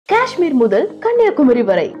காஷ்மீர் முதல் கன்னியாகுமரி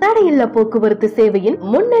வரை தடையில்லா போக்குவரத்து சேவையின்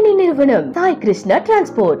முன்னணி நிறுவனம் சாய் கிருஷ்ணா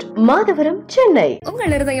டிரான்ஸ்போர்ட், மாதவரம், சென்னை.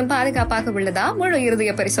 உங்கள் இருதயம் பாதுகாப்பாக உள்ளதா? முழு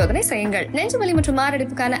இருதய பரிசோதனை செய்யுங்கள். நெஞ்சுவலி மற்றும்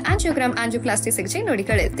மாரடைப்புக்கான ஆஞ்சியோகிராம், ஆஞ்சியோபிளாஸ்டி சிகிச்சை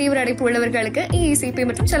நொடிகளில். தீவிர அடைப்பு உள்ளவர்களுக்கு EECP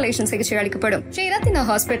மற்றும் செலேஷன் சிகிச்சை அளிக்கப்படும். Sri Rathina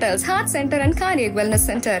hospitals, heart centre and cardiac wellness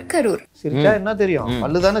centre, Karur. சிரிச்சா என்ன தெரியும்?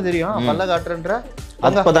 பல்லு தானே தெரியும். பல்ல காட்டுறன்ற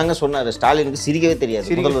அப்பதாங்க சொன்னாரு. ஸ்டாலினுக்கு சிரிக்கவே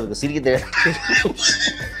தெரியாது, முதல்வருக்கு சிரிக்க தெரியாது.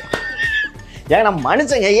 ஏன் நம்ம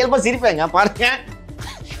மனுஷங்க இயல்பா சிரிப்பாங்க பாருங்க.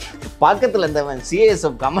 பக்கத்துல இந்த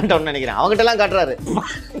CASF கமெண்ட் ஒன்னு நினைக்கிறேன், அவங்ககிட்ட எல்லாம் காட்டுறாரு,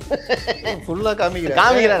 ஃபுல்லா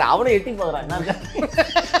காமிக்கிறாரு. அவனை எட்டி போறான்.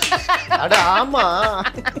 அட ஆமா,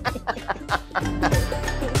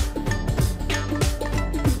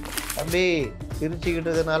 தம்பி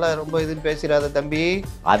சிரிச்சுக்கிட்டதுனால ரொம்ப இதுன்னு பேசிடாத தம்பி.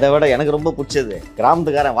 அதை விட எனக்கு ரொம்ப பிடிச்சது,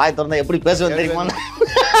 கிராமத்துக்காரன் வாய் திறந்தா எப்படி பேசுவேன் தெரியுமா?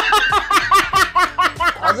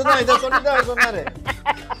 அதுதான் இதை சொல்லிட்டு சொன்னாரு.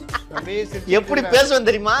 எப்படி பேசுவேன்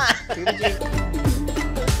தெரியுமா?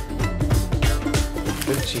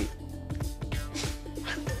 திருச்சி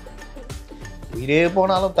உயிரே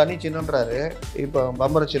போனாலும் தனி சின்னன்றாரு. இப்போ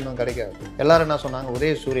பம்பர சின்னம் கிடைக்காது. எல்லாரும் என்ன சொன்னாங்க?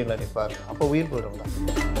 ஒரே சூரியன்ல நிற்பாரு, அப்போ உயிர் போயிடும்ல.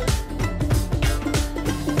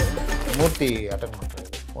 மூர்த்தி அட்டன் பண்றாரு.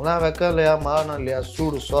 உலாம் வெக்கம் இல்லையா, மானம் இல்லையா,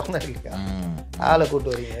 சூடு சொரணம் இல்லையா, ஆளை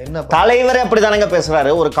கூட்டு வரீங்க என்ன? தலைவரே அப்படிதானங்க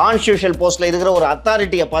பேசுறாரு. ஒரு கான்ஸ்டிடியூஷனல் போஸ்ட்ல இருக்கிற ஒரு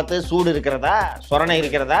அத்தாரிட்டியை பார்த்து சூடு இருக்கிறதா, சொரணை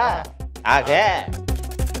இருக்கிறதா? ஆக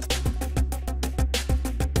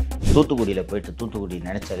தூத்துக்குடியில் போயிட்டு தூத்துக்குடி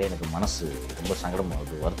நினைச்சாலே எனக்கு மனசு ரொம்ப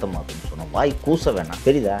சங்கடமாகுது, வருத்தமாகுதுன்னு சொன்னோம். வாய் கூச வேணாம்,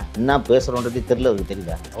 தெரியுதா? என்ன பேசுறோன்றது தெரியல, அவருக்கு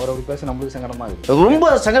தெரியுதா? அவர் அப்படி பேச நம்மளுக்கு சங்கடமா இருக்கு,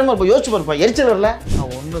 ரொம்ப சங்கடமா இருப்போம். யோசிச்சு பார்ப்போம், எரிச்சல் வரல.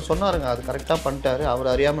 நான் ஒன்று சொன்னாருங்க, அது கரெக்டாக பண்ணிட்டாரு.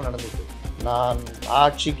 அவர் அறியாமல் நடந்துச்சு. நான்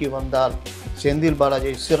ஆட்சிக்கு வந்தால் செந்தில் பாலாஜி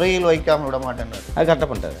சிறையில் வைக்காமல் விட மாட்டேன். அது கரெக்டாக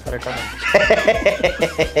பண்ணிட்டாரு. கரெக்டாக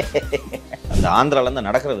அந்த ஆந்திராவிலேருந்து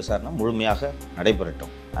நடக்கிற விசாரணை முழுமையாக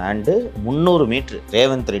நடைபெறட்டும். அண்டு 300 மீட்ரு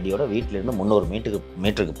ரேவந்த் ரெட்டியோட வீட்டிலேருந்து 300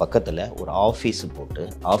 மீட்டருக்கு பக்கத்தில் ஒரு ஆஃபீஸு போட்டு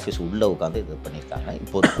ஆஃபீஸ் உள்ளே உட்காந்து இது பண்ணியிருக்காங்க.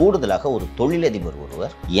 இப்போ ஒரு கூடுதலாக ஒரு தொழிலதிபர்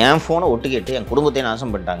ஒருவர் என் ஃபோனை ஒட்டு கேட்டு என் குடும்பத்தை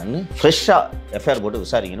நாசம் பண்ணிட்டாங்கன்னு ஃப்ரெஷ்ஷாக எஃப்ஐஆர் போட்டு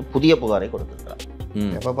விசாரிக்கணும் புதிய புகாரை கொடுத்துருக்காங்க.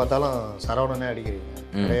 எப்போ பார்த்தாலும் சரவணனே அடிக்கிறீங்க,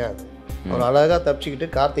 கிடையாது. அவர் அழகாக தப்பிச்சுக்கிட்டு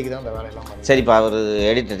கார்த்திக் தான் அந்த வேலையெல்லாம் பண்ணி. சரிப்பா, அவர்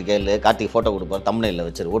எடிட்டர் கேளு, கார்த்திக் ஃபோட்டோ கொடுப்பார், தம்ப்நெயில்ல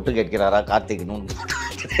வச்சிரு, ஒட்டு கேட்கிறாரா கார்த்திக்னு.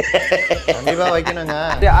 கண்டிப்பாக வைக்கணுங்க.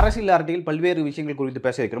 அரசியல் அரட்டையில் பல்வேறு விஷயங்கள் குறித்து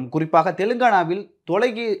பேச இருக்கிறோம். குறிப்பாக தெலுங்கானாவில்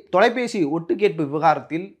தொலைபேசி ஒட்டு கேட்பு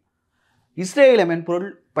விவகாரத்தில் இஸ்ரேலிய மென்பொருள்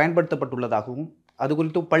பயன்படுத்தப்பட்டுள்ளதாகவும் அது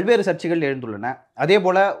குறித்து பல்வேறு சர்ச்சைகள் எழுந்துள்ளன. அதே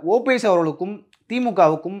போல ஓபிஎஸ் அவர்களுக்கும்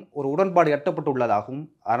திமுகவுக்கும் ஒரு உடன்பாடு எட்டப்பட்டுள்ளதாகவும்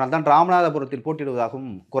அதனால் தான் ராமநாதபுரத்தில்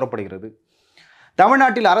போட்டியிடுவதாகவும் கூறப்படுகிறது.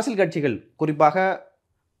 தமிழ்நாட்டில் அரசியல் கட்சிகள் குறிப்பாக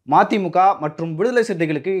மதிமுக மற்றும் விடுதலை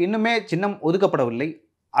சிறுத்தைகளுக்கு இன்னுமே சின்னம் ஒதுக்கப்படவில்லை.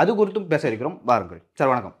 அது குறித்தும் பேச இருக்கிறோம். வாருங்கள் சார்.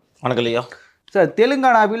 வணக்கம். வணக்கம் இல்லையா சார்.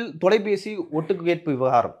 தெலுங்கானாவில் தொலைபேசி ஒட்டு கேட்பு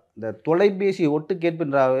விவகாரம், இந்த தொலைபேசி ஒட்டு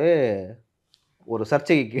கேட்புன்றாவே ஒரு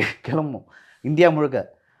சர்ச்சைக்கு கிளம்பும் இந்தியா முழுக்க.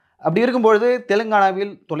 அப்படி இருக்கும்பொழுது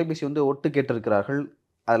தெலுங்கானாவில் தொலைபேசி ஒட்டு கேட்டிருக்கிறார்கள்.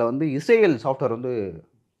 அதில் இஸ்ரேல் சாஃப்ட்வேர்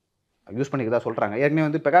யூஸ் பண்ணிக்கிறதா சொல்கிறாங்க.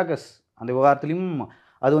 ஏற்கனவே பெகாசஸ் அந்த விவகாரத்துலேயும்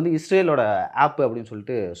அது இஸ்ரேலோட ஆப் அப்படின்னு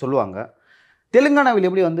சொல்லிட்டு சொல்லுவாங்க. தெலுங்கானாவில்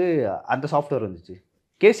எப்படி அந்த சாஃப்ட்வேர் வந்துச்சு?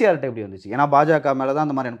 கேசிஆர்கிட்ட எப்படி வந்துச்சு? ஏன்னா பாஜக மேலே தான்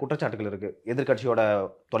அந்த மாதிரியான குற்றச்சாட்டுகள் இருக்குது. எதிர்கட்சியோட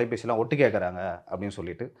தொலைபேசியெலாம் ஒட்டு கேட்குறாங்க அப்படின்னு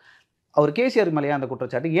சொல்லிட்டு. அவர் கேசிஆர் மேலேயே அந்த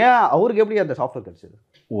குற்றச்சாட்டு, ஏன் அவருக்கு எப்படி அந்த சாஃப்ட்வேர் கிடைச்சது?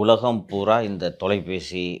 உலகம் பூரா இந்த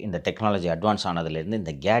தொலைபேசி, இந்த டெக்னாலஜி அட்வான்ஸ் ஆனதுலேருந்து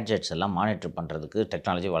இந்த கேட்ஜெட்ஸ் எல்லாம் மானிட்டர் பண்ணுறதுக்கு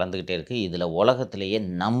டெக்னாலஜி வளர்ந்துக்கிட்டே இருக்குது. இதில் உலகத்திலேயே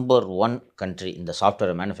நம்பர் 1 கண்ட்ரி இந்த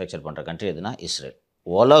சாஃப்ட்வேரை மேனுஃபேக்சர் பண்ணுற கண்ட்ரி எதுனா இஸ்ரேல்.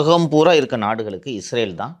 உலகம் பூரா இருக்க நாடுகளுக்கு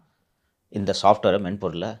இஸ்ரேல் தான் இந்த சாஃப்ட்வேரை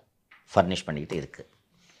மென்பொருளை ஃபர்னிஷ் பண்ணிக்கிட்டு இருக்குது.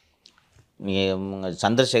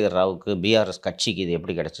 சந்திரசேகர் ராவுக்கு பிஆர்எஸ் கட்சிக்கு இது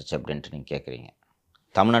எப்படி கிடச்சிச்சு அப்படின்ட்டு நீங்கள் கேட்குறீங்க.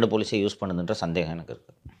 தமிழ்நாடு போலீஸே யூஸ் பண்ணுதுன்ற சந்தேகம் எனக்கு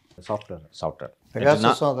இருக்குது. சாஃப்ட்வேர்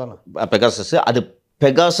பெகாசஸ், அது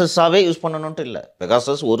பெகாசஸாகவே யூஸ் பண்ணணுன்ட்டு இல்லை.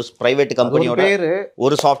 பெகாசஸ் ஒரு பிரைவேட் கம்பெனியோட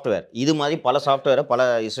ஒரு சாஃப்ட்வேர். இது மாதிரி பல சாஃப்ட்வேரை பல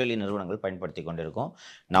இஸ்ரேலி நிறுவனங்கள் பயன்படுத்தி கொண்டிருக்கோம்.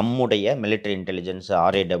 நம்முடைய military intelligence,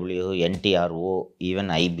 RAW, NTRO,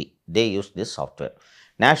 even IB, they use this software.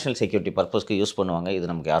 National security பர்பஸ்க்கு யூஸ் பண்ணுவாங்க.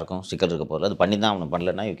 இது நமக்கு யாருக்கும் சிக்கல் இருக்க போகிறது. அது பண்ணி தான் அவனை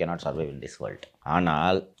பண்ணலன்னா you cannot survive in this world.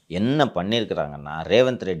 ஆனால் என்ன பண்ணியிருக்கிறாங்கன்னா,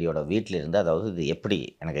 ரேவந்த் ரெட்டியோட வீட்டிலேருந்து, அதாவது இது எப்படி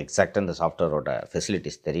எனக்கு எக்ஸாக்டாக இந்த சாஃப்ட்வேரோட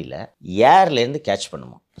ஃபெசிலிட்டிஸ் தெரியல, ஏர்லேருந்து கேட்ச்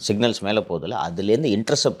பண்ணுமா, சிக்னல்ஸ் மேலே போதில் அதுலேருந்து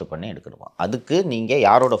இன்டர்செப்ட் பண்ணி எடுக்கணுமா. அதுக்கு நீங்கள்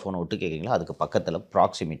யாரோட ஃபோனை ஒட்டு கேட்குறீங்களோ அதுக்கு பக்கத்தில்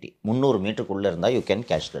ப்ராக்சிமிட்டி 300 மீட்டருக்குள்ளே இருந்தால் you can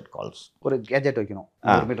catch that calls. ஒரு கேஜெட் வைக்கணும்,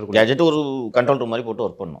 கேஜெட் ஒரு கண்ட்ரோல் ரூம் மாதிரி போட்டு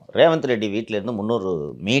ஒர்க் பண்ணணும். ரேவந்த் ரெட்டி வீட்டிலேருந்து 300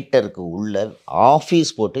 மீட்டருக்கு உள்ள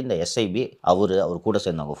ஆஃபீஸ் போட்டு இந்த SIB அவர் கூட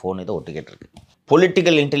சேர்ந்தவங்க ஃபோன் இதை ஒட்டு கேட்டிருக்கு.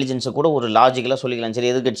 பொலிட்டிக்கல் இன்டெலிஜென்ஸை கூட ஒரு லாஜிக்கலாக சொல்லிக்கலாம். சரி,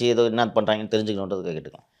 எதிர்கட்சி ஏதோ என்ன பண்ணுறாங்கன்னு தெரிஞ்சுக்கணுன்றதுக்கு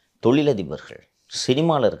கேட்டுக்கலாம். தொழிலதிபர்கள்,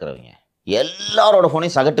 சினிமாவில் இருக்கிறவங்க எல்லாரோட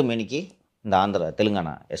ஃபோனையும் சகட்டு மேனிக்கு இந்த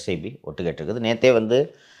தெலுங்கானா SIB ஒட்டு கேட்டிருக்குது. நேற்றே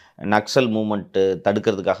நக்சல் மூமெண்ட்டு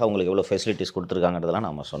தடுக்கிறதுக்காக அவங்களுக்கு எவ்வளோ ஃபெசிலிட்டிஸ் கொடுத்துருக்காங்கிறதெல்லாம்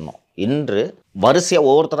நம்ம சொன்னோம். இன்று வரிசையாக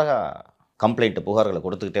ஒவ்வொருத்தராக கம்ப்ளைண்ட்டு புகார்களை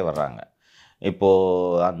கொடுத்துக்கிட்டே வர்றாங்க.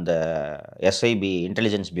 இப்போது அந்த SIP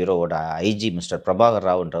intelligence பியூரோவோட IG mister Prabhakar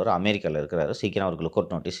ராவ்ன்றவர் அமெரிக்காவில் இருக்கிறாரு. சீக்கிரம் அவருக்கு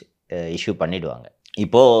லுக்அவுட் நோட்டீஸ் இஷ்யூ பண்ணிவிடுவாங்க.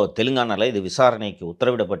 இப்போது தெலுங்கானாவில் இது விசாரணைக்கு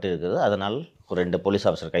உத்தரவிடப்பட்டு இருக்குது. அதனால் ஒரு 2 போலீஸ்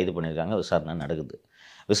ஆஃபீஸர் கைது பண்ணியிருக்காங்க. விசாரணை நடக்குது.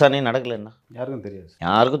 விசாரணை நடக்கலைன்னா யாருக்கும்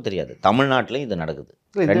தெரியாது. தமிழ்நாட்டிலையும் இது நடக்குது.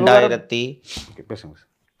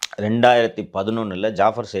 2011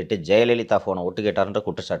 ஜாஃபர் சேட்டு ஜெயலலிதா ஃபோனை ஒட்டு கேட்டார்ன்ற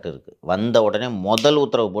குற்றச்சாட்டு இருக்குது. வந்த உடனே முதல்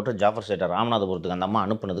உத்தரவு போட்டு ஜாஃபர் சேட்டை ராமநாதபுரத்துக்கு அந்த அம்மா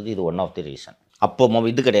அனுப்புனதுக்கு இது ஒன் ஆஃப் தி ரீசன். அப்போ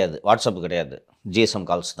இது கிடையாது, வாட்ஸ்அப் கிடையாது, ஜிஎஸ்எம்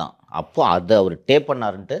கால்ஸ் தான். அப்போது அதை அவர் டேப்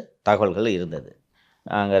பண்ணாருன்ட்டு தகவல்கள் இருந்தது.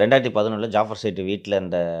 அங்கே 2011 ஜாஃபர் சேட்டு வீட்டில்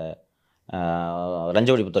இந்த லஞ்ச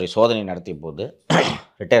ஒழிப்புத்துறை சோதனை நடத்திய போது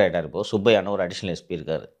ரிட்டையர் ஆகிட்டார். இப்போது சுப்பையான ஒரு அடிஷ்னல் எஸ்பி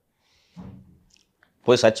இருக்கார்.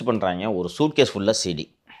 போய் சர்ச் பண்ணுறாங்க. ஒரு சூட்கேஸ் ஃபுல்லாக சிடி,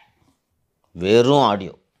 வெறும்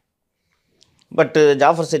ஆடியோ. பட்டு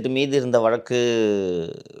ஜாஃபர் சேட்டு மீது இருந்த வழக்கு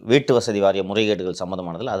வீட்டு வசதி வாரிய முறைகேடுகள்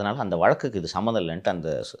சம்மந்தமானதில், அதனால் அந்த வழக்குக்கு இது சம்மந்தம் இல்லைன்ட்டு அந்த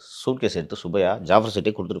சூட்கேஸ் எடுத்து சுப்பையா ஜாஃபர்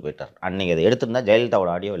சேட்டே கொடுத்துட்டு போயிட்டார். அன்றைக்கி அதை எடுத்திருந்தால்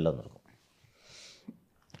ஜெயலலிதாவோட ஆடியோ வெளில வந்திருக்கும்.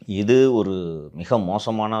 இது ஒரு மிக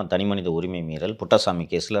மோசமான தனிமனித உரிமை மீறல். புட்டசாமி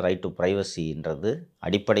கேஸில் ரைட் டு ப்ரைவசின்றது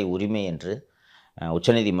அடிப்படை உரிமை என்று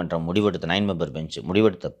உச்சநீதிமன்றம் முடிவெடுத்த 9 மெம்பர் பெஞ்ச்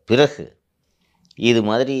முடிவெடுத்த பிறகு இது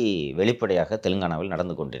மாதிரி வெளிப்படையாக தெலுங்கானாவில்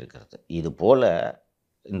நடந்து கொண்டிருக்கிறது. இது போல்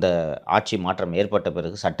இந்த ஆட்சி மாற்றம் ஏற்பட்ட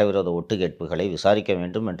பிறகு சட்டவிரோத ஒட்டுக்கேட்புகளை விசாரிக்க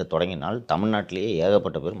வேண்டும் என்று தொடங்கினால் தமிழ்நாட்டிலேயே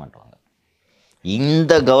ஏகப்பட்ட பேர் மாட்டுவாங்க.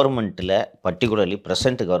 இந்த கவர்மெண்ட்டில் பர்டிகுலர்லி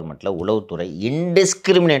ப்ரெசென்ட் கவர்மெண்ட்டில் உளவுத்துறை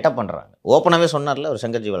இன்டிஸ்கிரிமினேட்டாக பண்ணுறாங்க. ஓப்பனாகவே சொன்னார்ல ஒரு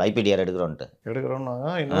சங்கர் ஜிவால் ஐபிடிஆர் எடுக்கிறோன்னா.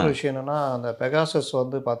 இன்னொரு விஷயம் என்னென்னா, அந்த பெகாசஸ்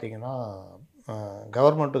வந்து பார்த்திங்கன்னா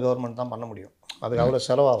கவர்மெண்ட் டு கவர்மெண்ட் தான் பண்ண முடியும். அதுக்கு அவ்வளோ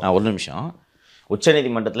செலவாகும். ஒரு நிமிஷம்.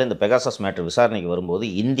 உச்சநீதிமன்றத்தில் இந்த பெகாசஸ் மேட்டர் விசாரணைக்கு வரும்போது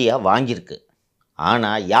இந்தியா வாங்கியிருக்கு.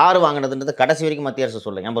 ஆனால் யார் வாங்கினதுன்றது கடைசி வரைக்கும் மத்திய அரசு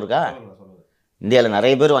சொல்ல ஞாபகம் இருக்கா? இந்தியாவில்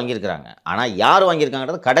நிறைய பேர் வாங்கியிருக்கிறாங்க. ஆனால் யார்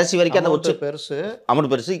வாங்கியிருக்காங்கிறது கடைசி வரைக்கும் அந்த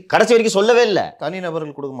அமௌண்ட் பெருசு கடைசி வரைக்கும் சொல்லவே இல்லை.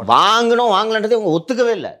 தனிநபர்கள் கொடுக்க மாட்டாங்க. வாங்கலன்றதே அவங்க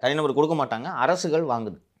ஒத்துக்கவே இல்லை. தனிநபர் கொடுக்க மாட்டாங்க, அரசுகள்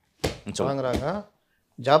வாங்குறாங்க.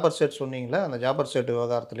 ஜாபர் சேட் சொன்னீங்களே, அந்த ஜாபர் சேட்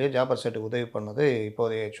விவகாரத்திலேயே ஜாபர் சேட்டுக்கு உதவி பண்ணது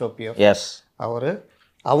இப்போதைய HOPF. எஸ்,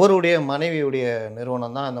 அவருடைய மனைவியுடைய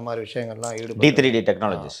நிறுவனம் தான் இந்த மாதிரி விஷயங்கள்லாம் ஈடுபட்டு D3D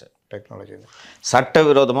டெக்னாலஜி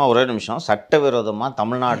சட்டவிரோதமாக ஒரே நிமிஷம் சட்டவிரோதமாக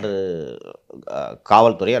தமிழ்நாடு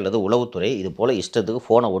காவல்துறை அல்லது உளவுத்துறை இது போல் இஷ்டத்துக்கு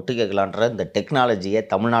ஃபோனை ஒட்டு கேட்கலான்ற இந்த டெக்னாலஜியை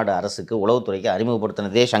தமிழ்நாடு அரசுக்கு உளவுத்துறைக்கு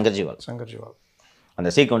அறிமுகப்படுத்தினதே சங்கர் ஜிவால்.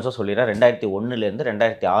 அந்த சீக்வன்ஸை சொல்லிடுறேன். 2001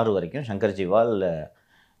 2006 வரைக்கும் சங்கர் ஜிவால்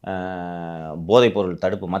போதைப்பொருள்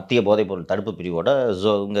தடுப்பு மத்திய போதைப்பொருள் தடுப்பு பிரிவோட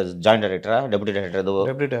இங்கே ஜாயின்ட் டைரக்டராக டெப்யூட்டி டைரக்டர்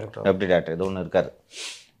ஏதோ ஒன்று இருக்கார்.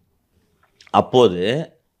 அப்போது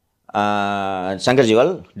சங்கர்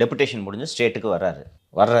ஜிவால் டெபுடேஷன் முடிஞ்சு ஸ்டேட்டுக்கு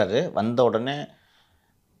வர்றாரு. வந்த உடனே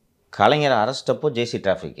கலைஞர் அரெஸ்ட் அப்போ ஜேசி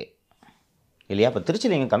டிராஃபிக்கு இல்லையா? அப்போ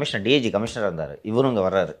திருச்சியில் இங்கே கமிஷனர் டிஐஜி கமிஷனராக இருந்தார். இவரும் இங்கே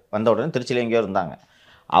வர்றாரு. வந்த உடனே திருச்சியில் எங்கேயோ இருந்தாங்க.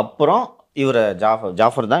 அப்புறம் இவரை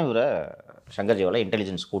ஜாஃபர் தான் இவரை சங்கர் ஜிவாலை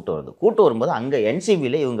இன்டெலிஜென்ஸ் கூட்டு வரும்போது அங்கே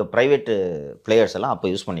என்சிபியில் இவங்க ப்ரைவேட்டு பிளேயர்ஸ் எல்லாம் அப்போ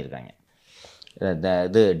யூஸ் பண்ணியிருக்காங்க.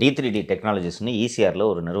 இது D3D டெக்னாலஜிஸ்னு ECRல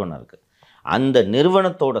ஒரு நிறுவனம் இருக்குது. அந்த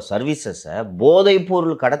நிறுவனத்தோட சர்வீசஸை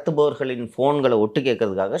போதைப்பொருள் கடத்துபவர்களின் ஃபோன்களை ஒட்டு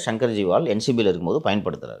கேட்கறதுக்காக சங்கர் ஜிவால் என்சிபியில் இருக்கும்போது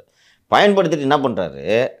பயன்படுத்திட்டு என்ன பண்ணுறாரு,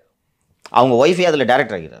 அவங்க ஒய்ஃபே அதில்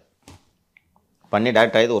டைரக்டர் ஆகிறார்.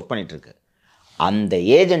 டைரக்டர் ஆகி ஒர்க் பண்ணிகிட்ருக்கு. அந்த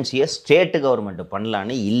ஏஜென்சியை ஸ்டேட்டு கவர்மெண்ட்டு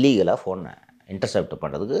பண்ணலான்னு இல்லீகலாக ஃபோனை இன்டர்செப்ட்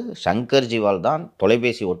பண்ணுறதுக்கு சங்கர் ஜிவால் தான்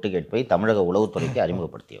தொலைபேசி ஒட்டு கேட்பை தமிழக உளவுத்துறைக்கு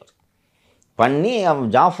அறிமுகப்படுத்தியவர். பண்ணி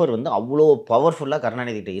ஜாஃபர் அவ்வளோ பவர்ஃபுல்லாக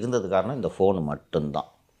கருணாநிதிக்கிட்ட இருந்தது காரணம் இந்த ஃபோனு மட்டும்தான்.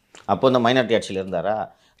 அப்போ இந்த மைனாரிட்டி ஆட்சியில் இருந்தாரா,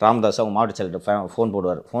 ராமதாஸ் அவங்க மாவட்ட செயலர்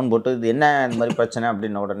ஃபோன் போட்டு இது என்ன இந்த மாதிரி பிரச்சனை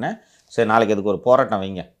அப்படின்ன உடனே சரி நாளைக்கு அதுக்கு ஒரு போராட்டம்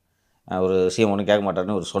வைங்க, ஒரு சிஎம் ஒன்றும் கேட்க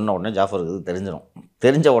மாட்டாருன்னு ஒரு சொன்ன உடனே ஜாஃபருக்கு இது தெரிஞ்சிடும்.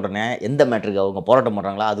 தெரிஞ்ச உடனே எந்த மேட்ருக்கு அவங்க போராட்டம்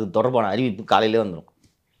பண்ணுறாங்களா அது தொடர்பான அறிவிப்பு காலையிலே வந்துடும்.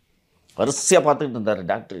 வரிசையாக பார்த்துக்கிட்டு இருந்தார்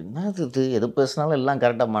டாக்டர். என்னது இது எது பேசினாலும் எல்லாம்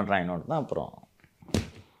கரெக்டாக பண்ணுறாங்கன்னு தான். அப்புறம்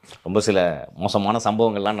ரொம்ப சில மோசமான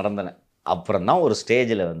சம்பவங்கள்லாம் நடந்தன. அப்புறம் தான் ஒரு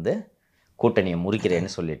ஸ்டேஜில் கூட்டணியை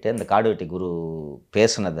முறிக்கிறேன்னு சொல்லிட்டு அந்த காடுவெட்டி குரு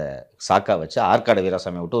பேசினதை சாக்கா வச்சு ஆற்காடு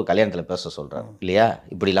வீராசாமியை விட்டு ஒரு கல்யாணத்தில் பேச சொல்கிறார் இல்லையா,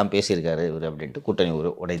 இப்படிலாம் பேசியிருக்காரு இவர் அப்படின்ட்டு கூட்டணி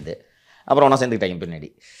உடைந்து அப்புறம் ஒன்றா சேர்ந்துக்கிட்டாங்க பின்னாடி.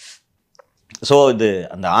 ஸோ இது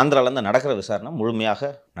அந்த ஆந்திராவிலேருந்து நடக்கிற விசாரணை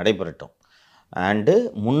முழுமையாக நடைபெறட்டும். அண்டு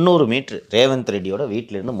 300 மீட்ரு ரேவந்த் ரெட்டியோட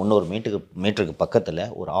வீட்டிலேருந்து 300 மீட்டருக்கு பக்கத்தில்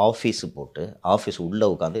ஒரு ஆஃபீஸு போட்டு ஆஃபீஸ் உள்ளே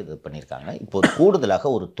உட்காந்து இது பண்ணியிருக்காங்க. இப்போது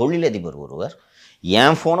கூடுதலாக ஒரு தொழிலதிபர் ஒருவர்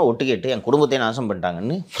என் ஃபோனை ஒட்டு கேட்டு என் குடும்பத்தையும் நாசம்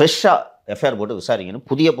பண்ணிட்டாங்கன்னு ஃப்ரெஷ்ஷாக எஃப்ஐஆர் போட்டு விசாரிக்கணும்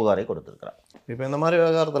புதிய புகாரை கொடுத்துருக்குறாங்க. இப்போ இந்த மாதிரி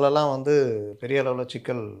விவகாரத்துலலாம் பெரிய அளவில்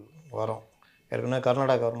சிக்கல் வரும். ஏற்கனவே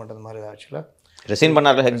கர்நாடகா கவர்மெண்ட் இந்த மாதிரி ஆட்சியில் ரிசைன்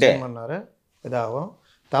பண்ணார் இதாகும்.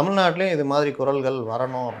 தமிழ்நாட்டிலையும் இது மாதிரி குரல்கள்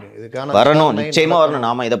வரணும் அப்படின்னு இதுக்கான வரணும், நிச்சயமாக வரணும்.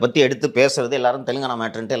 நாம் இதை பற்றி எடுத்து பேசுறது எல்லாரும் தெலுங்கானா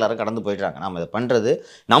மேட்ருன்ட்டு எல்லாரும் கடந்து போயிடுறாங்க. நாம் இதை பண்ணுறது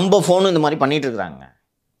நம்ம ஃபோனும் இந்த மாதிரி பண்ணிட்டு இருக்கிறாங்க.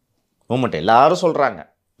 மூமெண்ட் எல்லாரும் சொல்கிறாங்க,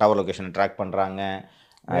 டவர் லொக்கேஷனை ட்ராக் பண்ணுறாங்க,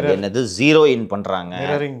 அது என்னது ஜீரோ இன் பண்ணுறாங்க,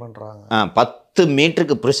 மிரரிங் பண்ணுறாங்க, 10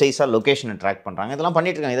 மீட்டருக்கு ப்ரிசைஸாக லொக்கேஷனை ட்ராக் பண்ணுறாங்க. இதெல்லாம்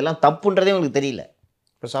பண்ணிட்டு இருக்காங்க. இதெல்லாம் தப்புன்றதே உங்களுக்கு தெரியல.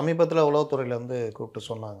 இப்போ சமீபத்தில் உளவுத்துறையில் வந்து கூப்பிட்டு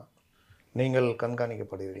சொன்னாங்க, நீங்கள்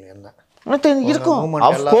கண்காணிக்கப்படுவீங்க என்ன இருக்கும்,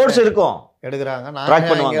 ஆஃப்கோர்ஸ் இருக்கும், எடுக்கிறாங்க. ட்ராக்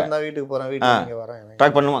நான் பண்ணுவாங்க, இருந்தா வீட்டுக்கு போகிறேன், வீட்டுக்கு வரேன்,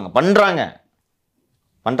 ட்ராக்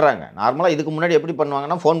பண்ணுறாங்க. நார்மலாக இதுக்கு முன்னாடி எப்படி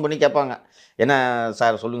பண்ணுவாங்கன்னா ஃபோன் பண்ணி கேட்பாங்க, என்ன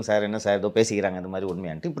சார் சொல்லுங்கள் சார், என்ன சார் ஏதோ பேசிக்கிறாங்க, இந்த மாதிரி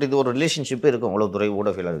உண்மையான்ட்டு. இப்படி இது ஒரு ரிலேஷன்ஷிப் இருக்கும் உளவுத்துறை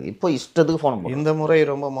ஊடகவியலாளர். இப்போ இஷ்டத்துக்கு ஃபோன் பண்ணும். இந்த முறை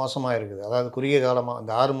ரொம்ப மோசமாக இருக்குது. அதாவது குறுகிய காலமாக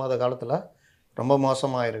இந்த 6 மாத காலத்தில் ரொம்ப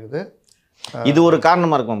மோசமாக இருக்குது. இது ஒரு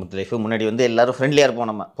காரணமாக இருக்கும் லைஃப். முன்னாடி வந்து எல்லாரும் ஃப்ரெண்ட்லியாக இருப்போம்,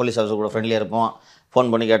 நம்ம போலீஸ் ஆஃபீஸர் கூட ஃப்ரெண்ட்லியாக இருப்போம். ஃபோன்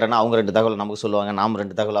பண்ணி கேட்டோன்னா அவங்க 2 தகவல் நமக்கு சொல்லுவாங்க, நாம்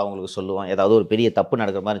 2 தகவல் அவங்களுக்கு சொல்லுவோம். ஏதாவது ஒரு பெரிய தப்பு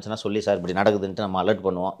நடக்கிற மாதிரி இருந்துச்சுன்னா சொல்லி சார் இப்படி நடக்குதுன்ட்டு நம்ம அலர்ட்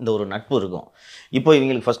பண்ணுவோம். இந்த ஒரு நட்பு இருக்கும். இப்போ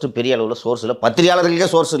இவங்களுக்கு ஃபஸ்ட்டு பெரிய அளவில் சோர்ஸ் இல்லை, பத்திரிகையாளர்களுக்கே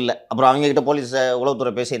சோர்ஸ் இல்லை. அப்புறம் அவங்ககிட்ட போலீஸ்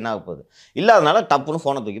உளவுத்துறை பேசி என்ன ஆக போகுது? இல்லாதனால டப்புன்னு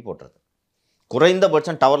ஃபோனை தூக்கி போட்டுறது.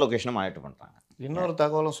 குறைந்தபட்சம் டவர் லொக்கேஷனை மானிட்டர் பண்ணுறாங்க. இன்னொரு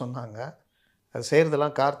தகவலும் சொன்னாங்க, அது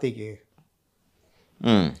செய்கிறதெல்லாம் கார்த்திக்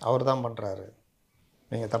அவர் தான் பண்ணுறாரு,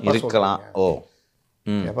 நீங்கள் தப்பாக இருக்கலாம். ஓ,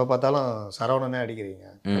 எப்போ பார்த்தாலும் சரவணனே அடிக்கிறீங்க.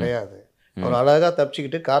 கிடையாது, அவர் அழகாக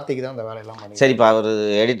தப்பிச்சுக்கிட்டு கார்த்திக் தான் அந்த வேலையெல்லாம் பண்ணி. சரி, இப்போ அவர்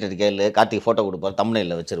எடிட்டர் கேளு, கார்த்திக் ஃபோட்டோ கொடுப்பார்,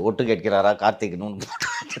 தம்ப்நெயில்ல வச்சிரு, ஒட்டு கேட்கிறாரா கார்த்திக்னு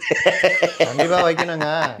கண்டிப்பாக வைக்கணுங்க.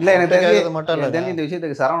 இல்லை, எனக்கு தெரிஞ்சது மட்டும் இல்லை, இந்த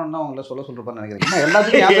விஷயத்துக்கு சரவணன் தான் அவங்கள சொல்லிருப்பான்னு நினைக்கிறேன்.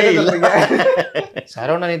 எல்லாத்துக்கும்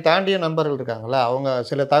சரவணனை தாண்டிய நண்பர்கள் இருக்காங்கல்ல, அவங்க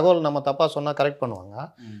சில தகவல் நம்ம தப்பாக சொன்னால் கரெக்ட் பண்ணுவாங்க.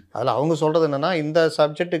 அதில் அவங்க சொல்கிறது என்னென்னா, இந்த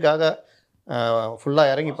சப்ஜெக்ட்டுக்காக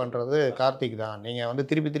ஃபுல்லாக இறங்கி பண்ணுறது கார்த்திக் தான், நீங்கள் வந்து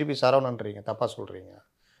திருப்பி சரவணன்றீங்க, தப்பாக சொல்கிறீங்க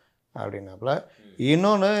அப்படின்னாப்புல.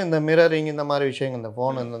 இன்னொன்று, இந்த மிரரிங் இந்த மாதிரி விஷயங்கள், இந்த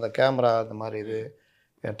ஃபோனு, இந்த கேமரா, இந்த மாதிரி இது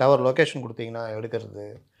டவர் லொக்கேஷன் கொடுத்தீங்கன்னா எடுக்கிறது,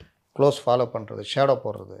 க்ளோஸ் ஃபாலோ பண்ணுறது, ஷேடோ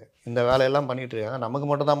போடுறது, இந்த வேலையெல்லாம் பண்ணிகிட்டு இருக்காங்க. நமக்கு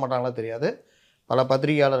மட்டும் தான் பண்ணுறாங்களா தெரியாது, பல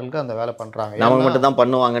பத்திரிகையாளர்களுக்கு அந்த வேலை பண்ணுறாங்க. நமக்கு மட்டும் தான்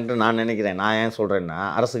பண்ணுவாங்கன்ட்டு நான் நினைக்கிறேன். நான் ஏன் சொல்கிறேன்னா,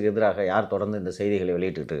 அரசுக்கு எதிராக யார் தொடர்ந்து இந்த செய்திகளை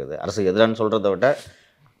வெளியிட்டு இருக்குது? அரசுக்கு எதிரான்னு சொல்கிறத விட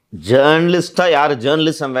ஜேர்னலிஸ்ட்டாக யார்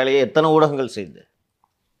ஜேர்னலிசம் வேலையை எத்தனை ஊடகங்கள் செய்யுது?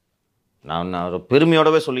 நான் ஒரு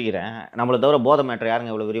பெருமையோடவே சொல்லிக்கிறேன். நம்மளை தவிர போதை மேட்டர்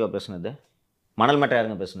யாருங்க இவ்வளோ விரிவாக பேசுனது? மணல் மேட்டர்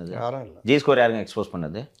யாருங்க பேசுனது? யாரும் இல்லை. ஜி ஸ்கோர் யாருங்க எக்ஸ்போஸ்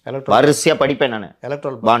பண்ணது? வரிசையாக படிப்பேன் நான்.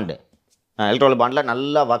 எலக்ட்ரல் பாண்டில்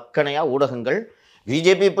நல்லா வக்கனையாக ஊடகங்கள்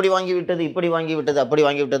பிஜேபி இப்படி வாங்கி விட்டது, இப்படி வாங்கி விட்டது, அப்படி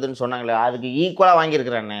வாங்கி விட்டதுன்னு சொன்னாங்களே, அதுக்கு ஈக்குவலாக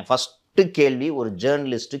வாங்கியிருக்கிறேன். ஃபஸ்ட்டு கேள்வி ஒரு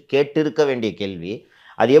ஜேர்னலிஸ்ட்டு கேட்டிருக்க வேண்டிய கேள்வி,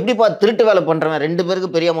 அது எப்படிப்பா திருட்டு வேலை பண்ணுறவன் 2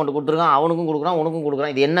 பேருக்கு பெரிய அமௌண்ட் கொடுத்துருக்கான், அவனுக்கும் கொடுக்குறான், உனக்கும்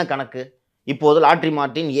கொடுக்குறான், இது என்ன கணக்கு? இப்போது லாட்ரி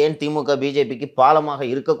மார்ட்டின் ஏன் திமுக பிஜேபிக்கு பாலமாக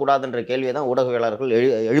இருக்கக்கூடாதுன்ற கேள்வியை தான் ஊடகவியலாளர்கள்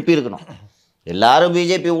எழுப்பியிருக்கணும். எல்லாரும்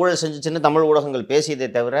பிஜேபி ஊழல் செஞ்சுச்சுன்னு தமிழ் ஊடகங்கள் பேசியதை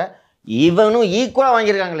தவிர இவனும் ஈக்குவலாக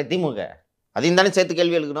வாங்கியிருக்காங்களே திமுக, அதையும் தானே சேர்த்து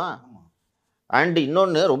கேள்வி எழுக்கணும். அண்டு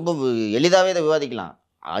இன்னொன்று ரொம்ப எளிதாகவே இதை விவாதிக்கலாம்.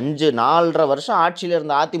 4.5 வருஷம் ஆட்சியில்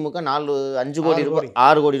இருந்த அதிமுக 5 கோடி ரூபாய்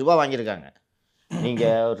 6 கோடி ரூபாய் வாங்கியிருக்காங்க.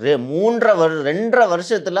 நீங்கள் 2.5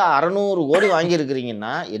 வருஷத்தில் 600 கோடி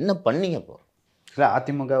வாங்கியிருக்கிறீங்கன்னா என்ன பண்ணீங்க? இப்போ இல்லை,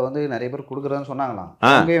 அதிமுக வந்து நிறைய பேர் கொடுக்குறதுன்னு சொன்னாங்களாம்,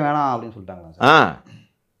 அங்கேயும் வேணாம் அப்படின்னு சொல்லிட்டாங்களா சார்?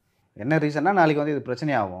 என்ன ரீசன்னா, நாளைக்கு வந்து இது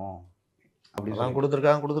பிரச்சனை ஆகும் அப்படிலாம்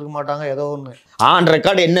கொடுத்துருக்க மாட்டாங்க, ஏதோ ஒன்று ஆன்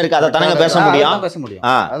ரெக்கார்டு என்ன இருக்குது அதை தானே பேச முடியும்.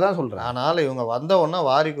 அதான் சொல்கிறேன். அதனால் இவங்க வந்த உடனே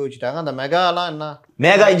வாரி குவிச்சிட்டாங்க. அந்த மெகாலாம் என்ன,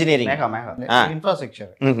 மேகா இன்ஜினியரிங்,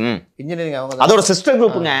 இன்ஃப்ராஸ்ட்ரக்சர் இன்ஜினியரிங், அவங்க அதோட சிஸ்டர்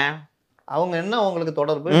குரூப்புங்க. அவங்க என்ன உங்களுக்கு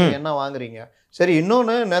தொடர்பு, நீங்கள் என்ன வாங்குறீங்க? சரி,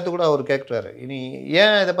 இன்னொன்று நேற்று கூட அவர் கேட்குறாரு, இனி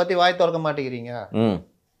ஏன் இதை பற்றி வாய் திறக்க மாட்டேங்கிறீங்க?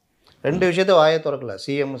 2 விஷயத்த வாயை திறக்கல,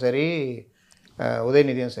 சிஎம் சரி,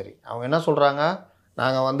 உதயநிதியும் சரி. அவங்க என்ன சொல்கிறாங்க,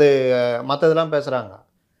 நாங்கள் வந்து மற்றதெல்லாம் பேசுகிறாங்க,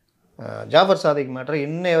 ஜாஃபர் சாதிக் மேட்டர்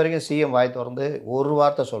இன்னை வரைக்கும் சிஎம் வாய் திறந்து ஒரு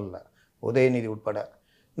வார்த்தை சொல்லலை, உதயநிதி உட்பட.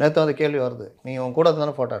 நேற்று வந்து கேள்வி வருது, நீங்கள் உங்க கூட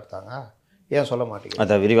தானே ஃபோட்டோ எடுத்தாங்க, ஏன் சொல்ல மாட்டேங்க?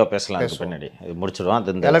 அதை விரிவாக பேசலாம், பின்னாடி முடிச்சிடுவோம்.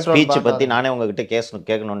 அது இந்த ஸ்பீச் பற்றி நானே உங்ககிட்ட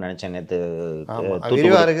கேட்கணும்னு நினச்சேன் நேற்று.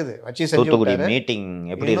 விரிவாக இருக்குது, வச்சு தூத்துக்குடி மீட்டிங்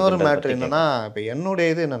எப்படி. இன்னொரு மேட்ரு என்னென்னா, இப்போ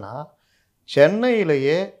என்னுடைய இது என்னென்னா,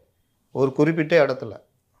 சென்னையிலேயே ஒரு குறிப்பிட்ட இடத்துல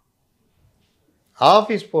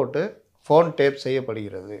ஆஃபீஸ் போட்டு ஃபோன் டேப்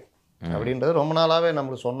செய்யப்படுகிறது அப்படின்றது ரொம்ப நாளாகவே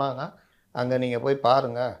நம்மளுக்கு சொன்னாங்க. அங்கே நீங்கள் போய்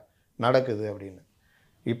பாருங்கள் நடக்குது அப்படின்னு.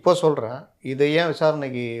 இப்போ சொல்கிறேன், இதை ஏன்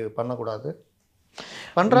விசாரணைக்கு பண்ணக்கூடாது?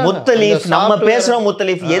 முத்தலீஃப் நம்ம பேசுகிறோம்.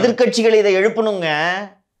 முத்தலீஃப் எதிர்கட்சிகள் இதை எழுப்பணுங்க.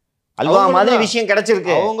 அல்வா மாதிரி விஷயம்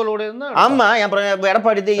கிடைச்சிருக்கு அவங்களோட. ஆமா, அப்புறம்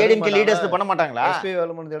எடப்பாடி ஏடிஎம்கே லீடர்ஸ் பண்ண மாட்டாங்களா? எஸ்பி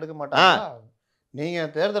வேலுமணி எடுக்க மாட்டாங்களா? நீங்கள்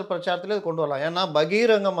தேர்தல் பிரச்சாரத்திலே கொண்டு வரலாம். ஏன்னா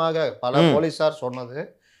பகிரங்கமாக பல போலீஸார் சொன்னது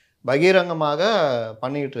பகிரங்கமாக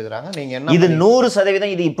பண்ணிக்கிட்டு இருக்கிறாங்க. நீங்கள் என்ன இது 100%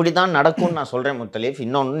 இது இப்படி தான் நடக்கும்னு நான் சொல்கிறேன் முத்தலீஃப்.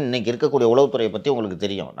 இன்னொன்று, இன்னைக்கு இருக்கக்கூடிய உளவுத்துறையை பற்றி உங்களுக்கு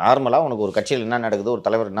தெரியும். நார்மலாக உனக்கு ஒரு கட்சியில் என்ன நடக்குது, ஒரு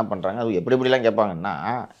தலைவர் என்ன பண்ணுறாங்க, அது எப்படிலாம் கேட்பாங்கன்னா,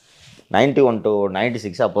 91 to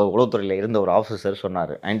 96 அப்போ உளவுத்துறையில் இருந்த ஒரு ஆஃபீஸர்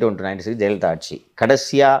சொன்னார். 91 to 96 ஜெயலலிதா ஆட்சி.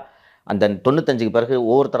 கடைசியாக அந்த 95க்கு பிறகு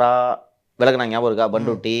ஒவ்வொருத்தராக விலகுனாங்க. ஞாபகம் இருக்கா?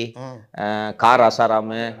 பண்டூட்டி, கார்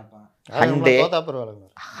ஆசாராமு,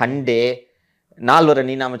 ஹண்டே, நால்வரை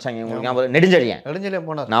நீ அமைச்சாங்க உங்களுக்கு ஞாபகம்? நெடுஞ்செழியன்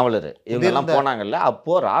போனார், நாவலர், இவங்கெல்லாம் போனாங்கல்ல.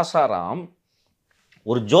 அப்போது ராசாராம்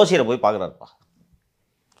ஒரு ஜோசியரை போய் பார்க்குறாருப்பா.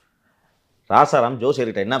 ராசாராம்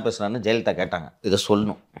ஜோசியர்கிட்ட என்ன பேசுகிறாருன்னு ஜெயலலிதா கேட்டாங்க. இதை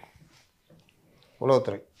சொல்லணும்,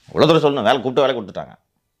 உளவுத்துறை சொல்லணும், வேலை கொடுத்துட்டாங்க.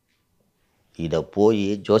 இதை போய்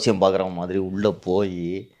ஜோசியம் பார்க்குறவங்க மாதிரி உள்ளே போய்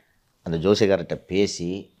அந்த ஜோசியக்கார்கிட்ட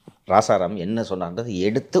பேசி ராசாராம் என்ன சொன்னார்ன்றது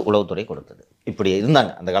எடுத்து உளவுத்துறை கொடுத்தது. இப்படி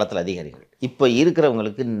இருந்தாங்க அந்த காலத்தில் அதிகாரிகள். இப்போ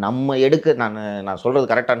இருக்கிறவங்களுக்கு நம்ம நான் சொல்கிறது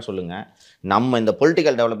கரெக்டானு சொல்லுங்கள். நம்ம இந்த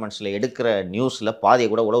பொலிட்டிக்கல் டெவலப்மெண்ட்ஸில் எடுக்கிற நியூஸில் பாதியை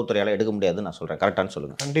கூட உளவுத்துறையால் எடுக்க முடியாதுன்னு நான் சொல்கிறேன். கரெக்டானு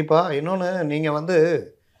சொல்லுங்கள். கண்டிப்பாக. இன்னொன்று, நீங்கள்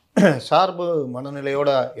சார்பு மனநிலையோட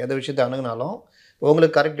எந்த விஷயத்தை அணுகுனாலும்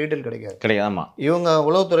உங்களுக்கு கரெக்ட் டீட்டெயில் கிடைக்காதுமா. இவங்க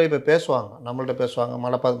உளவுத்துறை இப்போ பேசுவாங்க, நம்மள்ட்ட பேசுவாங்க,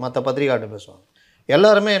 மற்ற பத்திரிகையாட்ட பேசுவாங்க.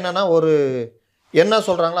 எல்லாருமே என்னென்னா என்ன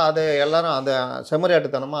சொல்கிறாங்களோ அதை எல்லாரும் அந்த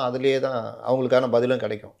செம்மறியாட்டுத்தனமாக அதுலேயே தான் அவங்களுக்கான பதிலும்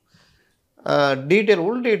கிடைக்கும்.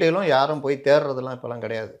 உள் டீட்டெயிலும் யாரும் போய் தேடுறதுலாம் இப்போலாம்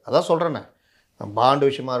கிடையாது. அதான் சொல்கிறேன்னே, பாண்டு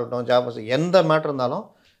விஷயமா இருக்கட்டும், ஜாபஸ், எந்த மேட்ரு இருந்தாலும்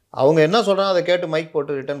அவங்க என்ன சொல்கிறாங்க அதை கேட்டு மைக்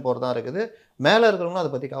போட்டு ரிட்டர்ன் போகிறது தான் இருக்குது. மேலே இருக்கிறவங்களும்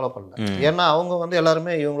அதை பற்றி கவலைப்படல. ஏன்னா அவங்க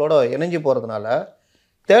எல்லாருமே இவங்களோட இணைஞ்சு போகிறதுனால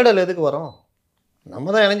தேடல் எதுக்கு வரும்?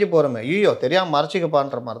 நம்ம தான் இணைஞ்சு போகிறோமே, ஐயோ தெரியாமல்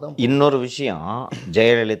மறைச்சிக்கப்பான்ற மாதிரி தான். இன்னொரு விஷயம்,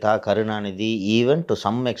 Jayalalithaa, Karunanidhi, even to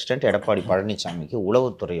some extent Edappadi பழனிசாமிக்கு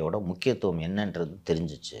உளவுத்துறையோட முக்கியத்துவம் என்னன்றது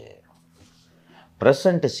தெரிஞ்சிச்சு.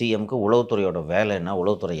 ப்ரெசண்ட் சிஎம்க்கு உளவுத்துறையோட வேலை என்ன,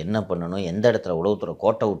 உளவுத்துறை என்ன பண்ணணும், எந்த இடத்துல உளவுத்துறை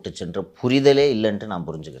கோட்டை விட்டுச்சுன்ற புரிதலே இல்லைன்ட்டு நான்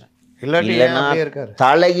புரிஞ்சுக்கிறேன். இல்லைன்னா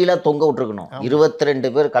தலைகீழ தொங்க விட்டுருக்கணும்.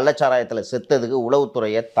 22 பேர் கள்ளச்சாராயத்தில் செத்ததுக்கு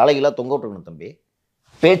உளவுத்துறையை தலைகீழ தொங்க விட்டுருக்கணும் தம்பி.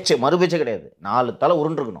 மறுபேச்சு கிடையாது. 4 தலை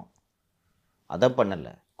உருண்டுருக்கணும். அதை பண்ணல.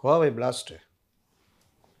 கோவை பிளாஸ்ட்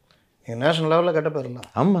நேஷனல் லெவலில் கட்ட போயிடலாம்.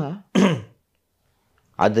 ஆமாம்.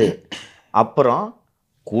 அது அப்புறம்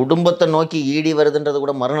குடும்பத்தை நோக்கி ஈடி வருதுன்றது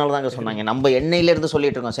கூட மறுநாள் தாங்க சொன்னாங்க. நம்ம எண்ணெயிலேருந்து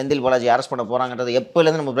சொல்லிட்டு இருக்கோம் செந்தில் பாலாஜி அரெஸ்ட் பண்ண போகிறாங்கன்றது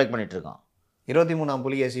எப்போலேருந்து நம்ம பிரேக் பண்ணிட்டு இருக்கோம். 23ஆம்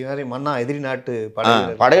புலிகேசி மாதிரி மன்னா எதிரி நாட்டு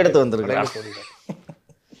படையெடுத்து வந்திருக்காங்க.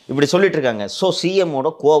 இப்படி சொல்லிட்டு இருக்காங்க. ஸோ சிஎம்மோட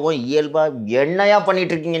கோபம் இயல்பாக என்னையா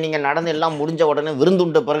பண்ணிட்டு இருக்கீங்க நீங்கள், நடந்து எல்லாம் முடிஞ்ச உடனே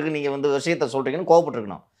விருந்துண்ட பிறகு நீங்கள் விஷயத்த சொல்கிறீங்கன்னு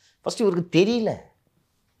கோவப்பட்டுருக்கணும். ஃபஸ்ட்டு இவருக்கு தெரியல.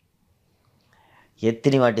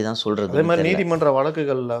 எத்தனை வாட்டி தான் சொல்கிறது. அதே மாதிரி நீதிமன்ற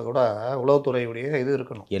வழக்குகளில் கூட உளவுத்துறையுடைய இது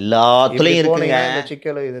இருக்கணும். எல்லாத்துலேயும் இருக்குங்க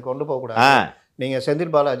சிக்கல். இது கொண்டு போகக்கூடாது. நீங்கள்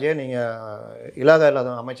செந்தில் பாலாஜியை நீங்கள் இலாகா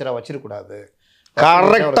இல்லாத அமைச்சராக வச்சிருக்கூடாது.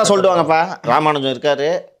 கரெக்டாக சொல்லிடுவாங்கப்பா. ராமானுஜம் இருக்காரு,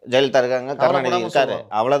 ஜெயலலிதா இருக்காங்க, கருணாநிதி இருக்காரு,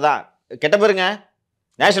 அவ்வளோதான். கெட்ட பேருங்க.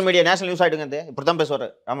 நேஷனல் மீடியா, நேஷனல் நியூஸ் ஆகிடுங்க. இப்படி தான் பேசுவார்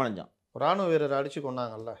ராமானுஜம். ராணுவ வீரர் அடித்து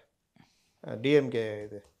கொண்டாங்கல்ல டிஎம்கே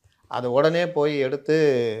இது, அதை உடனே போய் எடுத்து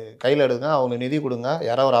கையில் எடுங்க, அவங்களுக்கு நிதி கொடுங்க,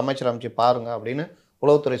 யாராவது ஒரு அமைச்சர் அமைச்சு பாருங்க அப்படின்னு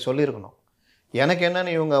உளவுத்துறை சொல்லியிருக்கணும். எனக்கு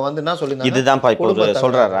என்னன்னு இவங்க என்ன சொல்லியிருந்தாங்க, இதுதான்ப்பா இப்போ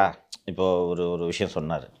சொல்கிறாரா. இப்போ ஒரு விஷயம்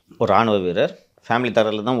சொன்னார். ஒரு ராணுவ வீரர் ஃபேமிலி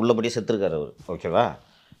தரத்தில் தான் உள்ளபடியே செத்துருக்காரு அவர். ஓகேவா?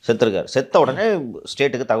 செத்துருக்கார். செத்த உடனே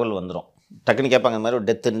ஸ்டேட்டுக்கு தகவல் வந்துடும். டக்குன்னு கேட்பாங்க, இந்த மாதிரி ஒரு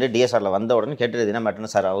டெத்துன்னு டிஎஸ்ஆரில் வந்த உடனே கேட்டுறது என்ன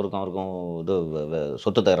மேட்டர்னு, சார் அவருக்கும் இது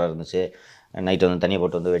சொத்து தகராறு இருந்துச்சு, நைட்டு தண்ணியை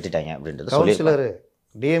போட்டு வெட்டிட்டாங்க அப்படின்றது சொல்லி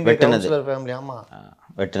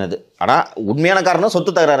வெட்டினது. ஆனால் உண்மையான காரணம்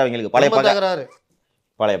சொத்து தகராறு அவங்களுக்கு, பழைய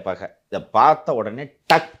பகை. இதை பார்த்த உடனே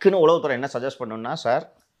டக்குன்னு உளவுத்துறை என்ன சஜஸ்ட் பண்ணணும்னா, சார்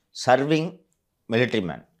சர்விங் மிலிட்ரி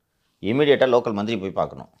மேன் இமீடியட்டாக லோக்கல் மந்திரி போய்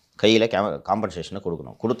பார்க்கணும், கையில் காம்பன்சேஷனை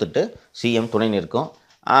கொடுக்கணும், கொடுத்துட்டு சிஎம் துணை நிற்கும்,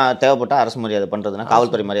 தேவைப்பட்டால் அரசு மரியாதை பண்ணுறதுனா,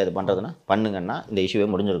 காவல்துறை மரியாதை பண்ணுறதுனா பண்ணுங்கன்னா இந்த இஷ்யூவே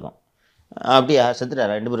முடிஞ்சிருக்கும். அப்படியா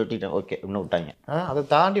செத்துட்டாரா, 2 பேர் வெட்டிட்டேன், ஓகே இன்னும் விட்டாங்க. அதை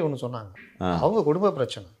தாண்டி ஒன்று சொன்னாங்க, அவங்க குடும்ப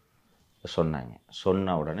பிரச்சனை சொன்னாங்க.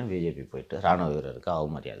 சொன்ன உடனே பிஜேபி போயிட்டு ராணுவ வீரருக்கு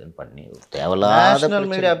அவமரியாதைன்னு பண்ணி தேவையில்லாத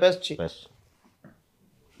மீடியா பேசி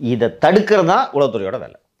இதை தடுக்கிறது தான் உளவுத்துறையோட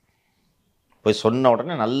வேலை. போய் சொன்ன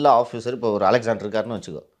உடனே நல்ல ஆஃபீஸர், இப்போ ஒரு அலெக்சாண்டர் இருக்காருன்னு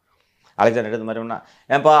வச்சுக்கோ, அலெக்சாண்டர் எடுத்த மாதிரி ஒன்றா,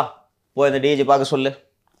 ஏன்பா போய் இந்த டிஜி பார்க்க சொல்லு,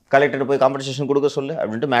 கலெக்டர் போய் காம்பன்சேஷன் கொடுக்க சொல்லு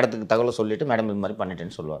அப்படின்ட்டு மேடத்துக்கு தகவலை சொல்லிவிட்டு மேடம் இது மாதிரி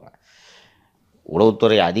பண்ணிட்டேன்னு சொல்லுவாங்க.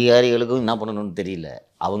 உளவுத்துறை அதிகாரிகளுக்கும் என்ன பண்ணணும்னு தெரியல,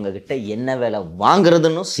 அவங்கக்கிட்ட என்ன வேலை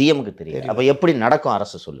வாங்குறதுன்னு சிஎம்க்கு தெரியல. அப்போ எப்படி நடக்கும்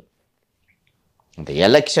அரசு சொல்லு? இந்த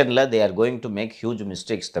எலெக்ஷனில் they are going to make huge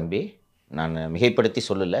mistakes தம்பி. நான் மிகைப்படுத்தி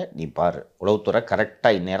சொல்லலை, நீ பாரு. உளவுத்துறை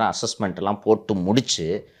கரெக்டாக இந்நேரம் அசஸ்மெண்ட்லாம் போட்டு முடிச்சு,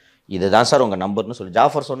 இதுதான் சார் உங்கள் நம்பர்னு சொல்லி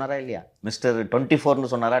ஜாஃபர் சொன்னாரா இல்லையா, மிஸ்டர்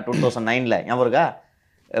 24ன்னு சொன்னாரா 2009 ஞாபகம் இருக்கா?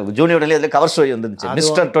 ஜூனியர்லேயே அதில் கவர் ஸ்டோரி வந்துருந்துச்சு,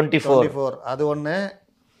 மிஸ்டர் 24. அது ஒன்று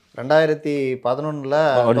 2011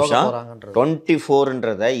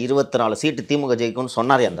 24ன்றதை 24 சீட்டு திமுக ஜெயிக்கும்னு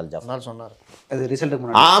சொன்னார் அந்த ஜாஃபர் சொன்னார். அது ரிசல்ட்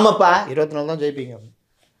ஆமாப்பா 24 தான் ஜெயிப்பீங்க.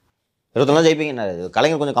 24 ஜெயிப்பீங்க.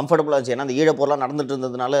 கலைஞர் கொஞ்சம் கம்ஃபர்டபுளாக இருந்துச்சு. ஏன்னா அந்த ஈழப்போர்லாம் நடந்துட்டு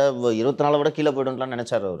இருந்ததுனால 24 விட கீழே போய்டும்லாம்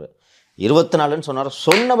நினைச்சார் அவர். 24ன்னு சொன்னார்,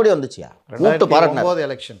 சொன்னபடி வந்துச்சியா. 2009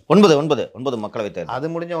 எலெக்ஷன் 9 மக்களவை தேர்தல். அது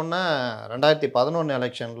முடிஞ்ச உடனே 2011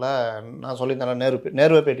 எலெக்ஷனில் நான் சொல்லியிருந்தேன்,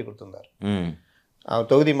 நேருவே பேட்டி கொடுத்துருந்தார். அவர்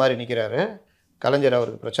தொகுதி மாறி நிற்கிறாரு, கலைஞர்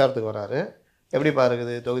அவருக்கு பிரச்சாரத்துக்கு வராரு. எப்படிப்பா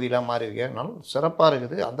இருக்குது தொகுதியெலாம் மாறி இருக்கேன்னாலும் சிறப்பாக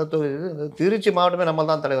இருக்குது, அந்த தொகுதி திருச்சி மாவட்டமே நம்ம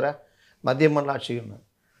தான் தலைவரை மத்திய மண்டல ஆட்சின்னு.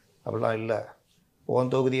 அப்படிலாம் இல்லை,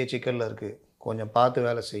 உன் தொகுதியே சிக்கலில் இருக்குது, கொஞ்சம் பார்த்து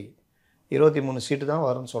வேலை செய், 23 சீட்டு தான்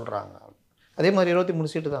வரும்னு சொல்கிறாங்க. அதே மாதிரி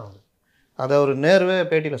 23 சீட்டு தான் வருது. அதை அவர் நேருவே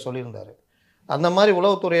பேட்டியில் சொல்லியிருந்தார். அந்த மாதிரி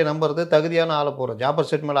உளவுத்துறையை நம்புறது தகுதியான ஆளை போகிறோம். ஜாபர்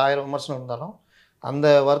செட் மேலே 1000 விமர்சனம் இருந்தாலும் அந்த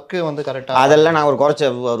ஒர்க்கு வந்து கரெக்டாக, அதெல்லாம் நான் ஒரு குறைச்ச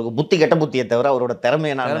அவருக்கு புத்தி கெட்ட புத்தியை தவிர அவரோட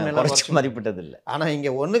திறமையை நான் குறைச்சி மதிப்பிட்டது இல்லை. ஆனால்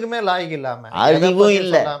இங்கே ஒன்றுக்குமே லாய்க்கு இல்லாமல், அறிவும்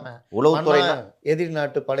இல்லை, உளவுத்துறை எதிரி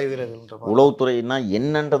நாட்டு படை வீரர்கள், உளவுத்துறைன்னா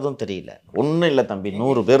என்னன்றதும் தெரியல. ஒன்றும் இல்லை தம்பி,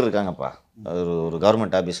 100 பேர் இருக்காங்கப்பா ஒரு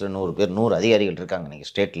கவர்மெண்ட் ஆஃபீஸில், 100 பேர் 100 அதிகாரிகள் இருக்காங்க நீங்கள்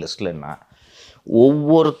ஸ்டேட் லிஸ்ட்லன்னா.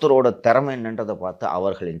 ஒவ்வொருத்தரோட திறமை என்னன்றதை பார்த்து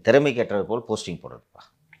அவர்களின் திறமைக்கேற்றது போல் போஸ்டிங் போடுறதுப்பா.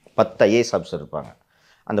 10 ஐஏஎஸ் ஆஃபீஸர் இருப்பாங்க.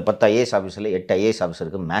 அந்த 10 ஐஏஎஸ் ஆஃபீஸில் 8 ஐஏஎஸ்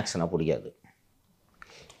ஆஃபீஸருக்கு மேக்ஸ்னா பிடிக்காது.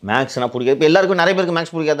 இப்போ எல்லாருக்கும் நிறைய பேருக்கு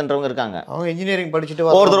மேக்ஸ் பிடிக்காதுன்றவங்க இருக்காங்க. அவங்க இன்ஜினியரிங் படிச்சுட்டு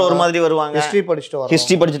ஒருத்தர் ஒரு மாதிரி வருவாங்க,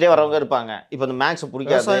 ஹிஸ்ட்ரி படிச்சுட்டே வரவங்க இருப்பாங்க. இப்போ அந்த மேக்ஸ்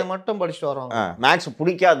பிடிக்காது மட்டும் படிச்சுட்டு வரவங்க, மேக்ஸ்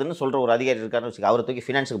பிடிக்காதுன்னு சொல்கிற ஒரு அதிகாரி இருக்காருன்னு வச்சுக்க, அவரை தூக்கி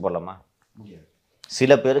ஃபினான்ஸுக்கு போடலாமா?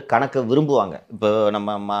 சில பேர் கணக்கை விரும்புவாங்க. இப்போ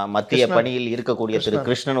நம்ம மத்திய பணியில் இருக்கக்கூடிய திரு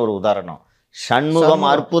கிருஷ்ணன் ஒரு உதாரணம், சண்முகம்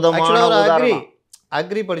அற்புதமான உதாரணம்.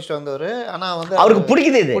 அக்ரி படிச்சுட்டு வந்தவர், ஆனால் வந்து அவருக்கு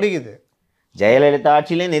பிடிக்குது. ஜெயலலிதா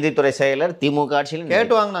ஆட்சியிலே நிதித்துறை செயலர், திமுக ஆட்சியிலும்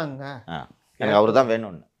கேட்டு வாங்கினாங்க, எனக்கு அவர் தான்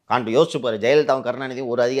வேணும்னு. யோசிச்சு பாரு, ஜெயலலிதாவும் கருணாநிதி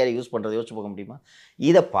ஒரு அதிகாரி யூஸ் பண்ணுறதை யோசிச்சு பார்க்க முடியுமா?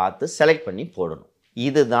 இதை பார்த்து செலக்ட் பண்ணி போடணும்.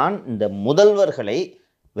 இதுதான் இந்த முதல்வர்களை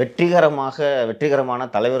வெற்றிகரமான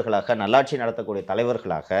தலைவர்களாக, நல்லாட்சி நடத்தக்கூடிய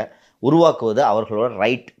தலைவர்களாக உருவாக்குவது அவர்களோட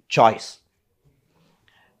ரைட் சாய்ஸ்.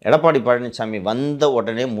 எடப்பாடி பழனிசாமி வந்த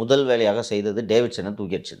உடனே முதல் வேலையாக செய்தது டேவிட்சனை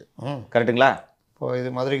தூக்கி அடிச்சது. கரெக்டுங்களா? இப்போ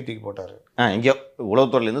இது மதுரைக்கு தூக்கி போட்டார். எங்கேயோ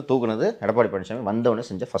உளவுத்துறையிலேருந்து தூக்குனது எடப்பாடி பழனிசாமி வந்தவுடனே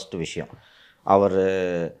செஞ்ச ஃபஸ்ட்டு விஷயம். அவர்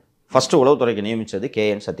ஃபஸ்ட்டு உளவுத்துறைக்கு நியமித்தது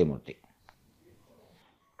கேஎன் சத்தியமூர்த்தி,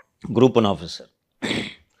 குரூப் 1 ஆஃபீஸர்.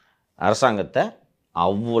 அரசாங்கத்தை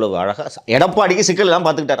அவ்வளவு அழகாக எடப்பாடிக்கு சிக்கல்லாம்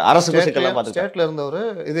பார்த்துக்கிட்டார், அரசுக்கு சிக்கல்லாம் பார்த்துக்கிட்டார். ஸ்டேட்டில் இருந்தவர்,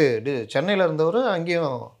 சென்னையில் இருந்தவர்,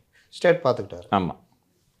 அங்கேயும் ஸ்டேட் பார்த்துக்கிட்டார். ஆமாம்.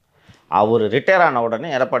 அவர் ரிட்டையர் ஆன உடனே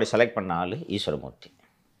எடப்பாடி செலக்ட் பண்ண ஆள் ஈஸ்வரமூர்த்தி.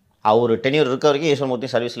 அவர் டென்யூர் இருக்க வரைக்கும் ஈஸ்வரமூர்த்தி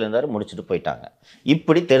சர்வீஸில் இருந்தார், முடிச்சுட்டு போயிட்டாங்க.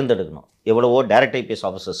 இப்படி தேர்ந்தெடுக்கணும். எவ்வளவோ டைரக்ட் ஐபிஎஸ்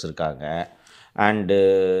ஆஃபீஸர்ஸ் இருக்காங்க, அண்டு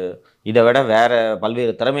இதை விட வேறு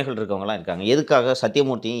பல்வேறு திறமைகள் இருக்கவங்களாம் இருக்காங்க. எதுக்காக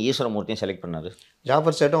சத்தியமூர்த்தியும் ஈஸ்வரமூர்த்தியும் செலக்ட் பண்ணார்?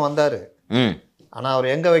 ஜாஃபர் சேட்டும் வந்தார், ஆனால் அவர்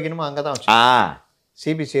எங்கே வைக்கணுமோ அங்கே தான்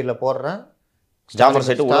சிபிசியில் போடுறேன், ஜாஃபர்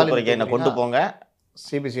சேட்டு உளவுத்துறைக்கு என்னை கொண்டு போங்க,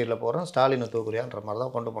 சிபிசியில் போடுறேன், ஸ்டாலினை தூக்குறியான்ற மாதிரி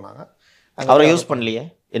தான் கொண்டு போனாங்க. அவரை யூஸ் பண்ணலையே.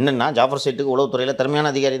 என்னென்னா ஜாஃபர் சேட்டுக்கு உளவுத்துறையில் திறமையான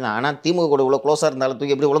அதிகாரி தான், ஆனால் திமுக கூட இவ்வளோ க்ளோஸாக இருந்தாலும்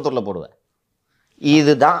தூக்கி எப்படி உளவுத்துறையில் போடுவேன்?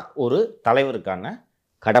 இதுதான் ஒரு தலைவருக்கான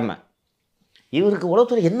கடமை. இவருக்கு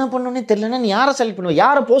உளவுத்துறை என்ன பண்ணணுன்னே தெரியலன்னா நீ யாரை செலக்ட் பண்ணுவேன்?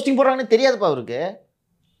 யாரை போஸ்டிங் போடுறாங்கன்னு தெரியாதுப்பா அவருக்கு.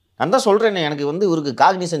 நான் தான் சொல்கிறேன், எனக்கு வந்து இவருக்கு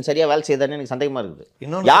காக்னிசன் சரியாக வேலை செய்தாருன்னு எனக்கு சந்தேகமாக இருக்குது.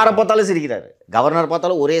 இன்னும் யாரை பார்த்தாலும் சிரிக்கிறாரு, கவர்னர்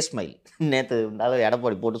பார்த்தாலும் ஒரே ஸ்மைல். நேற்று இருந்தாலும்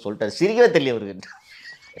எடப்பாடி போட்டு சொல்லிட்டாரு, சிரிக்கவே தெரியல இவருக்கு.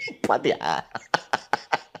 பார்த்தியா?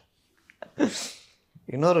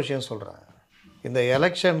 இன்னொரு விஷயம் சொல்கிறேன், இந்த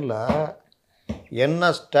எலெக்ஷனில்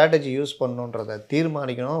என்ன ஸ்ட்ராட்டஜி யூஸ் பண்ணணுன்றதை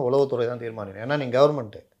தீர்மானிக்கணும் உளவுத்துறை தான் தீர்மானிக்கணும். ஏன்னா நீங்கள்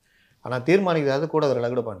கவர்மெண்ட்டு, ஆனால் தீர்மானிக்கிறது கூட ஒரு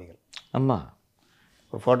லகுட பாண்டிகள். ஆமாம்,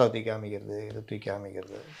 ஒரு ஃபோட்டோ தூக்கி காமிக்கிறது, இது தூக்கி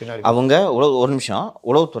காமிக்கிறது, பின்னாடி அவங்க ஒரு நிமிஷம்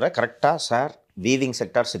உளவுத்துறை கரெக்டாக சார் வீவிங்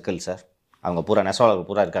செக்டார் சிக்கல் சார், அவங்க பூரா நெசவாளர்கள்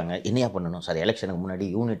பூரா இருக்காங்க, என்னையா பண்ணணும் சார்? எலெக்ஷனுக்கு முன்னாடி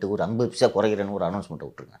யூனிட்டு ஒரு 50 பைசா குறைகிறேன்னு ஒரு அனௌன்ஸ்மெண்ட்டை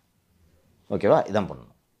விட்டுருங்க, ஓகேவா? இதான்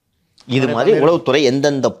பண்ணணும். இது மாதிரி உளவுத்துறை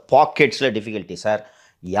எந்தெந்த பாக்கெட்ஸில் டிஃபிகல்ட்டி சார்,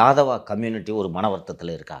 யாதவா கம்யூனிட்டி ஒரு மன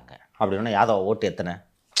வருத்தத்தில் இருக்காங்க அப்படின்னா யாதவா ஓட்டு எத்தனை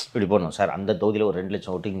இப்படி போடணும் சார், அந்த தொகுதியில் ஒரு 2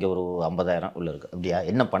 லட்சம் ஓட்டு, இங்கே ஒரு 50,000 உள்ள இருக்குது, அப்படியா?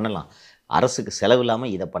 என்ன பண்ணலாம்? அரசுக்கு செலவு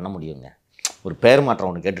இல்லாமல் இதை பண்ண முடியுங்க. ஒரு பேர் மாற்றம்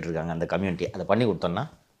ஒன்று கேட்டுட்ருக்காங்க அந்த கம்யூனிட்டி, அதை பண்ணி கொடுத்தோன்னா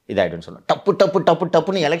இதாகிடுன்னு சொன்னோம்.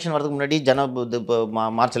 டப்புன்னு எலெக்ஷன் வரதுக்கு முன்னாடி இப்போ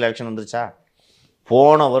மார்ச்சில் எலெக்ஷன் வந்துருச்சா?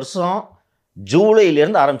 போன வருஷம்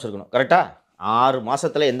ஜூலையிலேருந்து ஆரம்பிச்சிருக்கணும், கரெக்டாக 6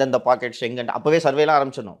 மாதத்தில் எந்தெந்த பாக்கெட்ஸ் எங்கே அப்போவே சர்வேலாம்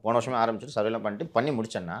ஆரம்பிச்சிடணும். போன வருஷமே ஆரம்பிச்சுட்டு சர்வேலாம் பண்ணி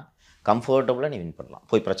முடிச்சேன்னா கம்ஃபர்டபுளாக நீ வின் பண்ணலாம்.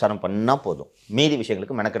 போய் பிரச்சாரம் பண்ணால் போதும், மீதி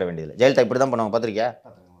விஷயங்களுக்கு மெனக்கிட வேண்டியதில்லை. ஜெயலலிதா இப்படி தான் பண்ணுவாங்க, பார்த்துருக்கியா?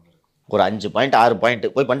 ஒரு 5 பாயிண்ட் 6 பாயிண்ட்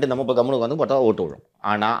போய் பண்ணிட்டு நம்ம இப்போ கம்முனுக்கு வந்து பார்த்தா ஓட்டு விடும்.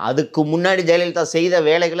 ஆனால் அதுக்கு முன்னாடி ஜெயலலிதா செய்த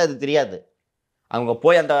வேலைகள் அது தெரியாது. அவங்க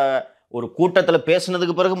போய் அந்த ஒரு கூட்டத்தில்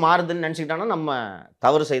பேசுனதுக்கு பிறகு மாறுதுன்னு நினச்சிக்கிட்டாங்கன்னா நம்ம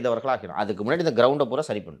தவறு செய்தவர்களாக ஆக்கணும். அதுக்கு முன்னாடி இந்த கிரவுண்டை பூரா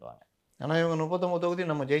சரி பண்ணுவாங்க. ஆனால் இவங்க 39 தொகுதி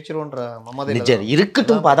நம்ம ஜெயிச்சிருவோன்ற நிச்சயம்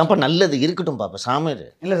இருக்கட்டும், அதான்ப்பா நல்லது, இருக்கட்டும் பாப்பா சாமர்.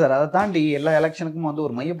 இல்லை சார், அதை தாண்டி எல்லா எலெக்ஷனுக்கும் வந்து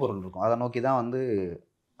ஒரு மையப்பொருள் இருக்கும், அதை நோக்கி தான் வந்து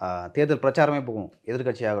தேர்தல் பிரச்சாரமே போகும்.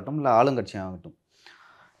 எதிர்கட்சி ஆகட்டும் இல்லை ஆளுங்கட்சி ஆகட்டும்.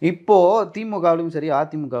 இப்போது திமுகவிலும் சரி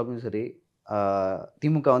அதிமுகவிலும் சரி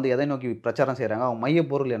திமுக வந்து எதை நோக்கி பிரச்சாரம் செய்கிறாங்க, அவங்க மைய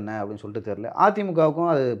பொருள் என்ன அப்படின்னு சொல்லிட்டு தெரில. அதிமுகவுக்கும்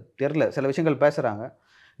அது தெரில, சில விஷயங்கள் பேசுகிறாங்க.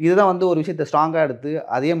 இதுதான் வந்து ஒரு விஷயத்தை ஸ்ட்ராங்காக எடுத்து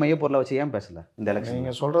அதே மைய பொருளை வச்சு ஏன் பேசலை இந்த எலெக்ஷன்?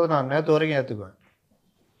 நீங்கள் சொல்கிறது நான் நேற்று வரைக்கும் ஏற்றுக்குவேன்.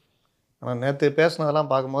 ஆனால் நேற்று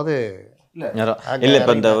பேசுனதெல்லாம் பார்க்கும்போது இல்லை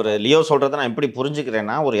இப்போ இந்த ஒரு லியோ சொல்கிறத நான் எப்படி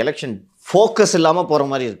புரிஞ்சுக்கிறேன்னா, ஒரு எலெக்ஷன் ஃபோக்கஸ் இல்லாமல் போகிற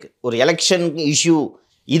மாதிரி இருக்குது. ஒரு எலெக்ஷன் இஷ்யூ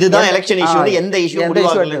இதுதான் எலெக்ஷன் இஷ்யூ, எந்த இஷ்யூ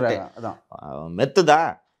மெத்து தான்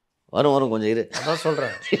வரும் கொஞ்சம் இரு. அதான்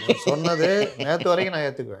சொல்கிறேன், சொன்னது நேற்று வரைக்கும் நான்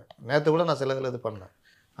ஏற்றுக்குவேன். நேற்று கூட நான் சில இது பண்ணேன்.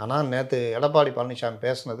 ஆனால் நேற்று எடப்பாடி பழனிசாமி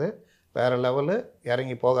பேசுனது வேறு லெவலு.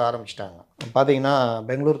 இறங்கி போக ஆரம்பிச்சிட்டாங்க. பார்த்தீங்கன்னா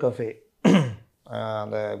பெங்களூர் கஃபே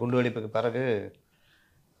அந்த குண்டுவெடிப்புக்கு பிறகு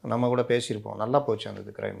நம்ம கூட பேசியிருப்போம். நல்லா போச்சு அந்த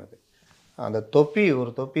இது கிரைம். அது அந்த தொப்பி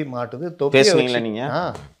ஒரு தொப்பி மாட்டுது. தொப்பி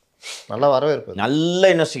நீங்கள் நல்லா வரவேற்பு, நல்ல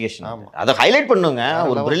இன்வெஸ்டிகேஷன். ஆமாம், அதை ஹைலைட் பண்ணுங்க.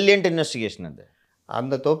 ஒரு பிரில்லியன்ட் இன்வெஸ்டிகேஷன் அது.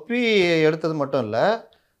 அந்த தொப்பி எடுத்தது மட்டும் இல்லை,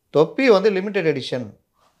 தொப்பி வந்து லிமிடெட் எடிஷன்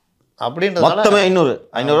அப்படின்றதால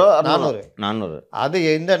 400 அது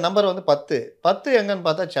இந்த நம்பர் வந்து 10 எங்கன்னு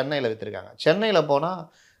பார்த்தா சென்னையில் விற்றுருக்காங்க. சென்னையில் போனால்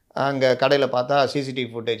அங்கே கடையில் பார்த்தா சிசிடிவி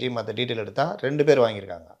ஃபுட்டேஜ் மற்ற டீட்டெயில் எடுத்தால் 2 பேர்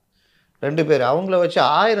வாங்கியிருக்காங்க. 2 பேர் அவங்கள வச்சு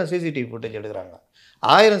 1000 சிசிடிவி ஃபுட்டேஜ் எடுக்கிறாங்க.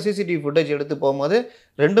 1000 சிசிடிவி ஃபுட்டேஜ் எடுத்து போகும்போது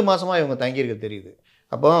 2 மாதமாக இவங்க தங்கியிருக்க தெரியுது.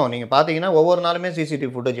 அப்போ நீங்கள் பார்த்தீங்கன்னா ஒவ்வொரு நாளுமே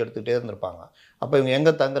சிசிடிவி ஃபுட்டேஜ் எடுத்துகிட்டே இருந்திருப்பாங்க. அப்போ இவங்க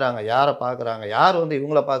எங்கே தங்குறாங்க, யாரை பார்க்குறாங்க, யார் வந்து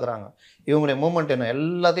இவங்கள பார்க்குறாங்க, இவங்களுடைய மூமெண்ட் என்ன,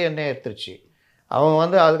 எல்லாத்தையும் என்ன எடுத்துருச்சு. அவன்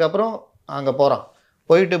வந்து அதுக்கப்புறம் அங்கே போகிறான்.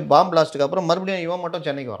 போயிட்டு பாம்பு பிளாஸ்ட்டுக்கு அப்புறம் மறுபடியும் இவன் மட்டும்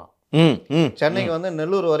சென்னைக்கு வரான். சென்னைக்கு வந்து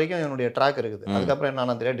நெல்லூர் வரைக்கும் என்னுடைய ட்ராக் இருக்குது. அதுக்கப்புறம்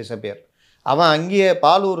என்னன்னா தெரியாது, டிஸப்பியர். அவன் அங்கேயே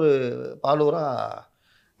பாலூரா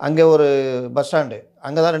அங்கே ஒரு பஸ் ஸ்டாண்டு,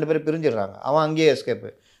 அங்கே தான் 2 பேரும் பிரிஞ்சிடுறாங்க. அவன் அங்கேயே எஸ்கேப்பு.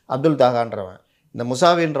 அப்துல் தாகான்றவன், இந்த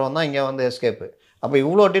முசாவின்றவன் தான் இங்கே வந்து எஸ்கேப்பு. அப்போ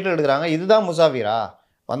இவ்வளோ டீட்டெயில் எடுக்கிறாங்க. இதுதான் முசாஃபிரா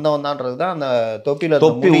வந்தவன்தான்றது தான் அந்த தொப்பி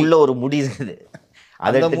உள்ள ஒரு முடி இருக்குது.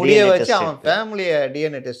 அந்த முடியை வச்சு அவன் ஃபேமிலியை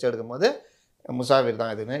டிஎன்ஏ டெஸ்ட் எடுக்கும்போது முசாஃபிர்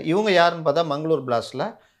தான் இதுன்னு. இவங்க யாருன்னு பார்த்தா மங்களூர் பிளாஸ்டில்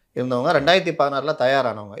இருந்தவங்க, 2016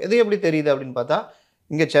 தயாரானவங்க. இது எப்படி தெரியுது அப்படின்னு பார்த்தா,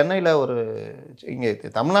 இங்கே சென்னையில் இங்கே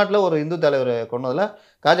தமிழ்நாட்டில் ஒரு இந்து தலைவர் கொண்டதில்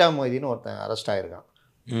காஜா மொய்தீன்னு ஒருத்தன் அரெஸ்ட் ஆகிருக்கான்.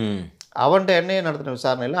 அவன்கிட்ட என்னையே நடத்தின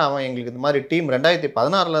விசாரணையில் அவன் எங்களுக்கு இந்த மாதிரி டீம்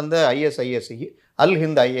 2016 ஐஎஸ்ஐஎஸ் அல்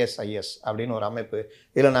ஹிந்த் ஐஎஸ்ஐஎஸ் அப்படின்னு ஒரு அமைப்பு,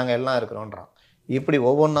 இதில் நாங்கள் எல்லாம் இருக்கிறோன்றான். இப்படி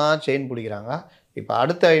ஒவ்வொன்றா செயின் பிடிக்கிறாங்க. இப்போ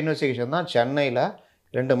அடுத்த இன்வெஸ்டிகேஷன் தான் சென்னையில்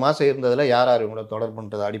 2 மாதம் இருந்ததில் யார் இவங்களோட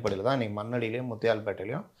தொடர்புன்றது அடிப்படையில் தான் இன்றைக்கி மண்ணடியிலையும்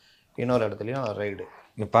முத்தியால்பேட்டையிலையும் இன்னொரு இடத்துலையும் ரைடு.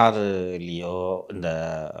 பாரு இல்லையோ, இந்த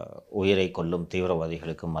உயிரை கொல்லும்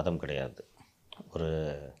தீவிரவாதிகளுக்கு மதம் கிடையாது. ஒரு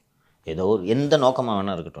ஏதோ எந்த நோக்கமாக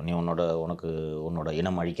வேணா இருக்கட்டும், நீ உன்னோட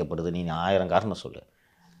இனம் அழிக்கப்படுது, நீ 1000 காரணம் சொல்லு.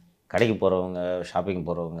 கடைக்கு போகிறவங்க, ஷாப்பிங்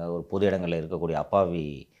போகிறவங்க, ஒரு பொது இடங்களில் இருக்கக்கூடிய அப்பாவி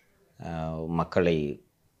மக்களை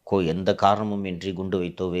எந்த காரணமும் இன்றி குண்டு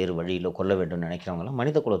வைத்தோ வேறு வழியிலோ கொல்ல வேண்டும் நினைக்கிறவங்களாம்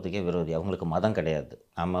மனித குலத்துக்கே விரோதி. அவங்களுக்கு மதம் கிடையாது.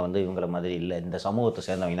 நம்ம வந்து இவங்கள மாதிரி இல்லை, இந்த சமூகத்தை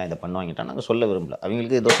சேர்ந்தவங்கன்னா இதை பண்ணுவாங்கிட்டா நாங்கள் சொல்ல விரும்பல.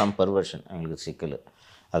 அவங்களுக்கு ஏதோ சம் பர்வர்ஷன், அவங்களுக்கு சிக்கல்,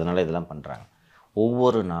 அதனால் இதெல்லாம் பண்ணுறாங்க.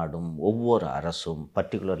 ஒவ்வொரு நாடும் ஒவ்வொரு அரசும்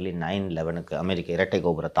பர்டிகுலர்லி 9/11 அமெரிக்க இரட்டை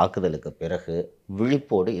கோபுர தாக்குதலுக்கு பிறகு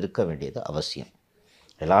விழிப்போடு இருக்க வேண்டியது அவசியம்.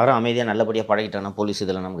 எல்லாரும் அமைதியாக நல்லபடியாக பழகிட்டானா போலீஸ்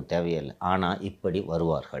இதெல்லாம் நமக்கு தேவையே இல்லை. ஆனால் இப்படி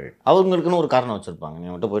வருவார்கள், அவங்களுக்குன்னு ஒரு காரணம் வச்சுருப்பாங்க. நீ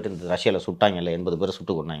மட்டும் போயிட்டு இந்த ரஷ்யாவில் சுட்டாங்கல்ல, 80 பேர்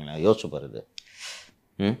சுட்டு கொண்டாங்களே, யோசிச்சு பாருது.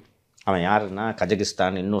 அவன் யாருன்னா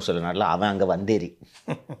கஜகிஸ்தான், இன்னும் சில நாட்டில் அவன் அங்கே வந்தேரி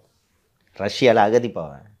ரஷ்யாவில்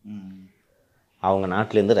அகதிப்பாவன். அவங்க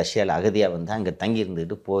நாட்டிலேருந்து ரஷ்யாவில் அகதியாக வந்து அங்கே தங்கி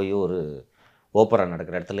இருந்துட்டு போய் ஒரு ஓப்பரா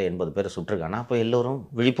நடக்கிற இடத்துல 80 பேர் சுட்டிருக்கானா. அப்போ எல்லோரும்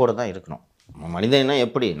விழிப்போடு தான் இருக்கணும். மனிதனா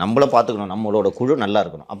எப்படி நம்மளை பார்த்துக்கணும், நம்மளோட குழு நல்லா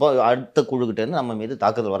இருக்கணும். அப்போ அடுத்த குழுக்கிட்டேருந்து நம்ம மீது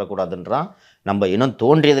தாக்குதல் வரக்கூடாதுன்றான். நம்ம இனம்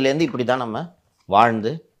தோன்றியதுலேருந்து இப்படி தான் நம்ம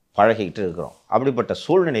வாழ்ந்து பழகிக்கிட்டு இருக்கிறோம். அப்படிப்பட்ட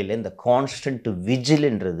சூழ்நிலையில் இந்த கான்ஸ்டன்ட்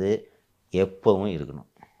விஜில்ன்றது எப்பவும் இருக்கணும்.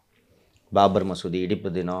 பாபர் மசூதி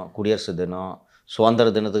இடிப்பு தினம், குடியரசு தினம், சுதந்திர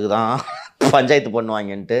தினத்துக்கு தான் பஞ்சாயத்து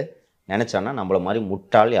பண்ணுவாங்கன்ட்டு நினச்சான்னா நம்மளை மாதிரி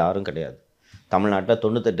முட்டாள் யாரும் கிடையாது. தமிழ்நாட்டில்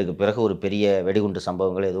 98க்கு பிறகு ஒரு பெரிய வெடிகுண்டு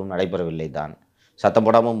சம்பவங்கள் எதுவும் நடைபெறவில்லை தான். சத்தம்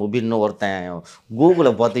போடாமல் முபின்னு ஒருத்தன்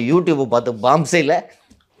கூகுளை பார்த்து யூடியூப்பை பார்த்து பாம்பு செய்யல,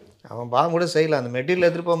 அவன் பாம்பு கூட செய்யல, அந்த மெட்டீரியல்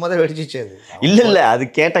எடுத்துகிட்டு போகும்போது வெடிச்சிச்சு. அது இல்லை அது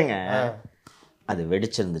கேட்டேங்க. அது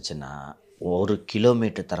வெடிச்சிருந்துச்சுன்னா 1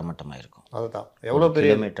 கிலோமீட்டர் தரமட்டமாக இருக்கும். அதுதான் எவ்வளோ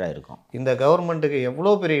பெரிய கிலோமீட்டராக இருக்கும். இந்த கவர்மெண்ட்டுக்கு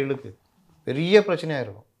எவ்வளோ பெரிய இழுக்கு, பெரிய பிரச்சனையாக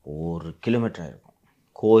இருக்கும். 1 கிலோமீட்டராக இருக்கும்.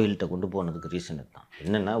 கோயில்கிட்ட கொண்டு போனதுக்கு ரீசன் தான்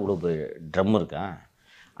என்னென்னா, இவ்வளோ பெரிய ட்ரம் இருக்கா,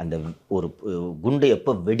 அந்த ஒரு குண்டு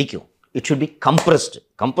எப்போ வெடிக்கும், இட் ஷுட் பி கம்ப்ரஸ்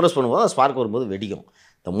பண்ணும்போது அந்த ஸ்பார்க் வரும்போது வெடிக்கும்.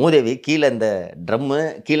 இந்த மூதேவி கீழே, இந்த ட்ரம்மு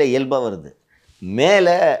கீழே இயல்பாக வருது,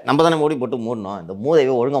 மேலே நம்ம தானே மூடி போட்டு மூடணும். இந்த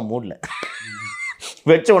மூதேவி ஒழுங்காக மூடல,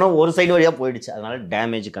 வெச்சவனே ஒரு சைடு வழியாக போயிடுச்சு. அதனால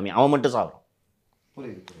டேமேஜ் கம்மி, அவன் மட்டும் சாப்பிடும்.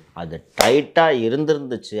 அது டைட்டாக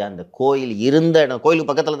இருந்துருந்துச்சு. அந்த கோயில் இருந்த இடம்,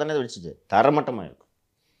 கோயிலுக்கு பக்கத்தில் தானே வெடிச்சிச்சு, தரமட்டமாக இருக்கும்.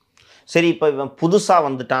 சரி இப்போ இவன் புதுசாக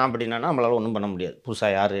வந்துட்டான் அப்படின்னா நம்மளால் ஒன்றும் பண்ண முடியாது. புதுசாக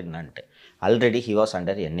யார் என்னான்ட்டு. Already he was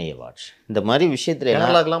under NIA watch. இந்த மாதிரி விஷயத்துல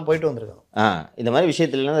கேரளாக்கெல்லாம் போயிட்டு வந்திருக்கான். இந்த மாதிரி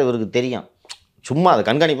விஷயத்துலலாம் இவருக்கு தெரியும். சும்மா அதை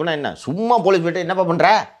கண்காணிப்புனா என்ன, சும்மா போலீஸ் போய்ட்டு என்னப்பா பண்ணுற,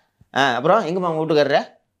 அப்புறம் எங்கேம்மா அவங்க வீட்டுக்காரர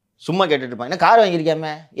சும்மா கேட்டுட்டு இருப்பாங்க. என்ன கார்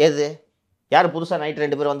வாங்கியிருக்காமே, ஏது யார் புதுசாக நைட்டு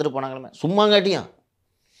 2 பேர் வந்துட்டு போனாங்களுமே, சும்மா காட்டியும்.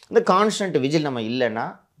 இந்த கான்ஸ்டன்ட் விஜில் நம்ம இல்லைன்னா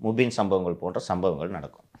முபின் சம்பவங்கள் போன்ற சம்பவங்கள்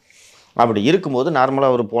நடக்கும். அப்படி இருக்கும்போது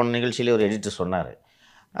நார்மலாக ஒரு போன நிகழ்ச்சியிலே ஒரு எடிட்டர் சொன்னார்,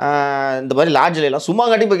 இந்த மாதிரி லாட்ஜில் எல்லாம் சும்மா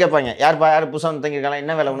காட்டி போய் கேட்பாங்க, யார் புதுசாக வந்து தங்கியிருக்கலாம்,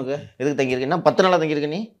 என்ன வேலை உனக்கு, எதுக்கு தங்கியிருக்கு, என்ன 10 நாளாக தங்கியிருக்க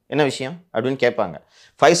நீ, என்ன விஷயம் அப்படின்னு கேட்பாங்க.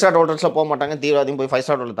 5 ஸ்டார் ஹோட்டல்ஸில் போக மாட்டாங்க, தீவிரவாதியும் போய் 5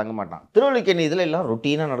 ஸ்டார் ஹோட்டலில் தங்க மாட்டான். திருவள்ளிக்கேணி இதில் எல்லாம்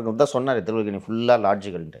ரொட்டீனாக நடக்கும் தான் சொன்னார். திருவள்ளிக்கேணி ஃபுல்லாக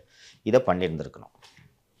லாட்ஜுகள்ன்ட்டு இதை பண்ணியிருந்துருக்கணும்.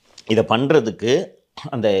 இதை பண்ணுறதுக்கு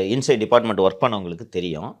அந்த இன்சைட் டிபார்ட்மெண்ட் ஒர்க் பண்ணவங்களுக்கு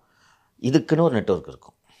தெரியும். இதுக்குன்னு ஒரு நெட்வொர்க்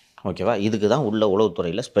இருக்கும், ஓகேவா. இதுக்கு தான் உள்ள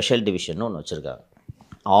உளவுத்துறையில் ஸ்பெஷல் டிவிஷன் ஒன்று வச்சுருக்காங்க.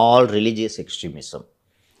 ஆல் ரிலீஜியஸ் எக்ஸ்ட்ரீமிசம்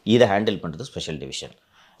இதை ஹேண்டில் பண்ணுறது ஸ்பெஷல் டிவிஷன்.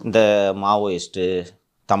 இந்த மாவோயிஸ்ட்டு,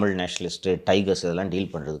 தமிழ் நேஷனலிஸ்ட்டு, டைகர்ஸ் இதெல்லாம்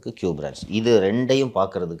டீல் பண்ணுறதுக்கு கியூ பிரான்ச். இது ரெண்டையும்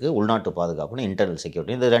பார்க்குறதுக்கு உள்நாட்டு பாதுகாப்புன்னு இன்டர்னல்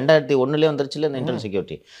செக்யூரிட்டி. இது 2001 வந்துருச்சுல இந்த இன்டர்னல்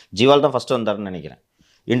செக்யூரிட்டி. ஜிவால் தான் ஃபஸ்ட்டு வந்தாருன்னு நினைக்கிறேன்.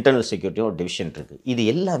 இன்டர்னல் செக்யூரிட்டியும் ஒரு டிவிஷன் இருக்குது. இது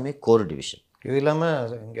எல்லாமே கோர் டிவிஷன். இது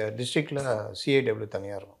இல்லாமல் இங்கே டிஸ்ட்ரிக்டில் சிஐடபிள்யூ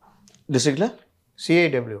தனியாக இருக்கும். டிஸ்ட்ரிக்டில்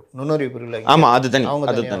சிஐடபிள்யூ நுண்ணறிவு பிரிவில். ஆமாம், அது தனி,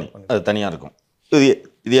 அது தனியாக இருக்கும்.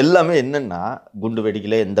 இது எல்லாமே என்னென்னா, குண்டு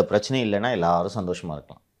வெடிக்கல, எந்த பிரச்சனையும் இல்லைன்னா எல்லாரும் சந்தோஷமாக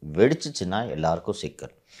இருக்கலாம். வெடிச்சிச்சுன்னா எல்லாருக்கும்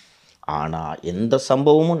சிக்கல். ஆனால் எந்த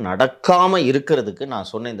சம்பவமும் நடக்காமல் இருக்கிறதுக்கு நான்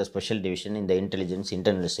சொன்ன இந்த ஸ்பெஷல் டிவிஷன், இந்த இன்டெலிஜென்ஸ்,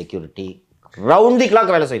 இன்டர்னல் செக்யூரிட்டி ரவுண்ட் தி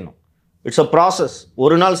கிளாக் வேலை செய்யணும். It's a process.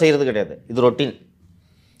 ஒரு நாள் செய்கிறது கிடையாது, இது ரொட்டீன்.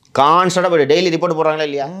 கான்ஸ்டன்டாக போய் டெய்லி ரிப்போர்ட் போடுறாங்களா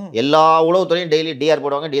இல்லையா, எல்லா உளவுத்துறையும் டெய்லி டிஆர்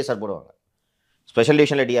போடுவாங்க, டிஎஸ்ஆர் போடுவாங்க. ஸ்பெஷல்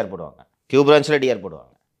டிவிஷனில் டிஆர் போடுவாங்க, கியூ பிரான்ச்சில் டிஆர்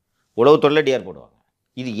போடுவாங்க, உளவுத்துறையில் டிஆர் போடுவாங்க.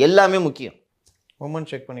 இது எல்லாமே முக்கியம். மூமெண்ட்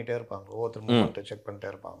செக் பண்ணிகிட்டே இருப்பாங்க, ஒவ்வொருத்தர் மூமெண்ட்டை செக் பண்ணிட்டே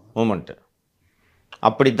இருப்பாங்க. மூமெண்ட்டு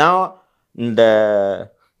அப்படி தான். இந்த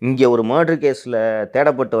இங்கே ஒரு மர்டர் கேஸில்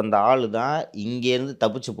தேடப்பட்டு வந்த ஆள் தான் இங்கேருந்து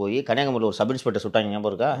தப்பிச்சு போய் கன்னியாகுமரியில் ஒரு சப் இன்ஸ்பெக்டர் சுட்டாங்க,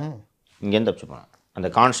 ஞாபகம் இருக்கா. இங்கேருந்து தப்பிச்சு போனான். அந்த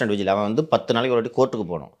கான்ஸ்டன்ட் விஜில் அவன் வந்து 10 நாளைக்கு ஒரு வாட்டி கோர்ட்டுக்கு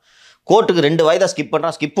போகணும். கோர்ட்டுக்கு 2 வாய்தா ஸ்கிப்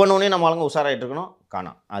பண்ணுறான். ஸ்கிப் பண்ணோன்னே நம்ம ஆளுங்க உஷாராகிட்டு இருக்கணும்,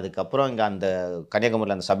 காணாம். அதுக்கப்புறம் இங்கே அந்த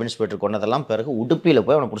கன்னியாகுமரியில் அந்த சப் இன்ஸ்பெக்டர் கொண்டதெல்லாம் பிறகு உடுப்பியில்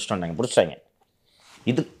போய் அவனை பிடிச்சிட்டாங்க.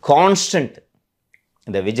 இது கான்ஸ்டன்ட்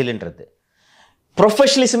இந்த விஜில்ன்றது.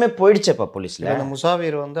 ப்ரொஃபஷனலிசமே போயிடுச்சப்பா போலீஸில். அந்த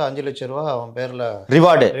முசாஃபிர் வந்து 5 லட்சம் ரூபா அவன் பேரில்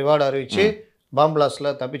ரிவார்டு அறிவிச்சு பாம்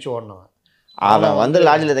பிளாஸ்டில் தப்பிச்சு ஓடினவன். அவன் வந்து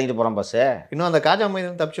லாட்ஜில் தங்கிட்டு போகிறான் பாஸு. இன்னும் அந்த காஜா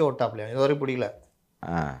மைதன் தப்பிச்சு ஓட்டாப்லையா, இது வரைக்கும் பிடிக்கல.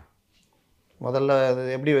 முதல்ல அது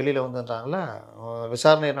எப்படி வெளியில் வந்துட்டாங்களே,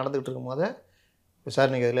 விசாரணை நடந்துகிட்டு இருக்கும்போது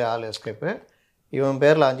விசாரணைக்கு இதில் ஆள் எஸ்கேப்பு. இவன்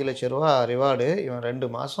பேரில் 5 லட்சம் ரூபா ரிவார்டு. இவன் 2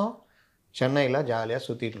 மாதம் சென்னையில் ஜாலியாக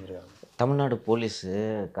சுற்றிட்டு இருக்காங்க. தமிழ்நாடு போலீஸு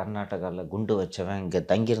கர்நாடகாவில் குண்டு வச்சவன் இங்கே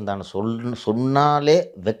தங்கியிருந்தான்னு சொன்னாலே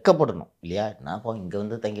வெக்கப்படணும் இல்லையா. நான் இங்கே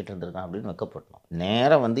வந்து தங்கிட்டு இருந்திருக்கான் அப்படின்னு வெக்கப்படணும்.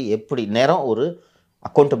 நேரம் வந்து எப்படி நேரம் ஒரு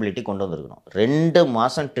அக்கௌண்டபிலிட்டி கொண்டு வந்திருக்கணும். 2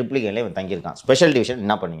 மாதம் ட்ரிப்ளிகேனில் இவன் தங்கியிருக்கான். ஸ்பெஷல் டிவிஷன்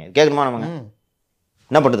என்ன பண்ணீங்க கேட்கணுமா நம்ம?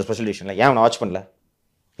 என்ன பண்ணுறது ஸ்பெஷல் டிவிஷனில்? ஏன் அவனை வாட்ச் பண்ணல?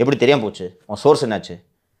 எப்படி தெரியாமல் போச்சு? அவன் சோர்ஸ் என்னாச்சு?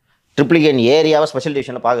 ட்ரிப்ளிகேன் ஏரியாவை ஸ்பெஷல்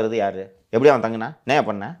டிவிஷனில் பார்க்குறது யார்? எப்படி அவன் தங்கினா? என்ன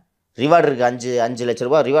பண்ணேன்? ரிவார்டு இருக்குது, 5 லட்ச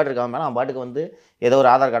ரூபா ரிவார்டு இருக்கு அவன் மேலே. அவன் பாட்டுக்கு வந்து ஏதோ ஒரு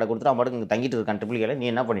ஆதார் கார்டை கொடுத்துட்டு அவன் பாட்டுக்கு இங்கே தங்கிட்டு இருக்கான் ட்ரிப்ளிகேல. நீ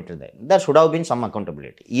என்ன பண்ணிட்டு இருந்த? That should have been some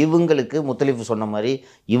accountability. இவங்களுக்கு முத்தலிஃப் சொன்ன மாதிரி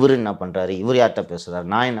இவர் என்ன பண்ணுறாரு, இவர் யார்கிட்ட பேசுகிறார்,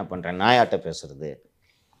 நான் என்ன பண்ணுறேன், நான் யார்கிட்ட பேசுகிறது,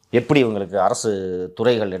 எப்படி இவங்களுக்கு அரசு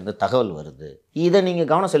துறைகள்லேருந்து தகவல் வருது, இதை நீங்கள்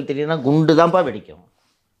கவனம் செலுத்திட்டீங்கன்னா குண்டு தான்ப்பா வெடிக்கும்.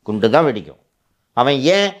 குண்டு தான் வெடிக்கும். அவன்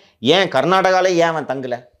ஏன் கர்நாடகாவில் ஏன் அவன்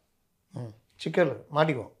தங்கலை? சிக்கல்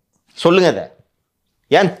மாட்டிக்குவோம். சொல்லுங்க. அதை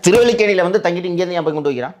ஏன் திருவல்லிக்கேணியில் வந்து தங்கிட்டு இங்கேருந்து ஏன் போய்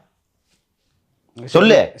கொண்டு வைக்கிறான்?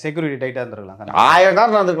 சொல்லு. செக்யூரிட்டி டைட்டாக இருந்திருக்கலாம், 1000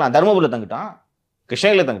 காரணம் இருந்திருக்கலாம். தருமபுரியில் தங்கிட்டான்,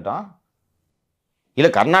 கிருஷ்ணகிரியில் தங்கிட்டான், இல்லை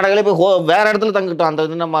கர்நாடகாவில் போய் வேறு இடத்துல தங்கிட்டோம். அந்த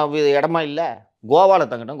இது நம்ம இடமா இல்லை, கோவாவில்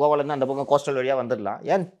தங்கிட்டோம். கோவாலேருந்து அந்த பக்கம் கோஸ்டல் வழியாக வந்துடலாம்.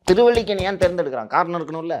 ஏன் திருவல்லிக்கேணி ஏன் தேர்ந்தெடுக்கிறான்? காரணம்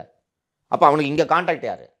இருக்கணும்ல. அப்போ அவனுக்கு இங்கே கான்டாக்ட்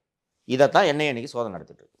யார்? இதைத்தான் என்ஐஏ அன்னைக்கு சோதனை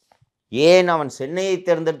நடத்திட்டு இருக்கு. ஏன் அவன் சென்னையை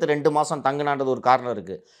தேர்ந்தெடுத்து 2 மாதம் தங்கினான்றது ஒரு காரணம்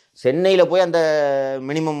இருக்குது. சென்னையில் போய் அந்த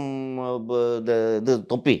மினிமம் இது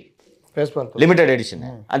தொப்பி லிமிடெட் எடிஷன்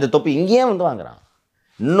அந்த தொப்பி இங்கேயே வந்து வாங்குறான்.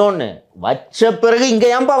 இன்னொன்று வச்ச பிறகு இங்கே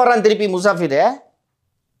ஏன்பா வர்றான் திருப்பி முசாஃபிர்?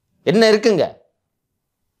 என்ன இருக்குங்க?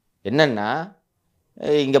 என்னென்னா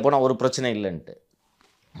இங்கே போனால் ஒரு பிரச்சனை இல்லைன்ட்டு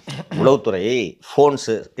உளவுத்துறை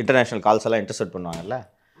ஃபோன்ஸு இன்டர்நேஷ்னல் கால்ஸ் எல்லாம் இன்டர்செப்ட் பண்ணுவாங்கல்ல,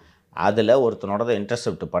 அதில் ஒருத்தனோட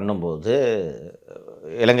இன்டர்செப்ட் பண்ணும்போது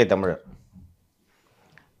இலங்கை தமிழர்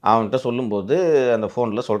அவன்கிட்ட சொல்லும்போது அந்த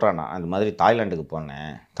ஃபோனில் சொல்கிறானா, அந்த மாதிரி தாய்லாண்டுக்கு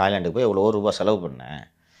போனேன், தாய்லாண்டுக்கு போய் எவ்வளோ ரூபா செலவு பண்ணேன்,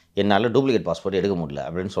 என்னால் டூப்ளிகேட் பாஸ்போர்ட் எடுக்க முடியல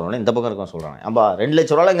அப்படின்னு சொன்னோன்னே இந்த பக்கம் இருக்கும் சொல்கிறாங்க. அப்பா 2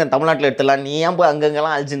 லட்ச ரூபாவில் இங்கே தமிழ்நாட்டில் எடுத்துடலாம், நீ ஏன் போய்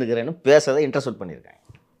அங்கங்கெல்லாம் அழிச்சுன்னு இருக்கிறேன்னு பேசுறதை இன்டர்செப்ட் பண்ணியிருக்காங்க.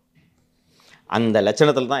 அந்த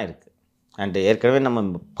லட்சணத்தில் தான் இருக்குது. அண்ட் ஏற்கனவே நம்ம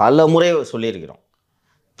பல முறை சொல்லியிருக்கிறோம்,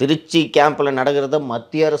 திருச்சி கேம்பில் நடக்கிறத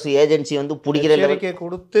மத்திய அரசு ஏஜென்சி வந்து பிடிக்கிற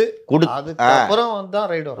கொடுத்து அதுக்கப்புறம்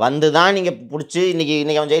வந்து தான் நீங்கள் பிடிச்சி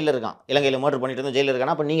இன்னைக்கு அவன் ஜெயிலில் இருக்கான், இலங்கையில் மர்டர் பண்ணிட்டு வந்து ஜெயிலில்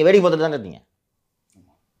இருக்கான். அப்போ நீங்கள் வேடிக்கை பார்த்துட்டு தானே இருந்தீங்க.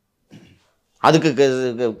 அதுக்கு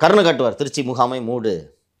கருணை காட்டுவார், திருச்சி முகாமை மூடு,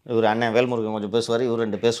 இவர் அண்ணன் வேல்முருகன் கொஞ்சம் பேசுவார், இவர்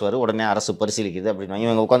 2 பேசுவார், உடனே அரசு பரிசீலிக்குது அப்படின்னு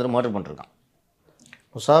இவங்க உட்காந்துட்டு மர்டர் பண்ணிருக்கான்.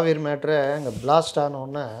 முசாஃபிர் மேட்ரு இங்கே பிளாஸ்ட்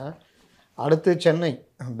ஆனோடனே அடுத்து சென்னை,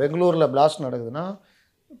 பெங்களூரில் பிளாஸ்ட் நடக்குதுன்னா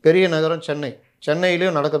பெரிய நகரம்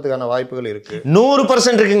சென்னையிலையும் நடக்கிறதுக்கான வாய்ப்புகள் இருக்குது.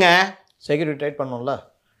 100% இருக்குங்க. செக்யூரிட்டி டைட் பண்ணோம்ல,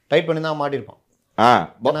 டைட் பண்ணி தான் மாட்டிருப்பான்.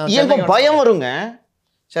 பயம் வருங்க.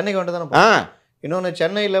 சென்னைக்கு வந்துட்டு தானே. இன்னொன்று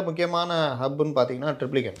சென்னையில் முக்கியமான ஹப்புன்னு பார்த்தீங்கன்னா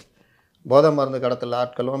ட்ரிப்ளிகன், போதை மருந்து கடத்தல்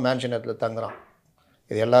ஆட்களும் மேன்ஷனத்தில் தங்குறான்.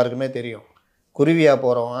 இது எல்லாருக்குமே தெரியும். குருவியாக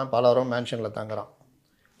போகிறவன் பலரும் மேன்ஷனில் தங்குறான்.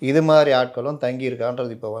 இது மாதிரி ஆட்களும்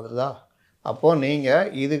தங்கியிருக்கான்றது இப்போ வந்துதா. அப்போது நீங்கள்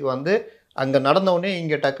இதுக்கு வந்து அங்கே நடந்தவுடனே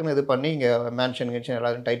இங்கே டக்குன்னு இது பண்ணி இங்கே மேன்ஷன் கிச்சன்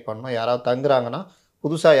எல்லாரும் டைட் பண்ணணும். யாராவது தங்குறாங்கன்னா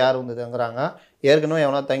புதுசாக யார் வந்து தங்குறாங்க, ஏற்கனவே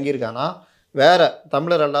எவனா தங்கியிருக்கானா, வேறு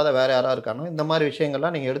தமிழர் அல்லாத வேறு யாராவது இருக்கானோ, இந்த மாதிரி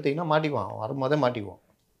விஷயங்கள்லாம் நீங்கள் எடுத்திங்கன்னா மாட்டிக்குவான். வரும்போதே மாட்டிக்குவோம்.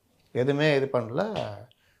 எதுவுமே இது பண்ணல.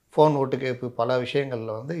 ஃபோன் ஓட்டுக்கு இப்போ பல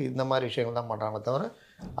விஷயங்களில் வந்து இந்த மாதிரி விஷயங்கள் தான் பண்ணுறாங்களே தவிர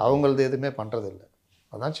அவங்களது எதுவுமே பண்ணுறதில்ல.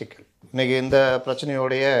 அதுதான் சிக்கல். இன்றைக்கி இந்த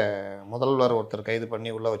பிரச்சனையோடைய முதல்வர் ஒருத்தர் கைது பண்ணி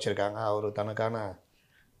உள்ளே வச்சுருக்காங்க. அவர் தனக்கான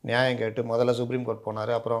நியாயம் கேட்டு முதல்ல சுப்ரீம் கோர்ட்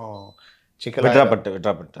போனார். அப்புறம் சிக்கல்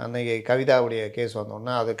விட்ராப்பட்டு அன்றைக்கி கவிதாவுடைய கேஸ்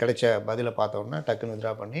வந்தோடனே அது கிடைச்ச பதிலை பார்த்தோன்னே டக்குன்னு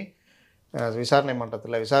வித்ரா பண்ணி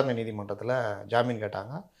விசாரணை நீதிமன்றத்தில் ஜாமீன்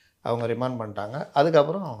கேட்டாங்க. அவங்க ரிமாண்ட் பண்ணிட்டாங்க.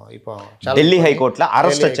 அதுக்கப்புறம் இப்போ டெல்லி ஹைகோர்ட்டில்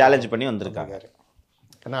அரெஸ்ட்டை சேலஞ்ச் பண்ணி வந்திருக்காங்க.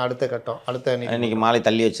 ஏன்னா அடுத்த கட்டம் இன்னைக்கு மாலை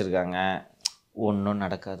தள்ளி வச்சுருக்காங்க. ஒன்றும்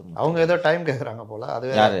நடக்காது. அவங்க ஏதோ டைம் கேட்குறாங்க போல். அது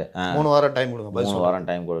 3 வாரம் டைம் கொடுங்க, 3 வாரம்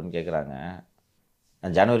டைம் கொடுன்னு கேட்குறாங்க.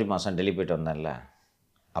 நான் ஜனவரி மாதம் டெல்லி போய்ட்டு வந்தேன்ல,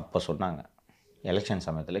 அப்போ சொன்னாங்க எலெக்ஷன்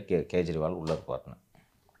சமயத்தில் கேஜ்ரிவால் உள்ளே இருப்பார்னு.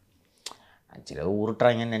 ஆக்சுவலி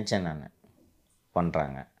உருட்டுறாங்கன்னு நினச்சேன் நான்.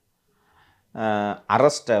 பண்ணுறாங்க.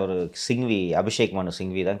 அரெஸ்ட்டை ஒரு அபிஷேக் மனு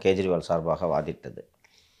சிங்வி தான் கேஜ்ரிவால் சார்பாக வாதிட்டது.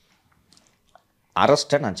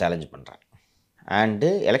 அரெஸ்ட்டை நான் சேலஞ்ச் பண்ணுறேன். அண்டு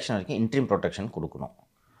எலெக்ஷன் வரைக்கும் இன்ட்ரீம் ப்ரொடெக்ஷன் கொடுக்கணும்.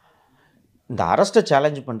 இந்த அரெஸ்ட்டை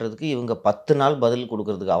சேலஞ்ச் பண்ணுறதுக்கு இவங்க 10 நாள் பதில்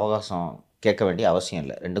கொடுக்கறதுக்கு அவகாசம் கேட்க வேண்டிய அவசியம்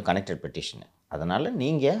இல்லை. ரெண்டும் கனெக்டட் பெட்டிஷனு. அதனால்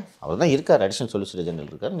நீங்கள் அவர் தான் இருக்கார், அடிஷனல் சொலிசிட்டர்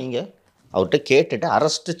ஜெனரல் இருக்கார், நீங்கள் அவர்கிட்ட கேட்டுட்டு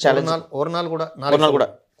அரெஸ்ட்டு சேலஞ்ச் ஒரு நாள் கூட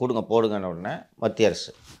கொடுங்க போடுங்கன்னு உடனே மத்திய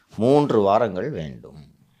அரசு 3 வாரங்கள் வேண்டும்.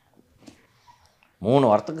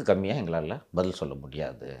 3 வாரத்துக்கு கம்மியாக எங்களால் பதில் சொல்ல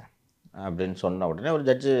முடியாது அப்படின்னு சொன்ன உடனே ஒரு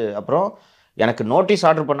ஜட்ஜு அப்புறம் எனக்கு நோட்டீஸ்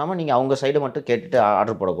ஆர்டர் பண்ணாமல் நீங்கள் அவங்க சைடு மட்டும் கேட்டுட்டு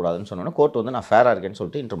ஆர்டர் போடக்கூடாதுன்னு சொன்னோன்னே கோர்ட் வந்து நான் ஃபேராக இருக்கேன்னு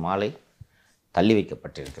சொல்லிட்டு இன்று மாலை தள்ளி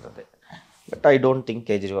வைக்கப்பட்டிருக்கிறது. But I don't think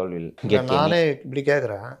Kejriwal will get. நானே இப்படி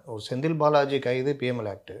கேட்குறேன். ஒரு செந்தில் பாலாஜி கைது பிஎம்எல்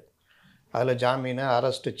ஆக்ட், அதில் ஜாமீன்,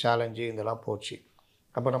 அரெஸ்ட்டு சேலஞ்சு இதெல்லாம் போச்சு.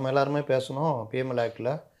 அப்போ நம்ம எல்லாருமே பேசணும் பிஎம்எல்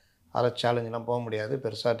ஆக்டில் அரெஸ்ட் சேலஞ்செலாம் போக முடியாது,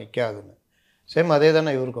 பெருசாக நிற்காதுன்னு. சேம் அதே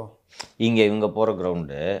தானே இவருக்கும். இவங்க போகிற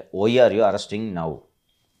ground Y are you arresting now,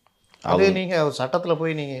 அது நீங்கள் சட்டத்தில்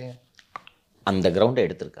போய் நீங்கள் அந்த கிரவுண்டை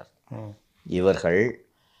எடுத்திருக்கார். இவர்கள்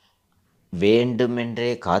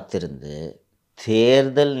வேண்டுமென்றே காத்திருந்து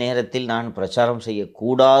தேர்தல் நேரத்தில் நான் பிரச்சாரம்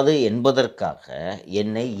செய்யக்கூடாது என்பதற்காக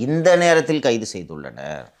என்னை இந்த நேரத்தில் கைது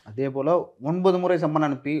செய்துள்ளனர். அதே போல் 9 முறை சம்மன்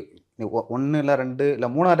அனுப்பி 1 இல்லை 2 இல்லை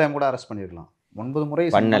 3ஆவது டைம் கூட அரெஸ்ட் பண்ணியிருக்கலாம். 9 முறை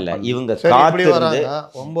பண்ணலை. இவங்க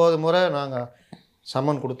 9 முறை நாங்கள்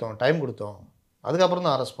சம்மன் கொடுத்தோம், டைம் கொடுத்தோம், அதுக்கப்புறம்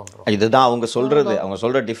தான் அரெஸ்ட் பண்ணுறோம். இதுதான் அவங்க சொல்கிறது. அவங்க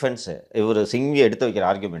சொல்கிற டிஃபென்ஸு. இவர் சிங்கி எடுத்து வைக்கிற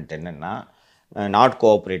ஆர்குமெண்ட் என்னென்னா நாட்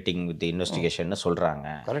கோஆப்ரேட்டிங் வித் இன்வெஸ்டிகேஷன்னு சொல்கிறாங்க.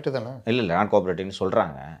 கரெக்டு தானே? இல்லை நாட் கோஆப்ரேட்டிங்னு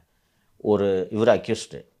சொல்கிறாங்க. இவர்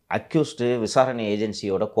அக்யூஸ்டு விசாரணை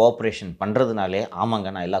ஏஜென்சியோட கோஆப்ரேஷன் பண்ணுறதுனாலே ஆமாங்க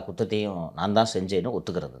நான் எல்லா குற்றத்தையும் நான் தான் செஞ்சேன்னு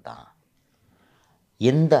ஒத்துக்கிறது தான்.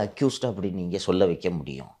 எந்த அக்யூஸ்டு அப்படி நீங்கள் சொல்ல வைக்க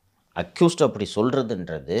முடியும்? அக்யூஸ்டு அப்படி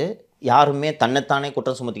சொல்கிறதுன்றது யாருமே தன்னைத்தானே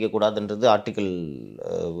குற்றம் சுமத்திக்க கூடாதுன்றது ஆர்டிக்கிள்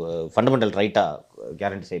ஃபண்டமெண்டல் ரைட்டாக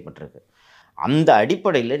கேரண்டி செய்யப்பட்டிருக்கு. அந்த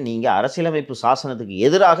அடிப்படையில் நீங்கள் அரசியலமைப்பு சாசனத்துக்கு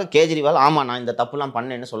எதிராக கேஜ்ரிவால் ஆமாம் நான் இந்த தப்புலாம்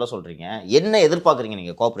பண்ணேன்னு சொல்கிறீங்க. என்ன எதிர்பார்க்குறீங்க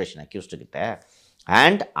நீங்கள் cooperation அக்யூஸ்டுக்கிட்ட?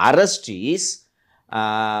 And arrest is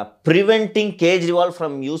preventing Kejriwal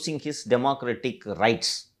from using his democratic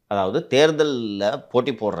rights. அதாவது தேர்தலில்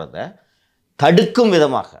போட்டி போடுறத தடுக்கும்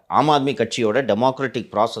விதமாக ஆம் ஆத்மி கட்சியோட டெமோக்ராட்டிக்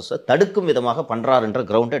ப்ராசஸை தடுக்கும் விதமாக பண்ணுறாருன்ற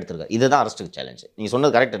கிரவுண்டை எடுத்திருக்காரு. இதுதான் அரெஸ்ட்டுக்கு சேலஞ்சு. நீங்கள்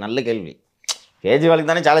சொன்னது கரெக்டு, நல்ல கேள்வி.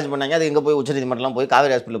 கேஜ்ரிவாலுக்கு தானே சேலஞ்ச் பண்ணாங்க. அது எங்கே போய் உச்சநீதிமன்றம்லாம் போய்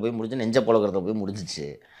காவேரி ஹாஸ்பிட்டலில் போய் முடிஞ்சு நெஞ்ச போலகிறத போய் முடிஞ்சிச்சு.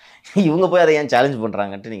 இவங்க போய் அதை ஏன் சேலஞ்ச்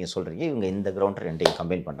பண்ணுறாங்கன்ட்டு நீங்கள் சொல்கிறீங்க. இவங்க இந்த கிரவுண்ட் ரெண்டையும்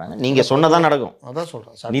கம்பைன் பண்ணுறாங்க. நீங்கள் சொன்னதான் நடக்கும். அதான்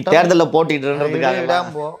சொல்கிறேன். நீ தேர்தலில் போட்டிட்டுறதுக்காக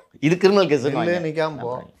இது கிரிமினல் கேஸ்.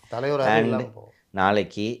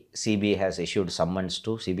 நாளைக்கு CBI has issued summons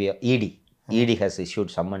to இடி has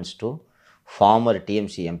issued summons to farmer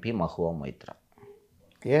TMC MP Mahua Moitra.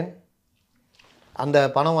 ஏன் அந்த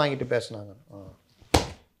பணம் வாங்கிட்டு பேசினாங்க?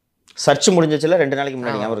 சர்ச் முடிஞ்சிச்சுல 2 நாளைக்கு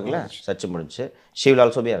முன்னாடி ஞாபகம் இருக்குல்ல, சர்ச் முடிஞ்சு. She will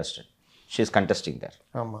also be arrested. She is contesting தேர்.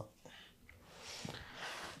 ஆமாம்.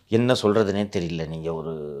 என்ன சொல்கிறதுனே தெரியல. நீங்கள்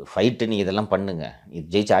ஒரு ஃபைட்டு நீங்கள் இதெல்லாம் பண்ணுங்கள், இது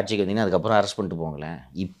ஜெயிச்சு ஆட்சிக்கு வந்தீங்கன்னா அதுக்கப்புறம் அரெஸ்ட் பண்ணிட்டு போங்களேன்.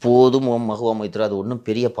 இப்போதும் மஹுவா மொய்த்ரா அது ஒன்றும்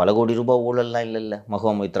பெரிய பல கோடி ரூபாய் ஊழல்லாம் இல்லைல்ல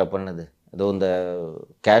மஹுவா மொய்த்ரா பண்ணது. ஏதோ இந்த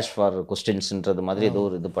கேஷ் ஃபார் கொஸ்டின்ஸ்ன்றது மாதிரி ஏதோ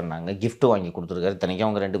ஒரு இது பண்ணாங்க. கிஃப்ட் வாங்கி கொடுத்துருக்காரு. இத்தனைக்கும்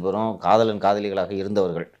அவங்க 2 பேரும் காதலன் காதலிகளாக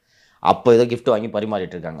இருந்தவர்கள். அப்போ ஏதோ கிஃப்ட் வாங்கி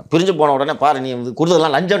பரிமாறிட்டு இருக்காங்க. பிரிஞ்சு போன உடனே பாரு, நீ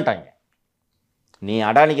கொடுத்ததெல்லாம் லஞ்சம்ட்டாங்க. நீ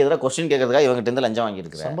அடானிக்கு எதிராக கொஸ்டின் கேட்கறதுக்காக இவங்ககிட்ட லஞ்சம்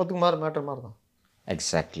வாங்கியிருக்கிற. சம்பத்குமார் மேட்டர் மாதிரி தான்.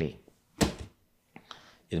 எக்ஸாக்ட்லி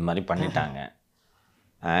இது மாதிரி பண்ணிட்டாங்க.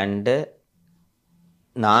 அண்டு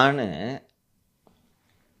நான்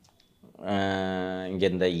இங்கே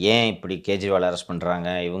இந்த ஏன் இப்படி கேஜ்ரிவால் அரெஸ்ட் பண்ணுறாங்க,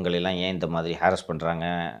 இவங்களெல்லாம் ஏன் இந்த மாதிரி ஹாரஸ் பண்ணுறாங்க,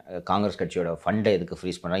 காங்கிரஸ் கட்சியோட ஃபண்டை எதுக்கு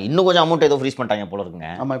ஃப்ரீஸ் பண்ணுறாங்க, இன்னும் கொஞ்சம் அமௌண்ட் ஏதோ ஃப்ரீஸ் பண்ணிட்டாங்க போல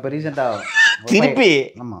இருக்குங்க. ஆமாம், இப்போ ரீசெண்டாக திருப்பி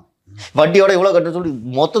ஆமாம் வட்டியோட இவ்வளோ கட்ட சொல்லி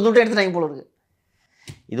மொத்த துட்டு எடுத்துட்டாங்க போல இருக்கு.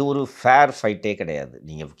 இது ஒரு ஃபேர் ஃபைட்டே கிடையாது.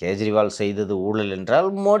 நீங்கள் கேஜ்ரிவால் செய்தது ஊழல் என்றால்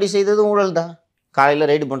மோடி செய்தது ஊழல் தான். காலையில்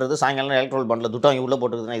ரைடு பண்ணுறது, சாயங்காலம் எலக்ட்ரோல் பண்ணல துட்டு வாங்கி உள்ளே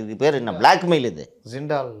போட்டுருக்குதுன்னா இதுக்கு பேர் என்ன? பிளாக்மெயில். இது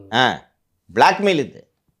ஜிண்டால் பிளாக்மெயில். இது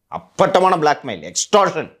அப்பட்டமான பிளாக்மெயில்,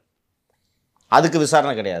 எக்ஸ்டார்ஷன். அதுக்கு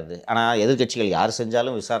விசாரணை கிடையாது. ஆனால் எதிர்கட்சிகள் யார்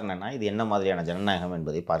செஞ்சாலும் விசாரணைனா இது என்ன மாதிரியான ஜனநாயகம்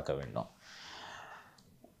என்பதை பார்க்க வேண்டும்.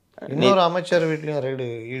 இன்னொரு அமைச்சர் வீட்லையும் ரைடு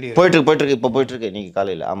போயிட்டுருக்கு. இப்போ போயிட்டுருக்கு. நீங்கள்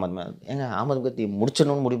காலையில் ஆமது கத்தி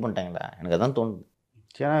முடிச்சிடணும்னு முடிவு பண்ணிட்டாங்களா? எனக்கு அதான் தோணுது.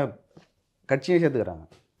 ஏன்னா கட்சியை சேர்த்துக்கிறாங்க.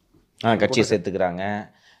 கட்சியை சேர்த்துக்கிறாங்க.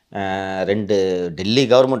 2 டெல்லி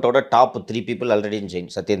கவர்மெண்ட்டோட top 3 people already in Jain.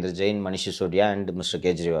 Satyendra Jain, Manish Sisodia and mister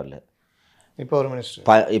Kejriwal. இப்போ ஒரு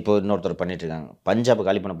மினிஸ்டர் இப்போ இன்னொருத்தர் பண்ணிட்டு இருக்காங்க. பஞ்சாப்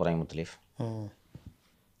காலி பண்ண போகிறாங்க முத்தலீஃப்.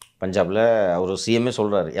 பஞ்சாபில் அவர் சிஎம்ஏ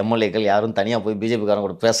சொல்கிறாரு, எம்எல்ஏக்கள் யாரும் தனியாக போய் பிஜேபிக்காரங்க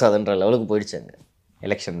கூட பேசாதுன்ற லெவலுக்கு போயிடுச்சாங்க.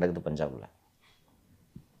 எலெக்ஷன் நடக்குது பஞ்சாபில்.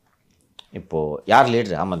 இப்போது யார்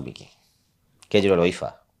லீடர்? ஆம் ஆத்மிக்கு கேஜ்ரிவால் ஒய்ஃபா?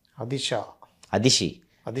 Atishi.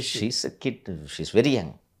 She's a kid, she's very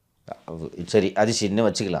young. சரி, அதிஷி இன்னும்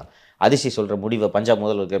வச்சுக்கலாம். அதிஷி சொல்கிற முடிவை பஞ்சாப்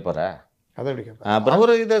முதல்வர் கேட்பாரா? அதை எப்படி கேட்பார்? அப்புறம்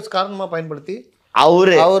அவர் இதை காரணமாக பயன்படுத்தி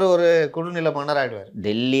அவர் ஒரு குழுநில மன்னர் ஆகிடுவார்.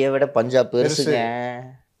 டெல்லியை விட பஞ்சாப் பெருசுங்க.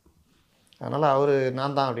 அதனால் அவர்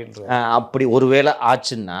நான் தான் அப்படின்ற அப்படி ஒரு வேளை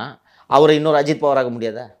ஆச்சுன்னா அவரை இன்னொரு அஜித் பவர் ஆக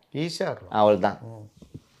முடியாதா? ஈஸியாக இருக்கும். அவள் தான்.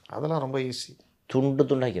 அதெல்லாம் ரொம்ப ஈஸி.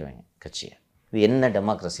 துண்டாக்கிடுவாங்க கட்சியை. இது என்ன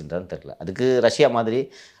டெமோக்ரஸின்றது தெரியல. அதுக்கு ரஷ்யா மாதிரி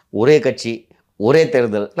ஒரே கட்சி ஒரே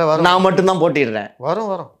தேர்தல், நான் மட்டும்தான் போட்டிடுறேன்.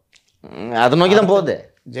 வரும் அதை நோக்கி தான் போகுது.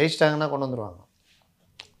 ஜெயிச்சிட்டாங்கன்னா கொண்டு வந்துடுவாங்க.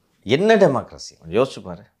 என்ன டெமோக்ரஸி யோசிச்சு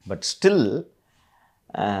பாரு. பட்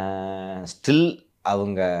ஸ்டில்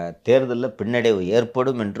அவங்க தேர்தலில் பின்னடைவு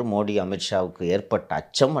ஏற்படும் என்று மோடி அமித்ஷாவுக்கு ஏற்பட்ட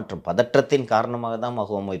அச்சம் மற்றும் பதற்றத்தின் காரணமாக தான்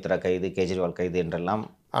மஹுவா மொய்த்ரா கைது, கேஜ்ரிவால் கைது என்றெல்லாம்.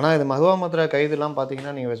 ஆனால் இது மஹுவா மொய்த்ரா கைதுலாம்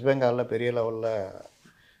பார்த்தீங்கன்னா நீங்கள் வெஸ்ட் பெங்காலில் பெரிய லெவலில்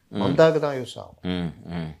மம்தாவுக்கு தான் யூஸ் ஆகும்.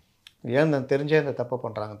 ஏன் தெரிஞ்சே இந்த தப்பை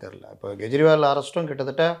பண்ணுறாங்கன்னு தெரில. இப்போ கெஜ்ரிவால் அரெஸ்ட்டும்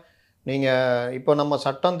கிட்டத்தட்ட நீங்கள் இப்போ நம்ம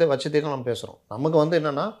சட்டம் வச்சுதான் நம்ம பேசுகிறோம். நமக்கு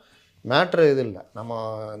என்னென்னா மேட்ரு இது இல்லை. நம்ம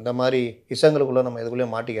இந்த மாதிரி இசங்களுக்குள்ளே நம்ம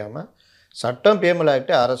இதுக்குள்ளேயே மாட்டிக்காமல் சட்டம் பிஎம்எல்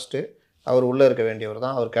ஆக்ட் அரெஸ்ட்டு, அவர் உள்ளே இருக்க வேண்டியவர்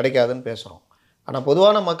தான், அவர் கிடைக்காதுன்னு பேசுகிறோம். ஆனால்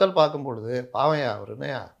பொதுவான மக்கள் பார்க்கும் பொழுது பாவையா அவருன்னு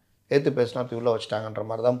ஏற்று பேசினா உள்ளே வச்சுட்டாங்கன்ற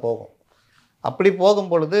மாதிரி தான் போகும். அப்படி போகும்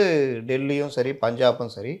பொழுது டெல்லியும் சரி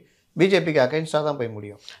பஞ்சாபும் சரி பிஜேபிக்கு அகைன்ஸ்டாக தான் போய்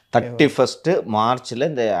முடியும். 31 மார்ச்சில்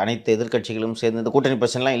இந்த அனைத்து எதிர்க்கட்சிகளும் சேர்ந்து, இந்த கூட்டணி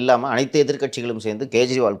பிரச்சனைலாம் இல்லாமல் அனைத்து எதிர்க்கட்சிகளும் சேர்ந்து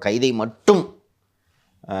கேஜ்ரிவால் கைதை மட்டும்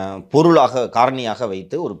பொருளாக காரணியாக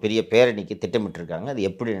வைத்து ஒரு பெரிய பேரணிக்கு திட்டமிட்டிருக்காங்க. அது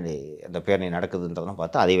எப்படி அந்த பேரணி நடக்குதுன்றதெல்லாம்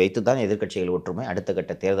பார்த்து அதை வைத்து தான் எதிர்க்கட்சிகள் ஒற்றுமை, அடுத்த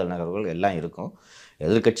கட்ட தேர்தல் நகர்வுகள் எல்லாம் இருக்கும்.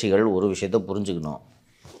 எதிர்க்கட்சிகள் ஒரு விஷயத்தை புரிஞ்சுக்கணும்.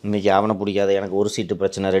 இன்றைக்கி அவனை பிடிக்காத எனக்கு 1 சீட்டு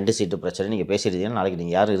பிரச்சனை 2 சீட்டு பிரச்சனை நீங்கள் பேசிடுறீங்கன்னா நாளைக்கு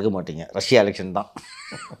நீங்கள் யாரும் இருக்க மாட்டீங்க. ரஷ்யா எலெக்ஷன் தான்.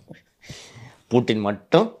 பூட்டின்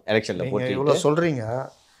மட்டும் எலெக்ஷனில் போட்டி. இவ்வளோ சொல்கிறீங்க,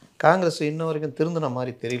 காங்கிரஸ் இன்ன வரைக்கும் திருந்தின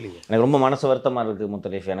மாதிரி தெரியலையே. எனக்கு ரொம்ப மனசு வருத்தமாக இருக்குது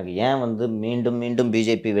முத்தலீஃப். எனக்கு ஏன் மீண்டும் மீண்டும்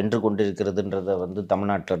பிஜேபி வென்று கொண்டு இருக்கிறதுன்றதை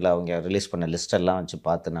தமிழ்நாட்டில் அவங்க ரிலீஸ் பண்ண லிஸ்டெல்லாம் வச்சு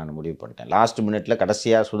பார்த்து நான் முடிவு பண்ணிட்டேன். லாஸ்ட் மினிட்ல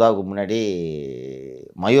கடைசியாக சுதாவுக்கு முன்னாடி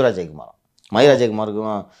மயூரா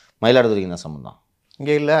ஜெயக்குமாருக்கும் மயிலாடுதுறைக்கு தான் சம்பந்தம்.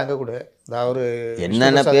 இங்கே இல்லை, அங்கே கூட அவர்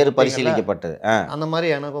என்னென்ன பேர் பரிசீலிக்கப்பட்டது அந்த மாதிரி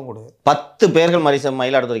எனக்கும் கூட 10 பேர்கள்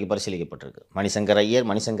மயிலாடுதுறைக்கு பரிசீலிக்கப்பட்டிருக்கு. மணிசங்கர்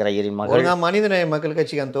ஐயரின் மகள். மனிதநேய மக்கள்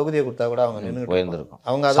கட்சிக்கு அந்த தொகுதியை கொடுத்தா கூட அவங்க நின்று போயிருந்திருக்கும்.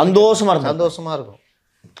 அவங்க சந்தோஷமா இருக்கும்.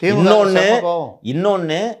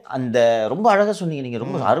 இன்னொன்னு அந்த ரொம்ப அழகா சொன்னீங்க நீங்க,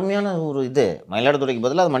 ரொம்ப அருமையான ஒரு இது. மயிலாடுதுறைக்கு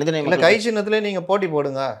பதிலாக அது மனிதநேய கை சின்னத்துல நீங்க போட்டி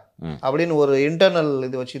போடுங்க அப்படின்னு ஒரு இன்டர்னல்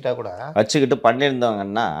இது வச்சுக்கிட்டா கூட வச்சுக்கிட்டு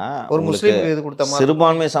பண்ணியிருந்தாங்கன்னா ஒரு முஸ்லீம் இது கொடுத்த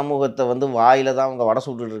சிறுபான்மை சமூகத்தை வாயில தான் அவங்க வடை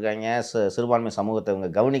சுட்டு இருக்காங்க. சிறுபான்மை சமூகத்தை அவங்க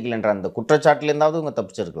கவனிக்கலைன்ற அந்த குற்றச்சாட்டுலேருந்தாவது அவங்க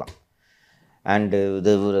தப்பிச்சிருக்கலாம். அண்டு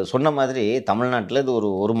இது சொன்ன மாதிரி தமிழ்நாட்டில் இது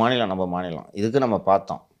ஒரு மாநிலம், நம்ம மாநிலம். இதுக்கு நம்ம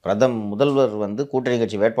பார்த்தோம். முதல்வர் கூட்டணி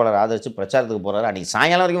கட்சி வேட்பாளர் ஆதரித்து பிரச்சாரத்துக்கு போகிறாரு. அன்றைக்கி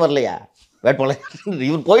சாயங்காலம் வரைக்கும் வரலையா வேட்பாளர்?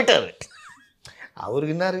 இவர் போயிட்டாரு.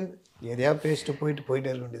 அவருக்கு என்ன இருக்குது? எதையா பேசிட்டு போயிட்டே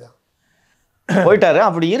இருக்க வேண்டியதான். போயிட்டாரு.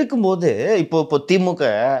 அப்படி இருக்கும்போது இப்போ திமுக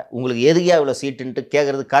உங்களுக்கு எதுக்கே இவ்வளோ சீட்டுன்ட்டு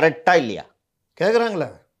கேட்குறது கரெக்டாக இல்லையா? கேட்குறாங்களே,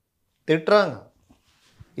 திட்டுறாங்க.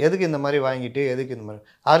 எதுக்கு இந்த மாதிரி வாங்கிட்டு, எதுக்கு இந்த மாதிரி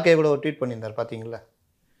ஆர்கே கூட ஒரு ட்வீட் பண்ணியிருந்தார் பார்த்தீங்களா?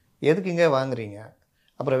 எதுக்குங்க வாங்குறீங்க,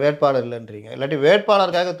 அப்புறம் வேட்பாளர் இல்லைன்றீங்க, இல்லாட்டி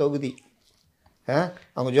வேட்பாளருக்காக தொகுதி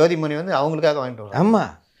அவங்க ஜோதிமணி வந்து அவங்களுக்காக வாங்கிட்டு வராங்க.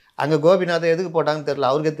 ஆமாம், அங்கே கோபிநாத்தை எதுக்கு போட்டாங்கன்னு தெரியல,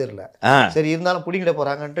 அவருக்கே தெரியல. சரி இருந்தாலும் பிடிங்கிட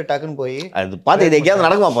போகிறாங்கன்ட்டு டக்குன்னு போய் அது பார்த்து இது எங்கேயாவது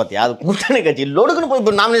நடக்குமா பார்த்தியா? அது கூட்டணி கட்சி லொடுக்குன்னு போய்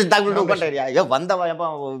இப்போ நாமினேஷன் தாக்கல் உட்காந்துறியா? ஐயோ வந்தவா எப்போ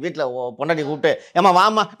வீட்டில் பொண்டாட்டி கூப்பிட்டு ஏமா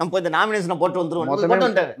வாமா நம்ம போய் இந்த நாமினேஷனை போட்டு வந்துருவோம்.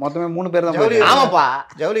 மொத்தமே 3 பேர் தான். ஆமாப்பா,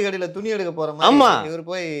 ஜவுளி கடையில் துணி எடுக்க போகிற மாதிரி இவர்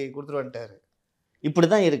போய் கொடுத்துட்டு வந்துட்டாரு. இப்படி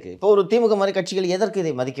தான் இருக்குது. இப்போ ஒரு திமுக மாதிரி கட்சிகள் எதற்கு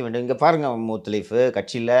இதை மதிக்க வேண்டும்? இங்கே பாருங்கள் முத்தலீஃப்,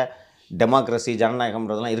 கட்சியில் டெமோக்ரஸி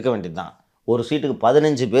ஜனநாயகம்ன்றதெல்லாம் இருக்க வேண்டியது தான். ஒரு சீட்டுக்கு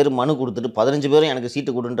 15 பேர் மனு கொடுத்துட்டு 15 பேரும் எனக்கு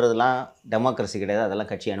சீட்டு கொடுன்றதுலாம் டெமோக்ரஸி கிடையாது. அதெல்லாம்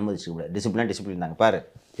கட்சி அனுமதிச்சு கூட டிசிப்ளின் தாங்க. பாரு,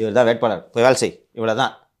 இவர் தான் வேட்பாளர், போய் வேலை செய், இவ்வளோ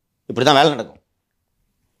தான். இப்படி தான் வேலை நடக்கும்.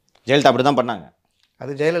 ஜெயலலிதா அப்படி தான் பண்ணாங்க.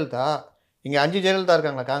 அது ஜெயலலிதா. இங்கே 5 ஜெயலலிதா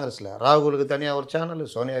இருக்காங்களா காங்கிரஸில்? ராகுலுக்கு தனியாக ஒரு சேனல்,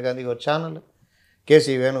 சோனியா காந்திக்கு ஒரு சேனல்,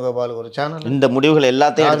 கேசி வேணுகோபாலுக்கு ஒரு சேனல். இந்த முடிவுகள்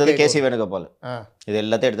எல்லாத்தையும் எடுத்தது கேசி வேணுகோபால். இது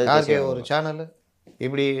எல்லாத்தையும் எடுத்தது ஆர்கே ஒரு சேனல்.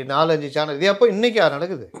 இப்படி 4-5 சேனல். இது எப்போ இன்றைக்கி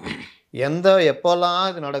நடக்குது? எப்போல்லாம்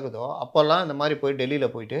இது நடக்குதோ அப்போல்லாம் இந்த மாதிரி போய்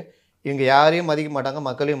டெல்லியில் போயிட்டு இவங்க யாரையும் மதிக்க மாட்டாங்க,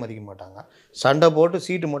 மக்களையும் மதிக்க மாட்டாங்க. சண்டை போட்டு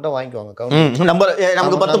சீட்டு மட்டும் வாங்கிக்குவாங்க.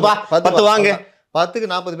 நமக்கு 10 வாங்க, 10க்கு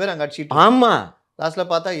 40 பேர் அங்கே அடிச்சிட்டு. ஆமாம்,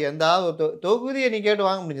 லாஸ்ட்டில் பார்த்தா எந்தாவது தொகுதியை நீ கேட்டு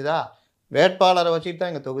வாங்க முடிஞ்சுதா? வேட்பாளரை வச்சுட்டு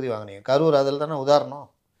தான் இங்கே தொகுதி வாங்கினீங்க. கரூர் அதில் தானே உதாரணம்.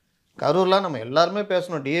 கரூர்லாம் நம்ம எல்லாருமே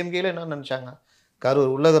பேசணும். டிஎம்கேல என்ன நினச்சாங்க?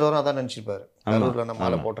 கரூர் உள்ளகிறவரும் அதான் நினச்சிருப்பாரு, கரூரில் நம்ம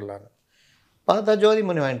மாலை போட்டுடலான்னு. பார்த்தா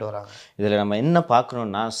ஜோதிமணி வாங்கிட்டு வராங்க. இதில் நம்ம என்ன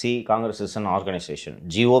பார்க்கணுன்னா, காங்கிரஸ் இஸ் அன் ஆர்கனைசேஷன்.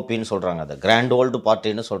 ஜிஓபின்னு சொல்கிறாங்க, அதை கிராண்ட் ஓல்டு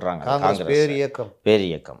பார்ட்டின்னு சொல்கிறாங்க. காங்கிரஸ் பேர்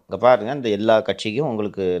இயக்கம். இங்கே பாருங்கள், இந்த எல்லா கட்சிக்கும்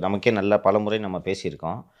உங்களுக்கு நமக்கே நல்ல பலமுறை நம்ம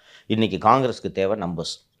பேசியிருக்கோம். இன்றைக்கி காங்கிரஸுக்கு தேவை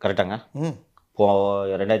நம்பர்ஸ். கரெக்டாங்க?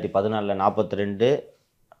 இப்போது 2014 42,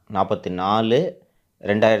 44,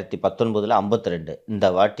 2019 52. இந்த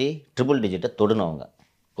வாட்டி ட்ரிபிள் டிஜிட்டை தொடுனவங்க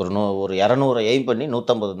ஒரு 200 எய்ம் பண்ணி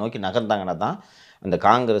 150 நோக்கி நகர்ந்தாங்கன்னா தான் அந்த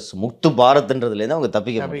காங்கிரஸ் முக்து பாரத்ன்றதுலேருந்து அவங்க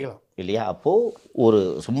தப்பிக்க முடியும் இல்லையா? அப்போது ஒரு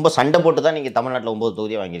ரொம்ப சண்டை போட்டு தான் நீங்கள் தமிழ்நாட்டில் 9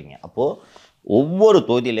 தொகுதியை வாங்கியிருக்கீங்க. அப்போது ஒவ்வொரு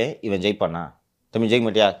தொகுதியிலையும் இவன் ஜெயிப்பானா, தம்பி ஜெயிக்க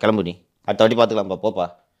மாட்டியா, கிளம்புடி, அடுத்த வாட்டி பார்த்துக்கலாம்ப்பா, போப்பா,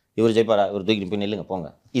 இவர் ஜெயிப்பாரா, இவர் தூக்கி போய் நில்லுங்க போங்க,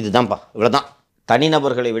 இதுதான்ப்பா, இவ்வளோ தான்.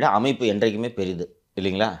 தனிநபர்களை விட அமைப்பு என்றைக்குமே பெரிது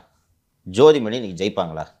இல்லைங்களா? ஜோதிமணி இன்றைக்கி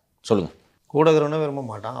ஜெயிப்பாங்களா சொல்லுங்கள்? கூடகிறவனே விரும்ப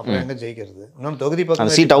மாட்டான், அப்புறம் எங்கே ஜெயிக்கிறது? இன்னொன்று தொகுதி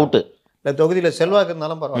பக்கம் சீட் அவுட்டு இல்லை, தொகுதியில் செல்வாக்கு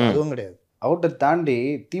இருந்தாலும் பரவாயில்ல, அதுவும் கிடையாது. அவுட்டை தாண்டி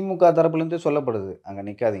திமுக தரப்புலேருந்தே சொல்லப்படுது, அங்கே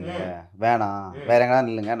நிற்காதீங்க, வேணாம், வேற எங்கன்னா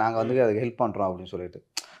நில்லுங்க, நாங்கள் வந்து அதுக்கு ஹெல்ப் பண்ணுறோம் அப்படின்னு சொல்லிட்டு.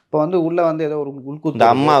 இப்போ வந்து உள்ளே வந்து ஏதோ ஒரு உள்குத்து. இந்த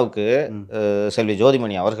அம்மாவுக்கு, செல்வி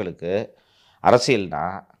ஜோதிமணி அவர்களுக்கு அரசியல்னா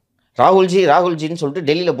ராகுல்ஜின்னு சொல்லிட்டு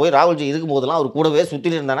டெல்லியில் போய் ராகுல்ஜி இருக்கும் போதெல்லாம் அவர் கூடவே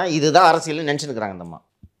சுற்றிட்டு இருந்தானா இதுதான் அரசியல்னு நினச்சிருக்கிறாங்க இந்த அம்மா.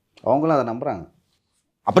 அவங்களும் அதை நம்புகிறாங்க.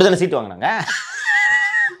 அப்படி தானே சீட்டு வாங்கினாங்க.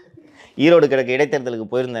 ஈரோடு கிழக்கு இடைத்தேர்தலுக்கு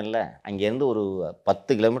போயிருந்தேன்ல, அங்கேருந்து ஒரு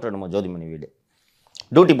 10 கிலோமீட்டர் நம்ம ஜோதிமணி வீடு.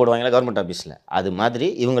 டியூட்டி போடுவாங்களா கவர்மெண்ட் ஆஃபீஸில், அது மாதிரி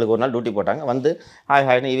இவங்களுக்கு ஒரு நாள் டியூட்டி போட்டாங்க, வந்து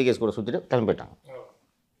ஹாய்னு இவிகேஸ் கூட சுற்றிட்டு கிளம்பிட்டாங்க.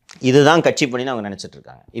 இதுதான் கட்சி பண்ணின்னு அவங்க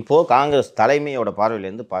நினச்சிட்ருக்காங்க. இப்போது காங்கிரஸ் தலைமையோட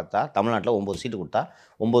பார்வையிலேருந்து பார்த்தா தமிழ்நாட்டில் 9 சீட்டு கொடுத்தா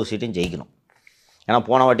 9 சீட்டையும் ஜெயிக்கணும். ஏன்னா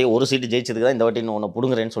போன வாட்டி ஒரு சீட்டு ஜெயிச்சதுக்கு தான் இந்த வாட்டி இன்னும் ஒன்று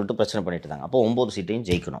பிடுங்குறேன்னு சொல்லிட்டு பிரச்சனை பண்ணிட்டு இருந்தாங்க. அப்போ 9 சீட்டையும்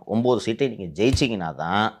ஜெயிக்கணும். 9 சீட்டையும் நீங்கள் ஜெயிச்சிங்கன்னா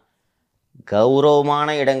தான் கௌரவமான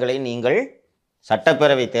இடங்களை நீங்கள்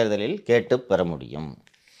சட்டப்பேரவை தேர்தலில் கேட்டு பெற முடியும்.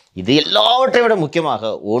 இது எல்லாவற்றை விட முக்கியமாக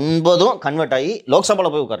 9ம் கன்வெர்ட் ஆகி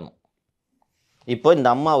லோக்சபாவில் போய் உட்காரணும். இப்போ இந்த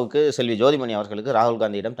அம்மாவுக்கு, செல்வி ஜோதிமணி அவர்களுக்கு ராகுல்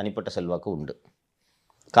காந்தியிடம் தனிப்பட்ட செல்வாக்கு உண்டு.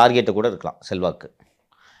 கார்கெட்டு கூட இருக்கலாம் செல்வாக்கு.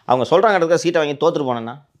 அவங்க சொல்கிறாங்க சீட்டை வாங்கி தோற்றுட்டு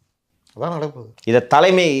போனேன்னா அதான் நடக்குது. இதை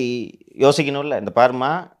தலைமை யோசிக்கணும்ல. இந்த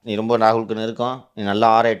பாருமா, நீ ரொம்ப ராகுலுக்கு நெருக்கம், நீ நல்லா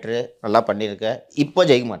ஆரேட்ரு, நல்லா பண்ணியிருக்க, இப்போ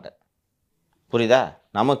ஜெயிக்க மாட்டேன், புரியுதா?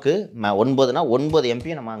 நமக்கு 9னா 9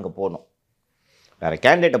 எம்பியை நம்ம அங்கே போகணும். வேறு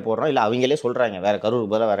கேண்டிடேட்டை போடுறோம், இல்லை அவங்களே சொல்கிறாங்க வேறு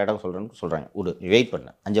கரூருக்கு பதிலாக வேறு இடம் சொல்கிறேன்னு சொல்கிறாங்க. விடு, நீ வெயிட் பண்ண,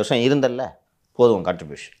 5 வருஷம் இருந்தல்ல, போதும்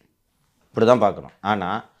கான்ட்ரிபியூஷன். இப்படி தான் பார்க்கணும்.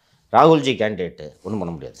 ஆனால் ராகுல்ஜி கேண்டிடேட்டு ஒன்றும்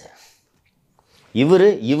பண்ண முடியாது.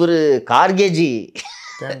 இவர் கார்கேஜி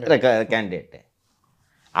கேண்டிடேட்டு,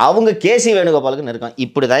 அவங்க கேசி வேணுகோபாலுக்கு நெருக்கம்.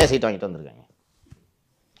 இப்படி தான் சீட் வாங்கிட்டு வந்திருக்காங்க.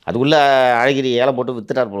 அதுக்குள்ளே அழகிரி ஏழை போட்டு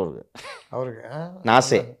வித்துட்டார் போல இருக்கு அவருக்கு.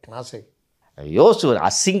 நாசை யோசிச்சு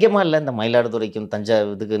அசிங்கமாக இல்லை இந்த மயிலாடுதுறைக்கும்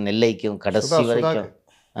தஞ்சாவூருக்கு நெல்லைக்கும் கடைசி வரைக்கும்.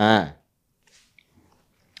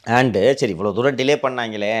 அண்டு சரி, இவ்வளோ தூரம் டிலே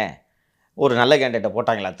பண்ணாங்களே, ஒரு நல்ல கேண்டிடேட்டை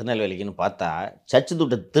போட்டாங்களா திருநெல்வேலிக்குன்னு பார்த்தா, சர்ச்சு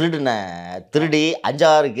துட்டு திருடி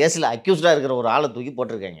 5-6 கேஸில் அக்யூஸ்டாக இருக்கிற ஒரு ஆளை தூக்கி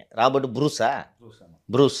போட்டிருக்காங்க. ராபர்ட்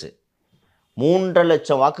ப்ரூஸு 3.5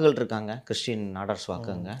 லட்சம் வாக்குகள் இருக்காங்க, கிறிஸ்டின் ஆர்டர்ஸ்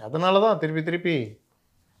வாக்குங்க. அதனால தான் திருப்பி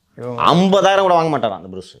 50,000 கூட வாங்க மாட்டாரான்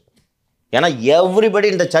அந்த ப்ரூஸு. ஏன்னா எவ்ரிபடி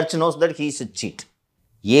இந்த search knows that he is a cheat.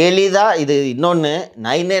 எளிதாக இது இன்னொன்று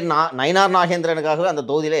நயினார் நாகேந்திரனுக்காகவே அந்த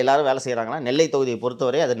தொகுதியில் எல்லாரும் வேலை செய்கிறாங்கன்னா நெல்லை தொகுதியை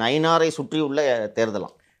பொறுத்தவரை அது நயினாரை சுற்றியுள்ள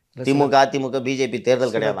தேர்தலாம். திமுக அதிமுக பிஜேபி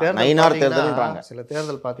தேர்தல் கிடையாது, நயினார் தேர்தல்ன்றாங்க. சில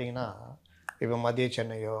தேர்தல் பார்த்தீங்கன்னா இப்போ மத்திய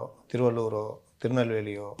சென்னையோ திருவள்ளூரோ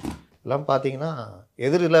திருநெல்வேலியோ எல்லாம் பார்த்தீங்கன்னா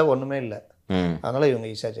எதிரில் ஒன்றுமே இல்லை, அதனால் இவங்க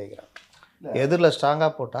ஈஸியாக ஜெயிக்கிறாங்க. எதிரில்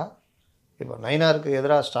ஸ்ட்ராங்காக போட்டால் இப்போ நயினாருக்கு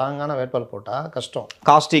எதிராக ஸ்ட்ராங்கான வேட்பாளர் போட்டால் கஷ்டம்.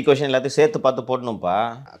 காஸ்ட் ஈக்குவேஷன் எல்லாத்தையும் சேர்த்து பார்த்து போடணும்ப்பா.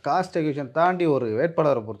 காஸ்ட் ஈக்குவேஷன் தாண்டி ஒரு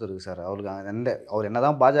வேட்பாளரை பொறுத்து இருக்குது சார். அவருக்கு அவர் என்ன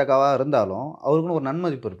தான் பாஜகவாக இருந்தாலும் அவருக்குன்னு ஒரு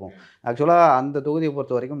நன்மதிப்பு இருக்கும். ஆக்சுவலாக அந்த தொகுதியை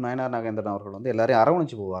பொறுத்த வரைக்கும் நயினார் நாகேந்திரன் அவர்கள் வந்து எல்லாரையும்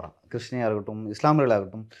அரவணைச்சு போவாராம். கிறிஸ்டினியாக இருக்கட்டும்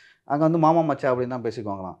இஸ்லாமியர்களாகட்டும் அங்கே வந்து மாமா மச்சா அப்படின்னு தான்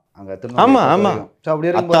பேசிக்குவாங்களாம் அங்கே திருநெல்வேலி. ஸோ அப்படி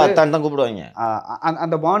இருக்கும்போது தான் கூப்பிடுவாங்க.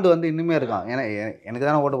 அந்த பாண்டு வந்து இன்னுமே இருக்கும். ஏன்னா எனக்கு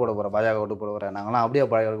தானே ஓட்டு போட போகிறேன், பாஜக ஓட்டு போட போகிறேன், நாங்களாம் அப்படியே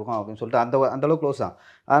பழக இருக்கோம் அப்படின்னு சொல்லிட்டு அந்த அளவுக்கு க்ளோஸ் தான்.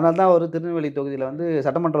 அதனால தான் ஒரு திருநெல்வேலி தொகுதியில் வந்து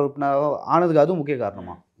சட்டமன்ற உறுப்பினர் ஆனதுக்கு அதுவும் முக்கிய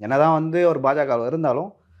காரணமா. என்ன தான் வந்து ஒரு பாஜக இருந்தாலும்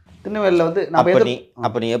திருநெல்வேலியில் வந்து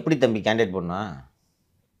அப்போ நீ எப்படி தம்பி கேண்டிடேட் பண்ணா?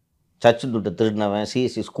 சர்ச்சு துட்டு திருடினவன்,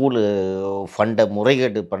 சிஎஸ்சி ஸ்கூலு ஃபண்டை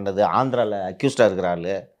முறைகேடு பண்ணுறது, ஆந்திராவில் அக்யூஸ்டாக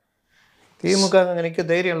இருக்கிறாள். திமுக அங்கே நிற்க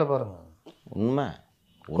தைரியம் இல்லை பாருங்க. உண்மை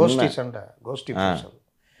கோஷ்டி சண்டை, கோஷ்டி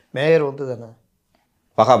மேயர் வந்து தானே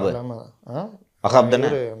வகாப் தானே,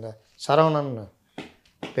 அந்த சரவணன்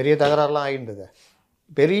பெரிய தகராறுலாம் ஆகிருந்தது.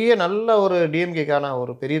 பெரிய நல்ல ஒரு டிஎம்கேக்கான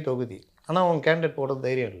ஒரு பெரிய தொகுதி, ஆனால் அவங்க கேண்டிடேட் போடுறது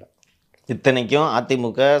தைரியம் இல்லை. இத்தனைக்கும்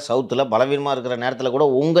அதிமுக சவுத்தில் பலவீனமாக இருக்கிற நேரத்தில் கூட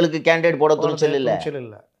உங்களுக்கு கேண்டிடேட் போட துணிச்சல்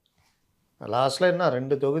இல்லை. லாஸ்ட்டில் என்ன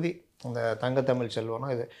 2 தொகுதி இந்த தங்கத்தமிழ் செல்வனா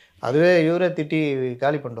இது, அதுவே இவரே திட்டி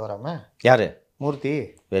காலி பண்ணிட்டு வராமல் யார் மூர்த்தி.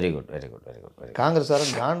 Very good very good very good very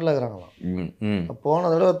காங்கிரஸாரன் காண்டில் இருக்கிறாங்களாம். போன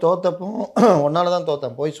தடவை தோத்தப்பும் ஒன்னால தான்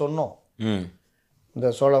தோத்தேன், போய் சொன்னோம் இந்த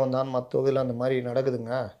சோழவந்தான் மற்ற தொகுதியில் அந்த மாதிரி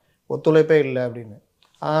நடக்குதுங்க, ஒத்துழைப்பே இல்லை அப்படின்னு.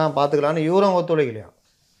 பார்த்துக்கலான்னு இவரும் ஒத்துழைக்கலையா.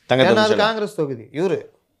 ஏன்னா அது காங்கிரஸ் தொகுதி, இவரு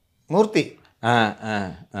மூர்த்தி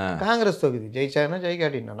காங்கிரஸ் தொகுதி, ஜெயிச்சாங்கன்னா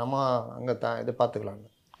ஜெயிக்காட்டின்னா நம்ம அங்கே இது பார்த்துக்கலான்னு.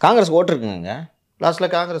 காங்கிரஸ் ஓட்டு இருக்குங்க.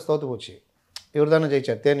 லாஸ்ட்டில் காங்கிரஸ் தோற்று போச்சு, இவர் தானே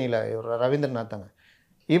ஜெயிச்சார் தேனியில், இவர் ரவீந்திரநாத் தானே.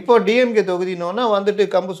 இப்போ டிஎம்கே தொகுதினோன்னா வந்துட்டு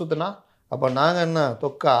கம்பு சுற்றினா அப்போ நாங்கள் என்ன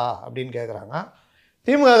தொக்கா அப்படின்னு கேட்குறாங்க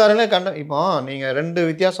திமுக காரங்களே. இப்போ நீங்கள் 2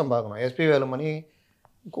 வித்தியாசம் பார்க்கணும். எஸ்பி வேலுமணி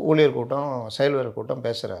ஊழியர் கூட்டம் செயல்வீரர் கூட்டம்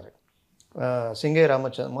பேசுகிறாரு. சிங்கை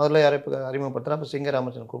ராமச்சந்திரன் முதல்ல யாரை அறிமுகப்படுத்துகிறார், அப்போ சிங்கை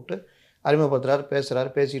ராமச்சந்திரன் கூப்பிட்டு அறிமுகப்படுத்துகிறாரு,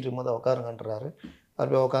 பேசுகிறாரு. பேசிகிட்டு இருக்கும்போது உட்காருங்கன்றாரு,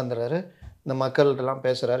 அவர் போய் உட்காந்துறாரு, இந்த மக்கள்கிட்டலாம்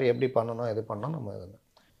பேசுகிறாரு எப்படி பண்ணணும் எது பண்ணணும் நம்ம இது.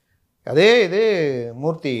 அதே இது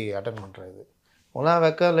மூர்த்தி அட்டன் பண்ணுறது உங்களாம்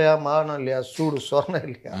வெக்கம் இல்லையா, மானம் இல்லையா, சூடு சொரணம்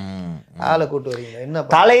இல்லையா, ஆளை கூட்டு வரீங்க என்ன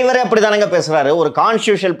தலைவரே அப்படி தானங்க பேசுறாரு. ஒரு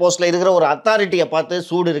கான்ஸ்டியூஷனல் போஸ்ட்ல இருக்கிற ஒரு அத்தாரிட்டியை பார்த்து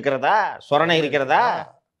சூடு இருக்கிறதா சொரணை இருக்கிறதா?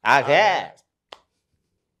 ஆக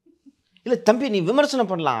இல்லை தம்பி, நீ விமர்சனம்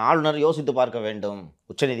பண்ணலாம், ஆளுநர் யோசித்து பார்க்க வேண்டும்.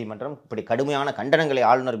 உச்சநீதிமன்றம் இப்படி கடுமையான கண்டனங்களை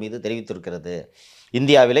ஆளுநர் மீது தெரிவித்திருக்கிறது.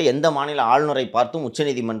 இந்தியாவில் எந்த மாநில ஆளுநரை பார்த்தும்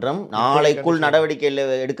உச்சநீதிமன்றம் நாளைக்குள் நடவடிக்கை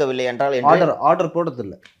எடுக்கவில்லை என்றால் ஆர்டர்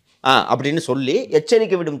போட்டதில்லை அப்படின்னு சொல்லி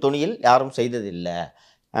எச்சரிக்கை விடும் துணியில் யாரும் செய்ததில்லை.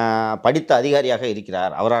 படித்த அதிகாரியாக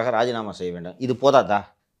இருக்கிறார், அவராக ராஜினாமா செய்ய வேண்டும். இது போதாதா?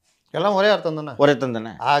 எல்லாம் ஒரே அர்த்தம் தானே. ஒரே அர்த்தம்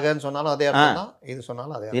தானே. ஆகன்னு சொன்னாலும் அதே அர்த்தம் தான், இது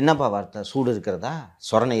சொன்னாலும் அதே. என்னப்பா வார்த்தை? சூடு இருக்கிறதா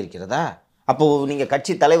சொரணை இருக்கிறதா? அப்போது நீங்கள்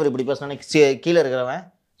கட்சி தலைவர் இப்படி பேசினா கீழே இருக்கிறவன்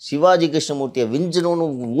சிவாஜி கிருஷ்ணமூர்த்தியை விஞ்சணும்னு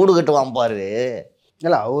ஊடு கட்டுவான் பாரு.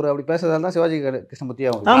 இல்லை அவர் அப்படி பேசுறதால தான் சிவாஜி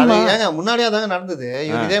கிருஷ்ணமூர்த்தியா ஏங்க முன்னாடியே தாங்க நடந்தது.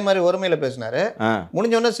 இவர் இதே மாதிரி ஒருமையில பேசினாரு,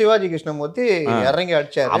 முடிஞ்சோடனே சிவாஜி கிருஷ்ணமூர்த்தி இறங்கி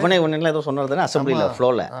அடிச்சாரு. அவனே ஒன்னு ஏதோ சொன்னது தானே அசம்பிளில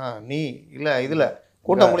ஃப்ளோல. நீ இல்ல இதுல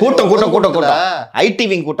கூட்டம் ஐடி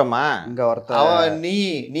விங் கூட்டமா இங்க ஒருத்தன்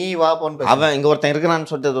நீ வாப்போன்னு அவன் இங்க ஒருத்தன் இருக்கிறான்னு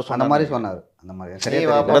சொல்லிட்டு ஏதோ சொன்ன மாதிரி சொன்னாரு. அந்த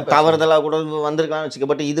மாதிரி தவறுதலா கூட வந்திருக்கான்னு வச்சுக்க.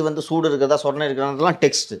 பட் இது வந்து சூடு இருக்கிறதா சொரணை இருக்கிறதெல்லாம்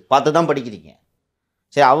டெக்ஸ்ட் பார்த்து தான் படிக்கிறீங்க.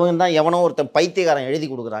 சரி, அவங்க தான் எவனோ ஒருத்தன் பைத்தியக்காரன் எழுதி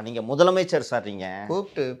கொடுக்குறான். நீங்கள் முதலமைச்சர் சார், நீங்கள்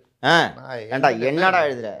கூப்பிட்டு ஏண்டா என்னடா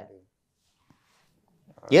எழுதுற,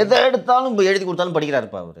 எதை எடுத்தாலும் எழுதி கொடுத்தாலும்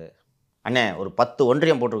படிக்கிறாருப்பா அவர். அண்ணே ஒரு 10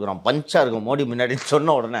 ஒன்றியம் போட்டிருக்கிறோம், பஞ்சா இருக்கும் மோடி முன்னாடி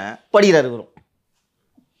சொன்ன உடனே படிக்கிறாரு வரும்.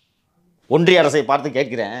 ஒன்றிய அரசை பார்த்து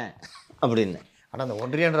கேட்கிறேன் அப்படின்னு. ஆனால் அந்த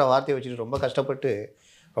ஒன்றியன்ற வார்த்தையை வச்சுட்டு ரொம்ப கஷ்டப்பட்டு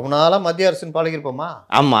ரொம்ப நாளாக மத்திய அரசின் பழகிருப்போமா?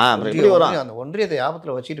 ஆமாம், அந்த ஒன்றியத்தை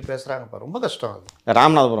ஞாபகத்தில் வச்சுட்டு பேசுகிறாங்கப்பா, ரொம்ப கஷ்டம். அது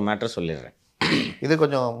ராமநாதபுரம் மேட்டர் சொல்லிடுறேன். இது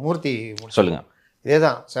கொஞ்சம் மூர்த்தி சொல்லுங்க. இதே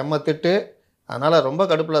தான் செம்ம திட்டு, அதனால ரொம்ப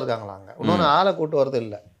கடுப்பில் இருக்காங்களாங்க. இன்னொன்று ஆளை கூட்டு வரது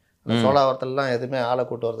இல்லை, சோழாவரத்துலலாம் எதுவுமே ஆளை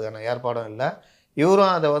கூட்டு வரதுக்கான ஏற்பாடும் இல்லை.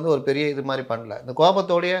 இவரும் அதை வந்து ஒரு பெரிய இது மாதிரி பண்ணல. இந்த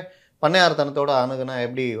கோபத்தோடைய பண்ணையார்த்தனத்தோட அணுகுனா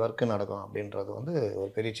எப்படி ஒர்க்கு நடக்கும் அப்படின்றது வந்து ஒரு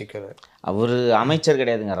பெரிய சிக்கல். அவர் அமைச்சர்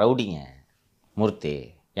கிடையாதுங்க, ரவுடிங்க மூர்த்தி.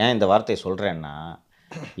 ஏன் இந்த வார்த்தையை சொல்கிறேன்னா,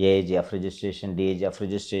 AG of registration, DAG of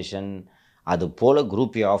registration, அது போல்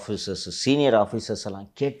group A officers, senior officers எல்லாம்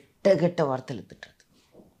கெட்ட வார்த்தையில் திட்டுறது.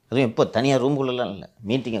 அதுவும் இப்போ தனியாக ரூம்குள்ளெல்லாம் இல்லை,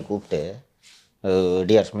 மீட்டிங்கை கூப்பிட்டு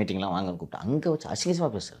டிஆர்ஸ் மீட்டிங்லாம் வாங்கன்னு கூப்பிட்டு அங்கே வச்சு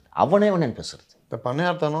அசிங்கமாக பேசுறது, அவனே பேசுறது. இப்போ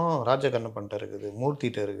பண்ணையார்த்தனம் ராஜகண்ணப்பன்ட்ட இருக்குது,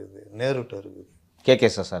 மூர்த்திகிட்ட இருக்குது, நேருட்ட இருக்குது,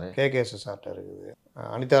 சார் கேகேஎஸ்எஸ்ஆர்ட்ட இருக்குது,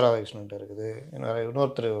 அனிதா ராதாகிருஷ்ணன்ட்ட இருக்குது,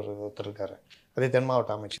 ஒருத்தர் இருக்காரு, அதே தென்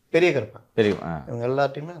மாவட்ட அமைச்சர் பெரிய கருப்பன், இவங்க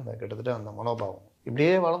எல்லாத்தையுமே அந்த கிட்டத்தட்ட அந்த மனோபாவம்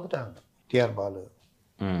இப்படியே வளர்ந்துட்டாங்க. டிஆர் பாலு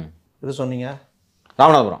இது சொன்னீங்க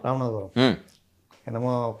ராமநாதபுரம்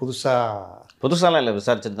என்னமோ புதுசாலாம் இல்லை,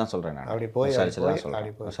 விசாரிச்சுட்டு தான் சொல்கிறேன் நான். அப்படி போய்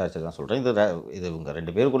விசாரிச்சுட்டு தான் சொல்கிறேன். இது இவங்க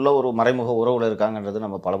 2 பேருக்குள்ள ஒரு மறைமுக உறவுல இருக்காங்கன்றது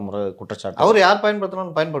நம்ம பலமுறை குற்றச்சாட்டு. அவர் யார்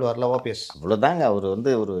பயன்படுத்தணும்னு பயன்படுவார்ல, ஓபிஎஸ். அவ்வளோதாங்க, அவர்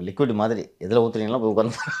வந்து ஒரு லிக்விட் மாதிரி, எதில் ஊற்றுறீங்களா போய்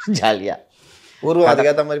உட்காந்து ஜாலியாக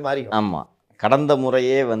அதுக்கேற்ற மாதிரி மாறி. ஆமாம், கடந்த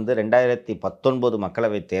முறையே வந்து 2019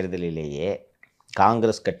 மக்களவைத் தேர்தலிலேயே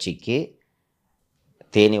காங்கிரஸ் கட்சிக்கு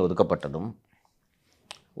தேனி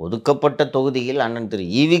ஒதுக்கப்பட்ட தொகுதியில் அண்ணன் திரு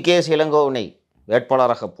ஈவிகே இளங்கோவனை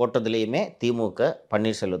வேட்பாளராக போட்டதுலேயுமே திமுக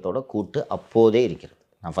பன்னீர்செல்வத்தோட கூட்டு அப்போதே இருக்கிறது.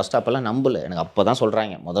 நான் ஃபஸ்ட்டு அப்போல்லாம் நம்பலை, எனக்கு அப்போ தான்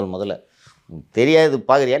சொல்கிறாங்க முதல்ல தெரியாது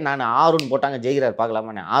பார்க்குறியா, நான் 6 போட்டாங்க ஜெயிக்கிறார்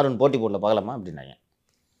பார்க்கலாமா, நான் 6 போட்டி போடல பார்க்கலாமா அப்படின்னாங்க.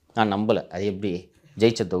 நான் நம்பலை. அது எப்படி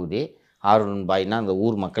ஜெயிச்ச தொகுதி 6 பாய்னா அந்த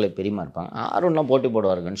ஊர் மக்களே பெரியமா இருப்பாங்க, 6 போட்டி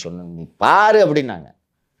போடுவாருங்கன்னு சொன்னேன். நீ பாரு அப்படின்னாங்க.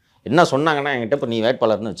 என்ன சொன்னாங்கன்னா என்கிட்ட, இப்போ நீ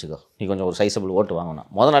வேட்பாளர்னு வச்சுக்கோ, நீ கொஞ்சம் ஒரு சைஸபிள் ஓட்டு வாங்கணும்,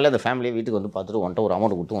 முதல் நாளே அந்த ஃபேமிலியை வீட்டுக்கு வந்து பார்த்துட்டு உன்ட்ட ஒரு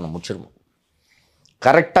அமௌண்ட் கொடுத்து உன்னை முடிச்சிருவோம்.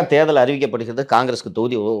 கரெக்டாக தேர்தல் அறிவிக்கப்படுகிறது, காங்கிரஸுக்கு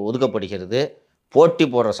தொகுதி ஒதுக்கப்படுகிறது, போட்டி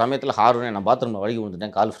போடுற சமயத்தில் ஹாரூன் நான் பாத்ரூமில் வழுகி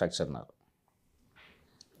விழுந்துட்டேன், கால் ஃப்ராக்சர்னார்.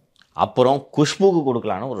 அப்புறம் குஷ்புக்கு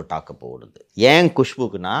கொடுக்கலான்னு ஒரு டாக்கப் ஓடுது. ஏன்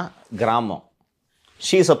குஷ்புக்குன்னா கிராமம்,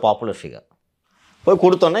 she is a popular figure. போய்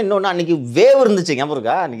கொடுத்தோன்னா இன்னொன்று அன்றைக்கி வேவ் இருந்துச்சு, ஞாபகம்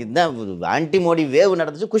இருக்கா, அன்றைக்கி தான் ஆன்டி மோடி வேவ்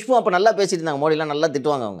நடந்துச்சு. குஷ்பு அப்போ நல்லா பேசிட்டு இருந்தாங்க, மோடிலாம் நல்லா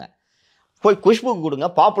திட்டுவாங்க அவங்க. போய் குஷ்புக்கு கொடுங்க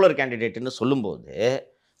பாப்புலர் கேண்டிடேட்டுன்னு சொல்லும்போது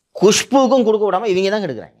குஷ்புக்கும் கொடுக்க விடாமல் இவங்க தான்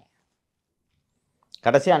கெடுக்குறாங்க.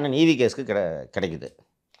 கடைசி அண்ணன் ஈவிகேஸ்க்கு கிடைக்குது.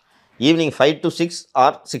 ஈவினிங் 5 to 6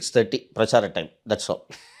 or 6:30 பிரச்சார டைம், தட்ஸ் ஆல்.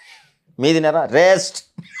 மீதி நேரம் ரெஸ்ட்.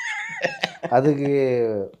 அதுக்கு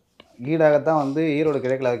ஈடாகத்தான் வந்து ஈரோடு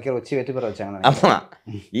கிழக்கில் வச்சு வெற்றி பெற வச்சாங்க. ஆமாம்,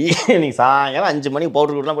 ஈவினிங் சாயங்காலம் 5 மணிக்கு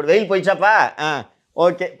பவுடர் கொடுக்கலாம், போய்ட்டு வெயில் போயிடுச்சாப்பா,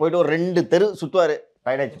 ஓகே போய்ட்டு ஒரு 2 தெரு சுற்றுவார்,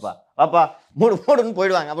 டயர்டாச்சுப்பா வாப்பா மூடுன்னு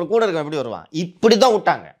போயிடுவாங்க. அப்புறம் கூட இருக்க எப்படி வருவான், இப்படி தான்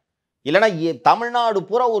விட்டாங்க. இல்லைன்னா தமிழ்நாடு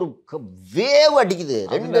பூரா ஒரு வேவ் அடிக்குது,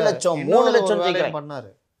 2 லட்சம் 3 லட்சம் பண்ணார்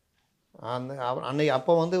அன்னைக்கு.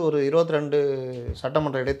 அப்போ வந்து ஒரு 22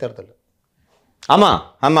 சட்டமன்ற இடைத்தேர்தல்.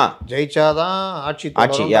 ஆமாம், ஜெயிச்சாதான்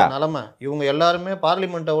ஆட்சி நிலைமை. இவங்க எல்லாருமே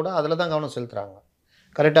பார்லிமெண்ட்டை விட அதில் தான் கவனம் செலுத்துறாங்க.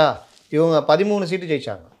 கரெக்டா, இவங்க 13 சீட்டு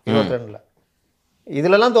ஜெயிச்சாங்க 22ல்,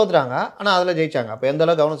 இதிலலாம் தோத்துறாங்க, ஆனால் அதில் ஜெயிச்சாங்க. அப்போ எந்த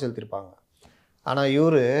அளவுக்கு கவனம் செலுத்திருப்பாங்க. ஆனால்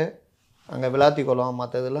இவர் அங்கே விளாத்தி குளம்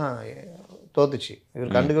மற்றதெல்லாம் தோத்துச்சு,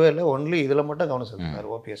 இவர் கண்டுக்கவே இல்லை. ஒன்லி இதில் மட்டும் கவனம் செலுத்தினார்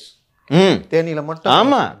ஓபிஎஸ். தேனியில் மட்டும்.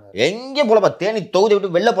 ஆமாம், எங்கே போலப்பா, தேனி தொகுதி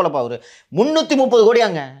விட்டு வெளில போலப்பா. அவர் 330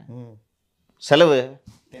 கோடியாங்க செலவு.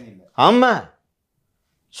 ஆமாம்.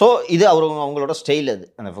 ஸோ இது அவங்களோட ஸ்டைல், அது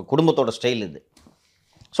அந்த குடும்பத்தோட ஸ்டைல் இது.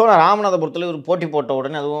 ஸோ நான் ராமநாதபுரத்தில் ஒரு போட்டி போட்ட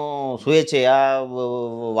உடனே அதுவும் சுயேட்சையா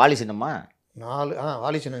வாலி சின்னம்மா 4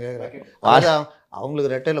 வாலி சின்னம் கேட்குறேன்.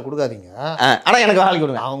 அவங்களுக்கு ரெட்டையில் கொடுக்காதீங்க, ஆனால் எனக்கு வாலி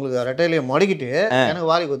கொடுங்க. அவங்களுக்கு ரெட்டையிலேயே மொடக்கிட்டு எனக்கு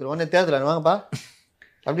வாலி கொடுத்துருவோம். உடனே தேர்தல் வாங்கப்பா,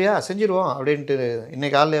 அப்படியா செஞ்சிருவோம் அப்படின்ட்டு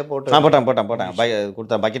இன்னைக்கு காலையிலே போட்டேன்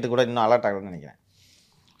கொடுத்தா பக்கெட்டு கூட இன்னும் அலர்ட் ஆகலன்னு நினைக்கிறேன்.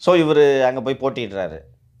 ஸோ இவர் அங்கே போய் போட்டிடுறாரு.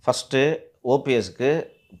 ஃபஸ்ட்டு ஓபிஎஸ்க்கு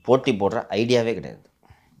போட்டி போடுற ஐடியாவே கிடையாது.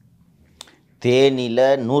 தேனியில்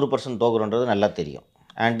 100% தோக்குறோன்றது நல்லா தெரியும்.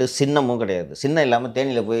 அண்டு சின்னமும் கிடையாது. சின்னம் இல்லாமல்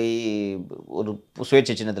தேனியில் போய் ஒரு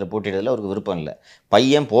சுயேட்சை சின்னத்தில் போட்டிடுறதுல அவருக்கு விருப்பம் இல்லை.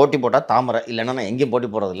 பையன் போட்டி போட்டால் தாமரை, இல்லைன்னா நான் எங்கேயும் போட்டி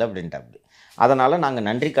போடுறதில்லை அப்படின்ட்டு. அப்படி அதனால் நாங்கள்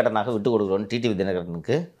நன்றி கடனாக விட்டு கொடுக்குறோன்னு டிடிவி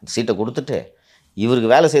தினகரனுக்கு சீட்டை கொடுத்துட்டு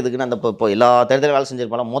இவருக்கு வேலை செய்துக்குன்னு அந்த இப்போ எல்லா தேர்தலும் வேலை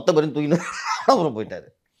செஞ்சிருப்பாங்க, மொத்த பேரும் தூக்கின்னு அப்புறம் போயிட்டார்.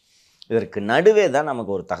 இதற்கு நடுவே தான்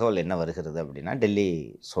நமக்கு ஒரு தகவல் என்ன வருகிறது அப்படின்னா, டெல்லி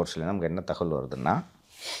சோர்ஸில் நமக்கு என்ன தகவல் வருதுன்னா,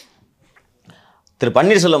 திரு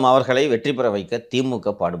பன்னீர்செல்வம் அவர்களை வெற்றி பெற வைக்க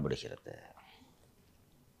திமுக பாடுபடுகிறது.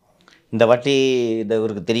 இந்த வாட்டி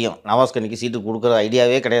இவருக்கு தெரியும், நவாஸ்கனிக்கு சீட்டு கொடுக்குற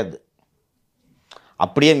ஐடியாவே கிடையாது.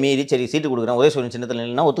 அப்படியே மீறி சரி சீட்டு கொடுக்குறேன் ஒரே சொல்லி சின்னத்தில்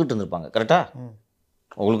இல்லைன்னா ஒத்துக்கிட்டு இருந்திருப்பாங்க. கரெக்டாக,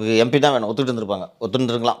 உங்களுக்கு எம்பி தான் வேணும், ஒத்துக்கிட்டு இருந்திருப்பாங்க,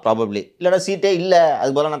 ஒத்துருந்துருக்கலாம் ப்ராபப்ளி. இல்லைனா சீட்டே இல்லை,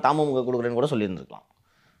 அது போல் நான் தமுக கொடுக்குறேன்னு கூட சொல்லியிருந்துருக்கலாம்.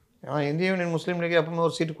 இந்திய யூனியன் முஸ்லீம் லீக் எப்பவுமே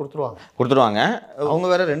ஒரு சீட்டு கொடுத்துருவாங்க. அவங்க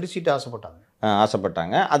வேறு 2 சீட்டு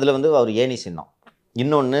ஆசைப்பட்டாங்க. அதில் வந்து அவர் ஏனி சின்னம்.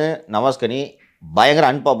 இன்னொன்று நவாஸ்கனி பயங்கர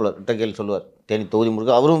அன்பாப்புலர் கேள்வி சொல்லுவார். தேனி தொகுதி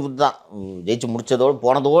முழுக்க அவரும் தான் ஜெயிச்சு முடித்ததோடு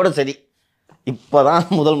போனதோடு சரி. இப்போ தான்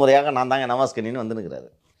முதல் முறையாக நான் தாங்க நவாஸ்கனின்னு வந்துனுக்கிறாரு.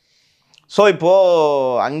 ஸோ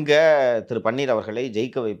இப்போது அங்கே திரு பன்னீர் அவர்களை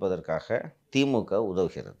ஜெயிக்க வைப்பதற்காக திமுக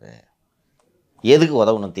உதவுகிறது. எதுக்கு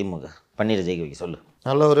உதவணும் திமுக பன்னீரை ஜெயிக்க வைக்க சொல்லு?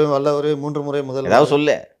 நல்லவர் வல்லவர் 3 முறை முதல் ஏதாவது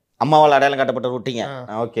சொல்லு. அம்மாவால் அடையாளம் காட்டப்பட்ட விட்டீங்க,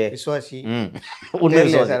 ஓகே விசுவாசி. உண்மை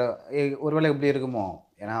சார், ஒருவேளை இப்படி இருக்குமோ?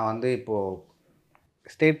 ஏன்னா வந்து இப்போது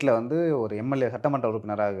ஸ்டேட்டில் வந்து ஒரு எம்எல்ஏ சட்டமன்ற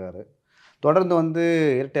உறுப்பினராக இருக்கார். தொடர்ந்து வந்து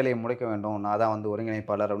இரட்டைலையை முடைக்க வேண்டும், நான் தான் வந்து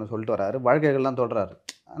ஒருங்கிணைப்பாளர் அப்படின்னு சொல்லிட்டு வராரு, வழக்குகள்லாம் தொடர்றாரு.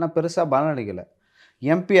 ஆனால் பெருசாக பலன் அளிக்கலை.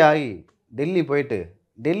 எம்பி ஆகி டெல்லி போயிட்டு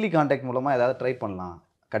டெல்லி கான்டாக்ட் மூலமாக ஏதாவது ட்ரை பண்ணலாம்,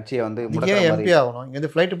 கட்சியை வந்து ஏன் எம்பி ஆகணும்?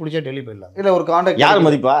 இங்கேருந்து ஃப்ளைட்டு பிடிச்சா டெல்லி போயிடலாம். இல்லை ஒரு கான்டாக்ட் யார்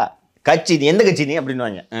மதிப்பா கட்சி, நீ எந்த கட்சி நீ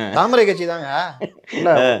அப்படின்வாங்க. தாமரை கட்சி தாங்க.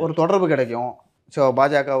 இல்லை ஒரு தொடர்பு கிடைக்கும். ஸோ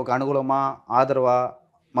பாஜகவுக்கு அனுகூலமாக ஆதரவாக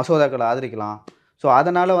மசோதாக்களை ஆதரிக்கலாம். ஸோ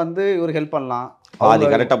அதனால் வந்து இவர் ஹெல்ப் பண்ணலாம். அது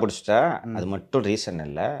கரெக்டாக பிடிச்சிட்டா. அது மட்டும் ரீசன்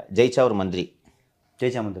இல்லை, ஜெயிச்சா ஒரு மந்திரி,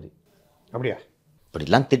 ஜெயிச்சா மந்திரி. அப்படியா?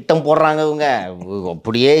 இப்படிலாம் திட்டம் போடுறாங்க இவங்க.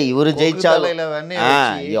 அப்படியே இவர் ஜெயிச்சாலும்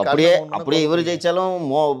அப்படியே இவர்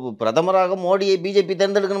ஜெயிச்சாலும் பிரதமராக மோடியை பிஜேபி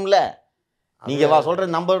தேர்ந்தெடுக்கணும்ல. நீங்கள் சொல்கிற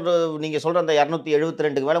நம்பர், நீங்கள் சொல்கிற அந்த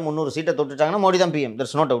 272 மேலே 300 சீட்டை தொட்டுட்டாங்கன்னா மோடி தான் பிஎம்.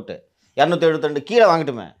 That's no doubt. 272 கீழே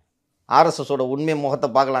வாங்கிட்டுமே. ஆர்எஸ்எஸோட உண்மை முகத்தை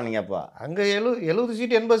பார்க்கலாம் நீங்கள். அப்போ அங்கே 70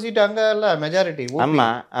 சீட்டு 80 சீட்டு அங்கே இல்லை மெஜாரிட்டி.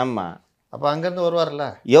 ஆமாம் ஆமாம். அப்போ அங்கேருந்து வருவார்ல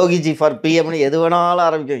யோகிஜி ஃபார் பிஎம்னு எது வேணாலும்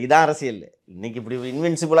ஆரம்பிக்கும். இதான் அரசியல். இன்றைக்கி இப்படி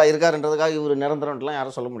இன்வென்சிபிளாக இருக்காருன்றதுக்காக இவர் நிரந்தரம்லாம்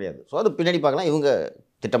யாரும் சொல்ல முடியாது. ஸோ அது பின்னாடி பார்க்கலாம், இவங்க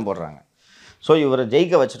திட்டம் போடுறாங்க. ஸோ இவரை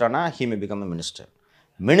ஜெயிக்க வச்சுட்டான்னா ஹி மே பிகம் மினிஸ்டர்.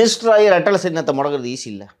 மினிஸ்டராகி ரெட்டலை சின்னத்தை முடக்கிறது ஈஸி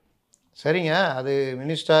இல்லை. சரிங்க, அது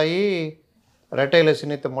மினிஸ்டர் ஆகி ரெட்டையில்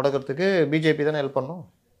சின்னத்தை முடக்கிறதுக்கு பிஜேபி தானே ஹெல்ப் பண்ணும்.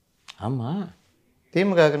 ஆமாம்,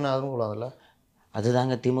 திமுகன்னு அதுவும் கூடாதுல்ல.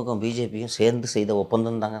 அதுதாங்க திமுக பிஜேபியும் சேர்ந்து செய்த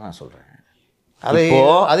ஒப்பந்தம் தாங்க நான் சொல்கிறேன்.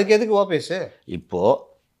 அதுக்கு எதுக்கு ஓபிஎஸ் இப்போது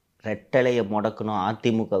ரெட்டலையை முடக்கணும்,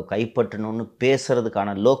 அதிமுக கைப்பற்றணும்னு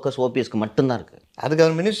பேசுறதுக்கான லோக்கஸ் ஓபிஎஸ்க்கு மட்டும்தான் இருக்குது. அதுக்கு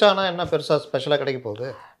அவர் மினிஸ்டர் ஆனால் என்ன பெருசாக ஸ்பெஷலாக கிடைக்க போகுது?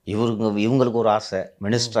 இவங்களுக்கு ஒரு ஆசை,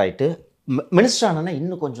 மினிஸ்டர் ஆகிட்டு மினிஸ்டர் ஆனால்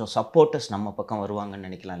இன்னும் கொஞ்சம் சப்போர்ட்டர்ஸ் நம்ம பக்கம் வருவாங்கன்னு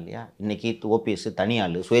நினைக்கலாம் இல்லையா? இன்றைக்கி ஓபிஎஸ்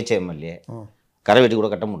தனியாள், சுயேட்சை எம்எல்ஏ, கரை வெட்டி கூட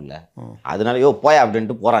கட்ட முடியல, அதனால போயா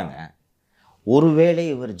அப்படின்ட்டு போகிறாங்க. ஒருவேளை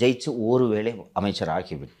இவர் ஜெயிச்சு ஒருவேளை அமைச்சர்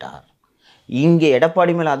ஆகிவிட்டார், இங்கே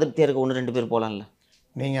எடப்பாடி மேலே அதிருப்தியாக இருக்க 1-2 பேர் போகலாம்ல.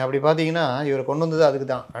 நீங்கள் அப்படி பார்த்தீங்கன்னா இவரை கொண்டு வந்தது அதுக்கு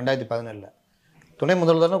தான். 2017 துணை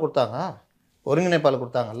முதல்வர் தானே கொடுத்தாங்க, ஒருங்கிணைப்பாளர்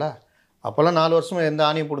கொடுத்தாங்கல்ல. அப்போல்லாம் 4 வருஷமா எந்த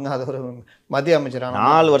ஆணையும் போடுங்க, அது ஒரு மத்திய அமைச்சரான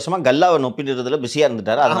 4 வருஷமா கல்லாவை நொப்பிடுறதுல பிஸியாக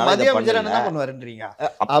இருந்துட்டாரு. அதனால மத்திய அமைச்சரான என்ன பண்ணுவாருன்றீங்க?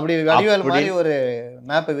 அப்படி வடிவேல் மாதிரி ஒரு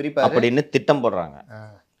மேப்பை விரிப்பார் அப்படின்னு திட்டம் போடுறாங்க.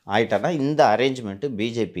 ஆயிட்டார்னா இந்த அரேஞ்ச்மெண்ட்டு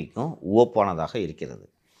பிஜேபிக்கும் ஓப்பானதாக இருக்கிறது.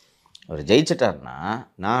 அவர் ஜெயிச்சிட்டார்னா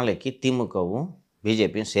நாளைக்கு திமுகவும்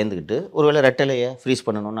பிஜேபியும் சேர்ந்துக்கிட்டு ஒருவேளை ரெட்டலையை ஃப்ரீஸ்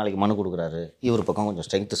பண்ணணும்னு நாளைக்கு மனு கொடுக்குறாரு, இவர் பக்கம் கொஞ்சம்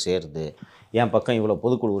ஸ்ட்ரென்த்து சேருது, என் பக்கம் இவ்வளோ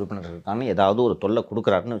பொதுக்குழு உறுப்பினர் இருக்கான்னு ஏதாவது ஒரு தொல்லை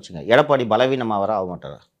கொடுக்குறாருன்னு வச்சுங்க, எடப்பாடி பலவீனமாக வர ஆக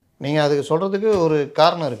மாட்டாரா? நீங்கள் அதுக்கு சொல்கிறதுக்கு ஒரு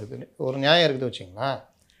காரணம் இருக்குது, ஒரு நியாயம் இருக்குது வச்சிங்களேன்.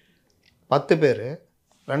 10 பேர்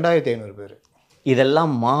 2500 பேர்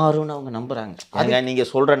இதெல்லாம் மாறும்னு அவங்க நம்புகிறாங்க. அதுங்க நீங்கள்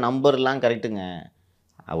சொல்கிற நம்பர்லாம் கரெக்டுங்க.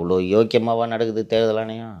 அவ்வளோ யோக்கியமாவா நடக்குது தேர்தல்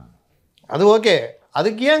ஆணையம்? அது ஓகே,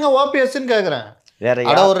 அதுக்கு ஏங்க ஓபிஎஸ்ன்னு கேட்குறேன்.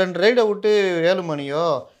 வேற ஒரு 2 ரைடை விட்டு வேலுமணியோ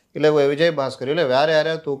இல்லை விஜயபாஸ்கரையோ இல்லை வேற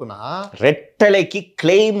யாரையாவது தூக்குனா ரெட்டலைக்கு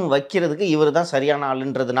கிளைம் வைக்கிறதுக்கு இவர் தான் சரியான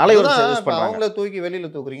ஆளுன்றதுனால இவர் சஜஸ்ட் பண்றாங்க. அவங்கள தூக்கி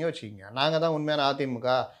வெளியில் தூக்குறீங்க வச்சுக்கிங்க. நாங்கள் தான் உண்மையான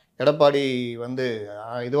அதிமுக, எடப்பாடி வந்து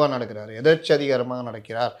இதுவாக நடக்கிறார், எதிர்ச்சி அதிகாரமாக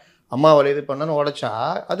நடக்கிறார், அம்மாவை இது பண்ணணும்னு உடைச்சா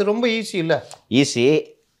அது ரொம்ப ஈஸி இல்லை. Easy.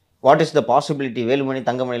 What is the possibility? Velumani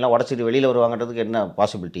தங்கமணிலாம் உடச்சிட்டு வெளியில் வருவாங்கிறதுக்கு என்ன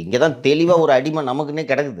பாசிபிலிட்டி? இங்கே தான் தெளிவாக ஒரு அடிமை நமக்குன்னே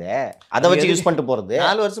கிடக்குது, அதை வச்சு யூஸ் பண்ணிட்டு போகிறது.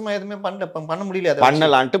 4 வருஷமாக எதுவுமே பண்ண முடியல, அதை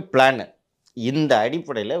பண்ணலான்ட்டு பிளான். இந்த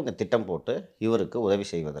அடிப்படையில் இவங்க திட்டம் போட்டு இவருக்கு உதவி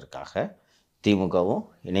செய்வதற்காக திமுகவும்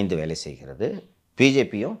இணைந்து வேலை செய்கிறது,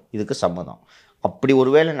 பிஜேபியும் இதுக்கு சம்மதம். அப்படி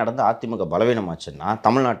ஒரு வேளை நடந்து அதிமுக பலவீனமாச்சுன்னா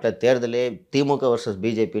தமிழ்நாட்டில் தேர்தலே திமுக வர்சஸ்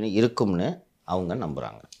பிஜேபின்னு இருக்கும்னு அவங்க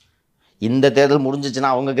நம்புகிறாங்க. இந்த தேர்தல் முடிஞ்சிச்சுன்னா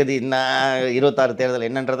அவங்க கதி என்ன, 26 தேர்தல்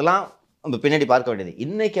என்னன்றதெல்லாம் நம்ம பின்னாடி பார்க்க வேண்டியது.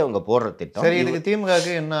 இன்றைக்கி அவங்க போடுற திட்டம். சரி, இதுக்கு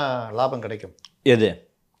திமுகவுக்கு என்ன லாபம் கிடைக்கும்? எது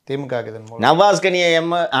திமுக இதன் மூலம் நவாஸ்கனியை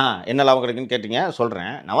என்ன லாபம் கிடைக்குன்னு கேட்டீங்க,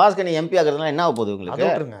 சொல்கிறேன். நவாஸ்கனி எம்பி ஆகிறதுலாம் என்ன ஆக போகுது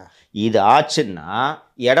உங்களுக்கு? இது ஆச்சுன்னா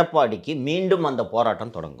எடப்பாடிக்கு மீண்டும் அந்த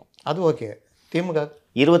போராட்டம் தொடங்கும். அது ஓகே. திமுக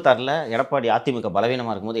 26 எடப்பாடி அதிமுக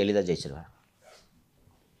பலவீனமாக இருக்கும்போது எளிதாக ஜெயிச்சிருவேன்.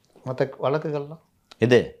 மற்ற வழக்குகள்லாம்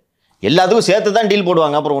இது எல்லாத்துக்கும் சேர்த்து தான் டீல்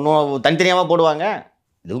போடுவாங்க, அப்புறம் ஒன்றும் தனித்தனியாக போடுவாங்க.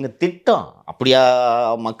 இது உங்கள் திட்டம். அப்படியா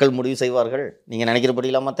மக்கள் முடிவு செய்வார்கள்? நீங்கள் நினைக்கிறபடி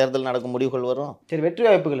இல்லாமல் தேர்தல் நடக்கும் முடிவுகள் வரும். சரி, வெற்றி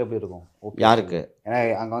வாய்ப்புகள் எப்படி இருக்கும் யாருக்கு? ஏன்னா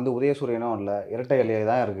அங்கே வந்து உதயசூரியனும் இல்லை, இரட்டை இலையே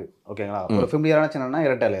தான் இருக்குது. ஓகேங்களா? ஒரு ஃபெமிலியரான சேனல்னா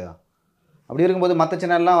இரட்டை இலையே தான். அப்படி இருக்கும்போது மற்ற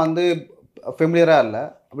சேனல்லாம் வந்து ஃபெமிலியராக இல்லை.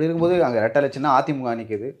 அப்படி இருக்கும்போது அங்கே இரட்டை இலை சின்ன அதிமுக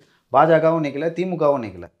நிற்கிது, பாஜகவும் நிற்கல, திமுகவும்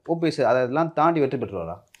நிற்கல. ஓபிஎஸ் அதெல்லாம் தாண்டி வெற்றி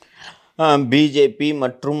பெற்றுவாரா? பிஜேபி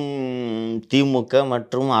மற்றும் திமுக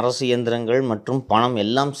மற்றும் அரசு இயந்திரங்கள் மற்றும் பணம்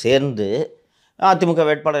எல்லாம் சேர்ந்து அதிமுக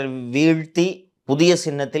வேட்பாளர் வீழ்த்தி புதிய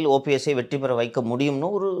சின்னத்தில் ஓபிஎஸ்ஐ வெற்றி பெற வைக்க முடியும்னு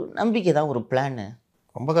ஒரு நம்பிக்கை தான், ஒரு பிளானு.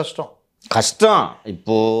 ரொம்ப கஷ்டம்.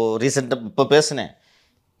 இப்போது ரீசெண்டாக இப்போ பேசினேன்,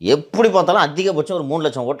 எப்படி பார்த்தாலும் அதிகபட்சம் ஒரு 3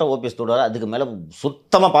 லட்சம் ஓட்டை ஓபிஎஸ் தொடுவார், அதுக்கு மேலே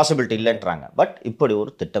சுத்தமாக பாசிபிலிட்டி இல்லைன்றாங்க. பட் இப்படி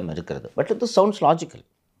ஒரு திட்டம் இருக்கிறது. பட் இது சவுண்ட்ஸ் லாஜிக்கல்.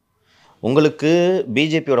 உங்களுக்கு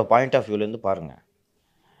பிஜேபியோட பாயிண்ட் ஆஃப் வியூலேருந்து பாருங்கள்,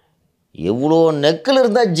 எவ்வளோ நெக்கில்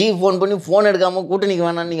இருந்தால் ஜி ஃபோன் பண்ணி ஃபோன் எடுக்காமல் கூட்டணிக்கு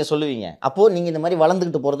வேணான்னு நீங்கள் சொல்லுவீங்க. அப்போது நீங்கள் இந்த மாதிரி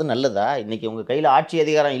வளர்ந்துக்கிட்டு போகிறது நல்லதா? இன்றைக்கி உங்கள் கையில் ஆட்சி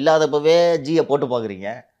அதிகாரம் இல்லாதப்பவே ஜியை போட்டு பார்க்குறீங்க.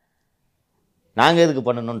 நாங்கள் எதுக்கு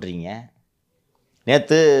பண்ணணுன்றீங்க?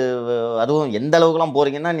 நேற்று அதுவும் எந்த அளவுக்குலாம்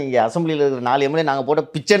போகிறீங்கன்னா, நீங்கள் அசம்பிளியில் இருக்கிற 4 எம்எல்ஏ நாங்கள் போட்ட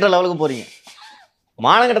பிச்சைன்ற லெவலுக்கு போகிறீங்க.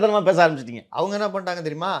 மானங்கட்டத்தனமாக பேச ஆரம்பிச்சிட்டிங்க. அவங்க என்ன பண்ணிட்டாங்க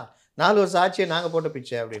தெரியுமா? 4 வருஷம் ஆட்சியை நாங்கள் போட்ட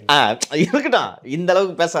பிச்சை அப்படின்னு. இருக்கட்டும், இந்த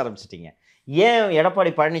அளவுக்கு பேச ஆரம்பிச்சிட்டிங்க. ஏன்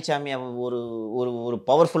எடப்பாடி பழனிசாமி ஒரு ஒரு ஒரு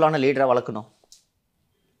பவர்ஃபுல்லான லீடராக வளர்க்கணும்?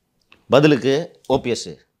 பதிலுக்கு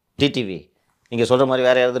ஓபிஎஸ், டிடிவி, நீங்கள் சொல்கிற மாதிரி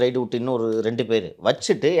வேறு யாராவது ரைட்டு விட்டு இன்னும் ஒரு 2 பேர்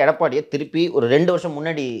வச்சுட்டு எடப்பாடியை திருப்பி ஒரு 2 வருஷம்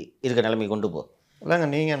முன்னாடி இருக்க நிலைமை கொண்டு போ.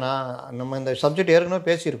 இல்லைங்க, நம்ம இந்த சப்ஜெக்ட் ஏற்கனவே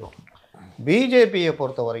பேசியிருக்கோம். பிஜேபியை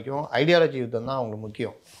பொறுத்த வரைக்கும் ஐடியாலஜி யுத்தம் தான் அவங்களுக்கு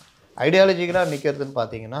முக்கியம். ஐடியாலஜிக்கலாக நிற்கிறதுன்னு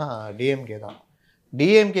பார்த்தீங்கன்னா டிஎம்கே தான்.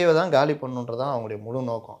 டிஎம்கேவை தான் காலி பண்ணுன்றது தான் அவங்களுடைய முழு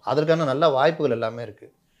நோக்கம். அதற்கான நல்ல வாய்ப்புகள் எல்லாமே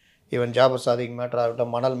இருக்குது. ஈவன் ஜாபர் சாதிக் மேட்டராக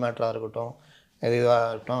இருக்கட்டும், மணல் மேட்டராக இருக்கட்டும், இதுவாக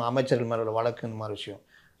இருக்கட்டும், அமைச்சர்கள் மேலோட வழக்கு, இந்த மாதிரி விஷயம்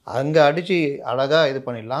அங்கே அடித்து அழகாக இது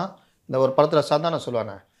பண்ணிடலாம். இந்த ஒரு படத்தில் சந்தானம்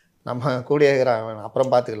சொல்லுவானே, நம்ம கூடியேகிறான்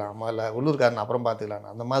அப்புறம் பார்த்துக்கலாம், முதல்ல உள்ளூர்காரன் அப்புறம் பார்த்துக்கலாம்.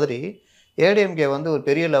 அந்த மாதிரி ஏடிஎம்கே வந்து ஒரு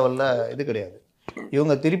பெரிய லெவலில் இது கிடையாது.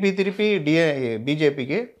 இவங்க திருப்பி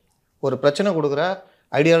பிஜேபிக்கு ஒரு பிரச்சனை கொடுக்குற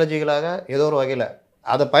ஐடியாலஜிகளாக ஏதோ ஒரு வகையில்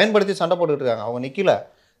அதை பயன்படுத்தி சண்டை போட்டுக்கிட்டு இருக்காங்க. அவங்க நிற்கல,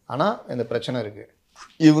 ஆனால் இந்த பிரச்சனை இருக்குது.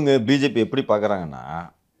 இவங்க பிஜேபி எப்படி பார்க்குறாங்கன்னா,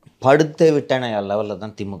 படுத்த விட்டான லெவலில்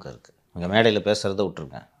தான் திமுக இருக்குது. இவங்க மேடையில் பேசுகிறத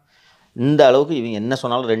விட்டுருங்க. இந்த அளவுக்கு இவங்க என்ன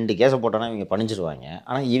சொன்னாலும் 2 கேஸை போட்டானா இவங்க பணிஞ்சிருவாங்க.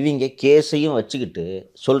 ஆனால் இவங்க கேஸையும் வச்சுக்கிட்டு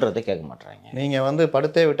சொல்கிறத கேட்க மாட்டாங்க. நீங்கள் வந்து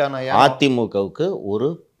படுத்தே விட்டானா அதிமுகவுக்கு ஒரு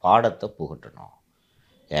பாடத்தை புகட்டணும்.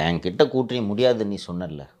 என்கிட்ட கூட்டணி முடியாது நீ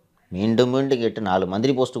சொன்னல, மீண்டும் கேட்டு 4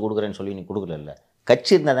 மந்திரி போஸ்ட்டு கொடுக்குறேன்னு சொல்லி நீ கொடுக்கல.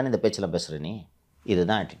 கட்சி இருந்தால் தானே இந்த பேச்செல்லாம் பேசுகிற நீ.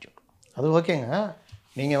 இதுதான் ஆட்டிடியூட். அது ஓகேங்க.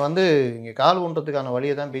 நீங்கள் வந்து இங்கே கால் ஊன்றதுக்கான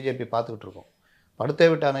வழியை தான் பிஜேபி பார்த்துக்கிட்டு இருக்கோம். படுத்தே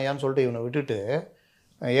விட்டானையான்னு சொல்லிட்டு இவனை விட்டுட்டு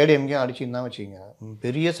ஏடிஎம்கேயும் அடிச்சுன்னு தான் வச்சுக்கிங்க.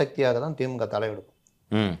 பெரிய சக்தியாக தான் திமுக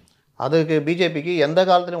தலையெடுக்கும். அதுக்கு பிஜேபிக்கு எந்த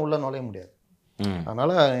காலத்துலையும் உள்ள நுழைய முடியாது.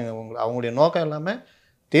 அதனால் அவங்களுடைய நோக்கம் எல்லாமே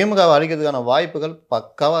திமுகவை அழிக்கிறதுக்கான வாய்ப்புகள்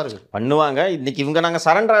பக்காவாக இருக்குது. பண்ணுவாங்க. இன்றைக்கி இவங்க நாங்கள்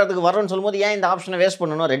சரண்டர் ஆகிறதுக்கு வரோன்னு சொல்லும்போது ஏன் இந்த ஆப்ஷனை வேஸ்ட்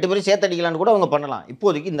பண்ணணும்? 2 பேரும் சேர்த்து அடிக்கலான்னு கூட அவங்க பண்ணலாம்.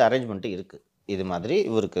 இப்போதைக்கு இந்த அரேஞ்ச்மெண்ட்டு இருக்குது. இது மாதிரி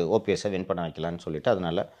இவருக்கு ஓபிஎஸ்ஸை வின் பண்ண வைக்கலான்னு சொல்லிட்டு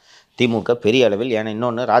அதனால் திமுக பெரிய அளவில், ஏன்னா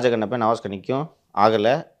இன்னொன்று ராஜகண்ணப்பன் நவாஸ்கனிக்கும்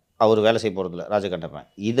ஆகலை, அவர் வேலை செய்ய போகிறதில்ல ராஜகண்ணப்பன்.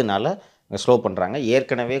 இதனால் ஸ்லோ பண்ணுறாங்க.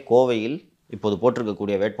 ஏற்கனவே கோவையில் இப்போது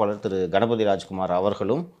போட்டிருக்கக்கூடிய வேட்பாளர் திரு கணபதி ராஜ்குமார்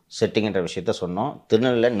அவர்களும் செட்டிங்கன்ற விஷயத்த சொன்னோம்.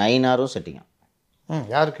 திருநெல்வேலியில் நயினாரும் செட்டிங்க.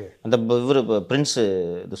 யாருக்கு? அந்த இவர் பிரின்ஸ்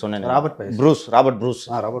இது சொன்னேன், ராபர்ட் ப்ரூஸ்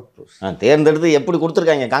தேர்ந்தெடுத்து எப்படி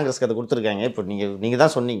கொடுத்துருக்காங்க, காங்கிரஸ்க்கு அதை கொடுத்துருக்காங்க. இப்போ நீங்கள்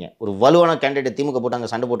தான் சொன்னீங்க, ஒரு வலுவான கேண்டிடேட் திமுக போட்டு அங்கே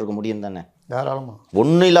சண்டை போட்டுருக்க முடியும் தானே? தாராளமாக.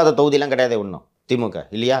 ஒன்றும் இல்லாத தொகுதியெல்லாம் கிடையாது ஒன்றும் திமுக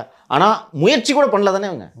இல்லையா? ஆனால் முயற்சி கூட பண்ணல தானே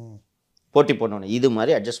அவங்க போட்டி போடணும். இது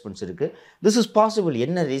மாதிரி அட்ஜஸ்ட்மெண்ட்ஸ் இருக்குது. This is possible.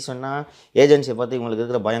 என்ன ரீசன்னா, ஏஜென்சியை பார்த்து இவங்களுக்கு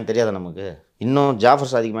இருக்கிற பயம் தெரியாத நமக்கு. இன்னும்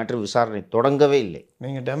ஜாஃபர் சாதிக் மேட்ரு விசாரணை தொடங்கவே இல்லை.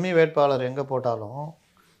 நீங்கள் டம்மி வேட்பாளர் எங்கே போட்டாலும்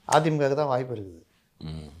அதிமுக தான் வாய்ப்பு இருக்குது.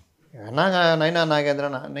 நாங்கள் நயினார்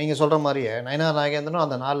நாகேந்திரன், நீங்கள் சொல்கிற மாதிரியே நயினார் நாகேந்திரனும்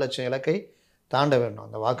அந்த 4 லட்சம் இலக்கை தாண்ட வேண்டும்,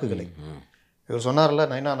 அந்த வாக்குகளை. இவர் சொன்னார்ல,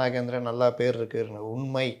 நயினார் நாகேந்திரன் நல்லா பேர் இருக்குன்னு.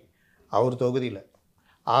 உண்மை. அவர் தொகுதியில்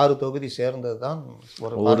 6 தொகுதி சேர்ந்தது தான்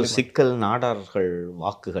ஒரு சிக்கல். நாடார்கள்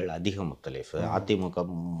வாக்குகள் அதிக முத்தலீஃப். அதிமுக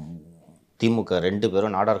திமுக 2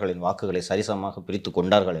 பேரும் நாடார்களின் வாக்குகளை சரிசமமாக பிரித்து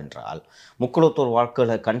கொண்டார்கள் என்றால் முக்குளத்தூர்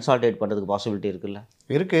வாக்குகளை கன்சால்டேட் பண்ணுறதுக்கு பாசிபிலிட்டி இருக்குல்ல?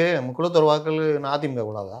 இருக்குது. முக்குளத்தூர் வாக்குகள் அதிமுக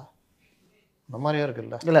கூடாதா? அந்த மாதிரியா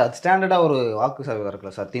இருக்குல்ல? இல்லை, அது ஸ்டாண்டர்டாக ஒரு வாக்கு சதவீதம்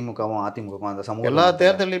இருக்குல்ல சார். திமுகவும் அதிமுகவும் அந்த சமூகம் எல்லா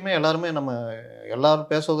தேர்தலையுமே எல்லாருமே நம்ம எல்லாரும்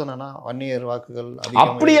பேசுவது என்னன்னா வன்னியர் வாக்குகள்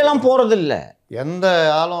அப்படியெல்லாம் போகிறது இல்லை. எந்த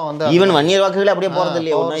ஆளும் வந்து ஈவன் வன்னியர் வாக்குகளே அப்படியே போகிறது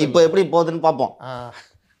இல்லையா? இப்போ எப்படி போகுதுன்னு பார்ப்போம்.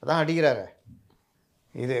 அதான் அடிக்கிறாரு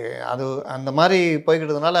இது. அது அந்த மாதிரி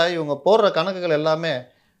போய்கிட்டதுனால இவங்க போடுற கணக்குகள் எல்லாமே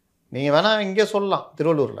நீங்கள் வேணால் இங்கே சொல்லலாம்.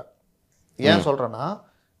 திருவள்ளூரில் ஏன் சொல்கிறேன்னா,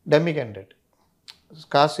 டம்மி கேண்டிடேட்,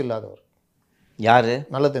 காசு இல்லாதவர். யார்?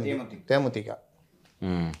 நல்ல தேமுதிக.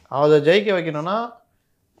 அதை ஜெயிக்க வைக்கணும்னா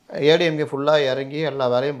ஏடிஎம்கே ஃபுல்லாக இறங்கி எல்லா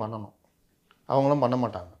வேலையும் பண்ணணும். அவங்களும் பண்ண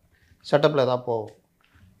மாட்டாங்க. செட்டப்பில் தான் போகும்.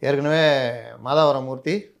 ஏற்கனவே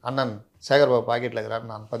மாதாவரமூர்த்தி அண்ணன் சேகர்பாபு பாக்கெட்டில்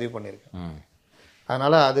இருக்கிறான்னு நான் பதிவு பண்ணியிருக்கேன்.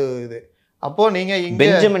 அதனால் அது இது. அப்போது நீங்கள் இங்கே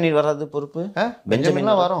பெஞ்சமின் வராது பொறுப்பு.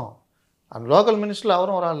 பெஞ்சமின்லாம் வரும். அந்த லோக்கல் மினிஸ்டரில்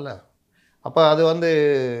அவரும் வரான்ல. அப்போ அது வந்து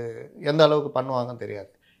எந்த அளவுக்கு பண்ணுவாங்கன்னு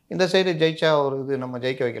தெரியாது. இந்த சைடு ஜெயிச்சா ஒரு இது நம்ம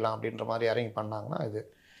ஜெயிக்க வைக்கலாம் அப்படின்ற மாதிரி இறங்கி பண்ணாங்கன்னா இது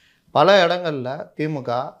பல இடங்களில் திமுக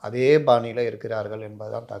அதே பாணியில் இருக்கிறார்கள்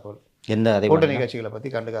என்பதுதான் தகவல். எந்த கூட்டணி கட்சிகளை பற்றி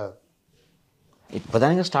கண்டுக்காது. இப்போ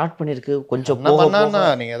தானே ஸ்டார்ட் பண்ணியிருக்கு. கொஞ்சம் என்ன பண்ணான்னா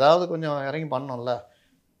நீங்கள் ஏதாவது கொஞ்சம் இறங்கி பண்ணணும்ல.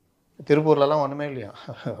 திருப்பூர்லலாம் ஒன்றுமே இல்லையா,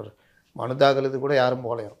 மனு தாக்கலுக்கு கூட யாரும்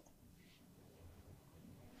போகலையும்.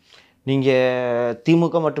 நீங்கள்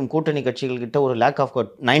திமுக மற்றும் கூட்டணி கட்சிகள்கிட்ட ஒரு லேக் ஆஃப்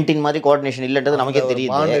 19 மாதிரி கோஆர்டினேஷன் இல்லைன்றது நமக்கே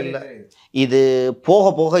தெரியுது. இது போக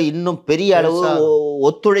போக இன்னும் பெரிய அளவு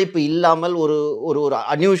ஒத்துழைப்பு இல்லாமல் ஒரு ஒரு ஒரு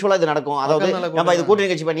அன்யூஷுவலாக இது நடக்கும். அதாவது நம்ம இது கூட்டணி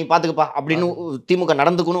கட்சி பண்ணி பார்த்துக்கப்பா அப்படின்னு திமுக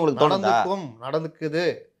நடந்துக்குன்னு உங்களுக்கு நடந்துக்குது.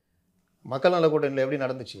 மக்கள் நல கூட்டணியில் எப்படி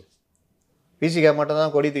நடந்துச்சு? பிசிகா மட்டும்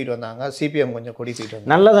தான் கொடி தூக்கிட்டு வந்தாங்க, சிபிஎம் கொஞ்சம் கொடி தூக்கிட்டு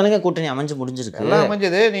வந்தாங்க. நல்லா தானே கூட்டணி அமைஞ்சு முடிஞ்சிருக்கு. எல்லாம்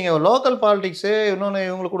அமைஞ்சது. நீங்கள் லோக்கல் பாலிடிக்ஸு இன்னொன்று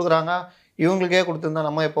இவங்களுக்கு கொடுக்குறாங்க, இவங்களுக்கே கொடுத்துருந்தா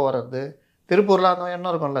நம்ம எப்போ வர்றது? திருப்பூரில் அந்த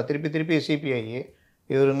எண்ணம் இருக்கும்ல, திருப்பி சிபிஐ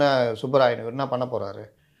இவர் என்ன சுப்பராயன் இவர் என்ன பண்ண போகிறாரு?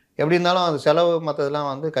 எப்படி இருந்தாலும் அந்த செலவு மற்றதெல்லாம்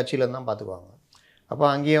வந்து கட்சியிலேருந்து தான் பார்த்துக்குவாங்க. அப்போ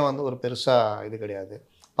அங்கேயும் வந்து ஒரு பெருசாக இது கிடையாது.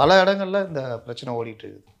 பல இடங்களில் இந்த பிரச்சனை ஓடிட்டு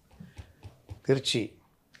இருக்குது. திருச்சி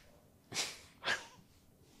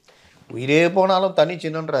உயிரே போனாலும் தனி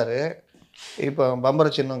சின்னன்றாரு. இப்போ பம்பர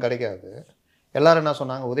சின்னம் கிடைக்காது. எல்லோரும் என்ன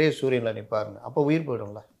சொன்னாங்க, உதயசூரியனில் நிற்பாருன்னு. அப்போ உயிர்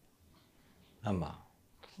போயிடும்ல. ஆமாம்.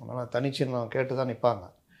 அதனால் தனி சின்னம் கேட்டு தான் நிற்பாங்க.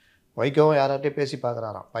 வைக்கவும் யார்கிட்டையும் பேசி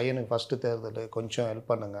பார்க்குறாராம், பையனுக்கு ஃபஸ்ட்டு தேர்தல் கொஞ்சம் ஹெல்ப்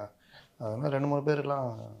பண்ணுங்க. அதனால் 2-3 பேர்லாம்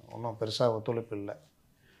ஒன்றும் பெருசாக ஒத்துழைப்பு இல்லை.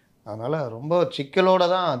 அதனால் ரொம்ப சிக்கலோடு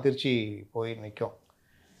தான் திருச்சி போய் நிற்கும்.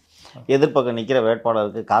 எதிர்பக்கம் நிற்கிற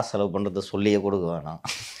வேட்பாளருக்கு காசு செலவு பண்ணுறது சொல்லியே கொடுக்க வேணாம்.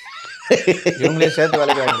 இவங்களே சேர்த்து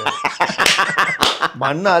வேலைக்கு வாங்க.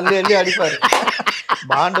 மண்ணை அள்ளி அடிப்பார்.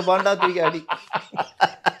 பாண்டா தூக்கி அடி.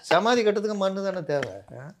 சமாதி கட்டத்துக்கு மண்ணு தானே தேவை.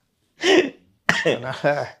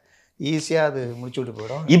 ஈஸியாக அது முடிச்சு விட்டு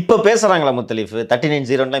போயிடும். இப்போ பேசுகிறாங்களா முத்தலீஃப்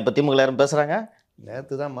 39-0 இப்போ திமுக யாரும் பேசுகிறாங்க?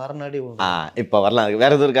 நேற்று தான் மறுநாடி. இப்போ வரலாம்.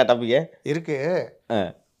 வேறு எதுவும் இருக்கா டாபிக்? இருக்கு.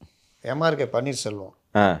 எம்ஆர்கே பன்னீர்செல்வம்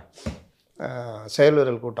செயல்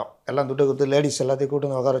வீரர்கள் கூட்டம் எல்லாம் துட்டு கொடுத்து லேடிஸ் எல்லாத்தையும்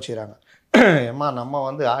கூட்டம் உட்கார வச்சுக்கிறாங்க. ஏம்மா நம்ம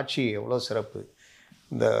வந்து ஆட்சி எவ்வளோ சிறப்பு,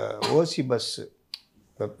 இந்த ஓசி பஸ்ஸு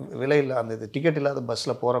விலையில் அந்த இது டிக்கெட் இல்லாத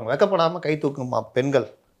பஸ்ஸில் போகிறவங்க வெக்கப்படாமல் கை தூக்குமா பெண்கள்.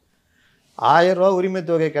 1000 ரூபா உரிமை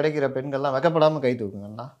தொகை கிடைக்கிற பெண்கள்லாம் வெக்கப்படாமல் கை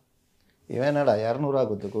தூக்குங்கண்ணா. இவன் என்னடா 200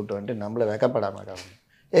 கொடுத்து கூப்பிட்டு வந்துட்டு நம்மளை வெக்கப்படாமல்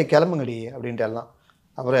கிளம்புங்க, கிளம்புங்கடி அப்படின்ட்டு எல்லாம்.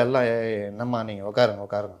 அப்புறம் எல்லாம் என்னம்மா நீங்கள்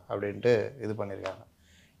உட்காருங்க அப்படின்ட்டு இது பண்ணியிருக்காங்க.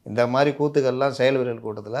 இந்த மாதிரி கூத்துக்கள்லாம் செயல் வீரர்கள்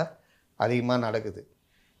கூட்டத்தில் அதிகமாக நடக்குது.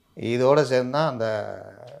 இதோடு சேர்ந்தான் அந்த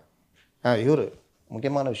இவர்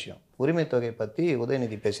முக்கியமான விஷயம், உரிமை தொகை பற்றி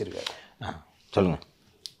உதயநிதி பேசியிருக்காரு. சொல்லுங்கள்.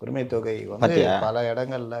 உரிமை தொகை வந்து பல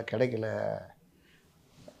இடங்களில் கிடைக்கல.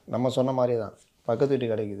 நம்ம சொன்ன மாதிரி தான், பக்கத்து வீட்டு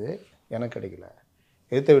கிடைக்குது எனக்கு கிடைக்கல,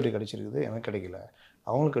 எதிர்த்த வீட்டு கிடைச்சிருக்குது எனக்கு கிடைக்கல,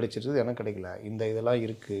 அவங்களுக்கு கிடைச்சிருக்குது எனக்கு கிடைக்கல. இந்த இதெல்லாம்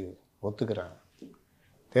இருக்குது, ஒத்துக்கிறேன்.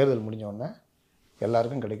 தேர்தல் முடிஞ்சோடனே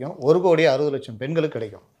எல்லாருக்கும் கிடைக்கும். 1,60,00,000 பெண்களுக்கு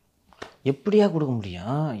கிடைக்கும். எப்படியா கொடுக்க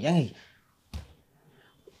முடியும்? ஏங்க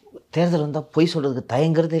தேர்தல் வந்தால் பொய் சொல்கிறதுக்கு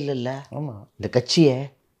தயங்கிறதே இல்லைல்ல. ஆமாம். இந்த கட்சியை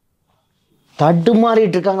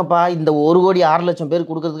தடுமாறிட்டு இருக்காங்கப்பா. இந்த 1,06,00,000 பேர்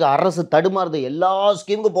கொடுக்கறதுக்கு அரசு தடுமாறுது. எல்லா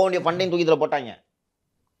ஸ்கீமுக்கும் போக வேண்டிய ஃபண்டையும் தூக்கி இதில் போட்டாங்க.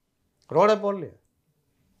 ரோடே போடலையே.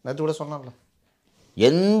 நேற்று கூட சொன்னார்ல,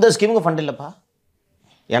 எந்த ஸ்கீமுக்கும் ஃபண்ட் இல்லைப்பா.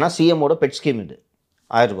 ஏன்னா சிஎம்மோட பெட் ஸ்கீம் இது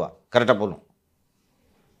 1000 ரூபா கரெக்டாக போகணும்.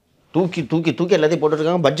 தூக்கி தூக்கி தூக்கி எல்லாத்தையும்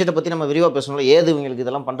போட்டுருக்காங்க. பட்ஜெட்டை பற்றி நம்ம விரிவாக பேசணும். ஏது இவங்களுக்கு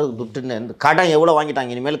இதெல்லாம் பண்ணுறது துட்டுன்னு. இந்த கடன் எவ்வளோ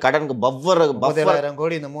வாங்கிட்டாங்க, இனிமேல் கடனுக்கு பஃபர் 10,000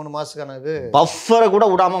 கோடி இந்த 3 மாதத்துக்கான இது பஃபரை கூட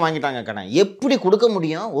விடாமல் வாங்கிட்டாங்க கடன். எப்படி கொடுக்க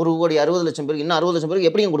முடியும்? 1,60,00,000 பேருக்கு, இன்னும் 60,00,000 பேருக்கு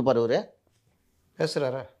எப்படியும் கொடுப்பாரு அவர்?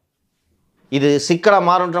 பேசுகிறாரா? இது சிக்கலாக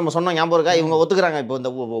மாறும்ன்ற நம்ம சொன்னோம், ஞாபகம் இருக்கா? இவங்க ஒத்துக்கிறாங்க. இப்போ இந்த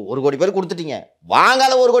 1 கோடி பேர் கொடுத்துட்டீங்க,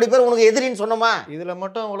 வாங்காத 1 கோடி பேர் உனக்கு எதிரின்னு சொன்னோமா? இதில்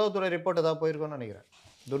மட்டும் உளவுத்துறை ரிப்போர்ட் ஏதாவது போயிருக்கோன்னு நினைக்கிறேன்.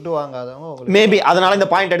 துட்டு வாங்காதவங்க மேபி அதனால இந்த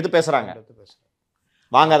பாயிண்ட் எடுத்து பேசுகிறாங்க.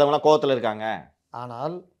 வாங்காதவங்களாம் கோவத்தில் இருக்காங்க.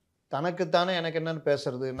 ஆனால் தனக்குத்தானே எனக்கு என்னென்னு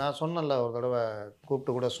பேசுறது. நான் சொன்னல ஒரு தடவை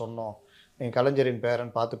கூப்பிட்டு கூட சொன்னோம், நீங்கள் கலைஞரின்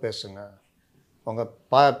பேரன் பார்த்து பேசுங்க.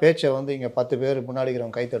 உங்கள் பேச்சை வந்து இங்கே 10 பேர்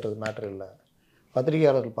முன்னாடிக்கிறவங்க கை தட்டுறது மேட்ரு இல்லை,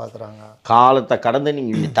 பத்திரிகையாளர்கள் பார்க்குறாங்க. காலத்தை கடந்து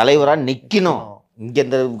நீங்கள் தலைவராக நிற்கணும். இங்கே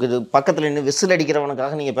இந்த பக்கத்தில் நின்று விசில்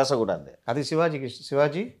அடிக்கிறவனுக்காக நீங்கள் பேசக்கூடாது. அது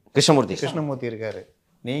சிவாஜி கிருஷ்ணமூர்த்தி இருக்கார்.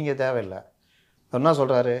 நீங்கள் தேவையில்லை. என்ன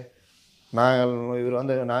சொல்கிறாரு,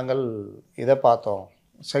 நாங்கள் இதை பார்த்தோம்,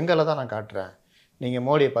 செங்கலை தான் நான் காட்டுறேன், நீங்கள்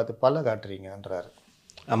மோடியை பார்த்து பல்ல காட்டுறீங்கன்றாரு.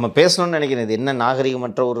 நம்ம பேசணும்னு நினைக்கிறேன். இது என்ன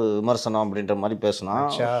நாகரிகமற்ற ஒரு விமர்சனம் அப்படின்ற மாதிரி பேசணும்.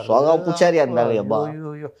 சோகா பூச்சாரியா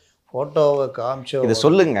இருந்தாலும் ஃபோட்டோவை காமிச்சோ இதை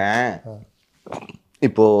சொல்லுங்க.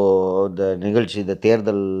 இப்போது இந்த நிகழ்ச்சி, இந்த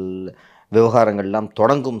தேர்தல் விவகாரங்கள்லாம்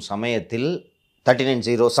தொடங்கும் சமயத்தில்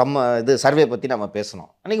 39-0 இது சர்வே பற்றி நம்ம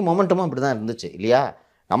பேசணும். அன்றைக்கி மொமெண்டமாக அப்படி தான் இருந்துச்சு இல்லையா?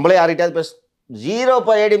 நம்மளே யார்கிட்டையாவது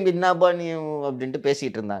 0 ஏடிஎம் என்னப்பா நீ அப்படின்ட்டு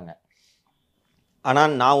பேசிகிட்டு இருந்தாங்க.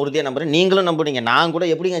 ஆனால் நான் உறுதியாக நம்புகிறேன், நீங்களும் நம்புனீங்க. நான் கூட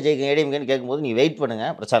எப்படிங்க ஜெயிக்க ஏடிஎம்கேன்னு கேட்கும்போது நீ வெயிட்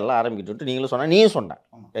பண்ணுங்கள், பிரச்சாரம்லாம் ஆரம்பிக்கிட்டு நீங்களும் சொன்னேன், நீயும் சொன்னேன்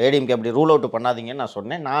ஏடிஎம்கே அப்படி ரூல் அவுட் பண்ணாதீங்கன்னு நான்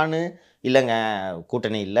சொன்னேன். நான் இல்லைங்க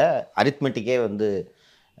கூட்டணி இல்லை, அரித்மெட்டிக்கே வந்து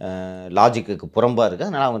லாஜிக்கு புறம்பாக இருக்குது,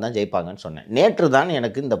 அதனால் அவங்க தான் ஜெயிப்பாங்கன்னு சொன்னேன். நேற்று தான்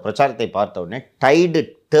எனக்கு இந்த பிரச்சாரத்தை பார்த்த உடனே டைடு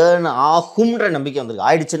டேர்ன் ஆகும்ன்ற நம்பிக்கை வந்திருக்கு.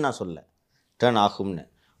 ஆயிடுச்சுன்னு நான் சொல்ல, டேர்ன் ஆகும்னு.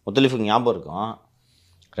 முத்தலீஃபுக்கு ஞாபகம் இருக்கும்,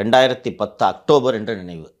 2010 அக்டோபர் என்ற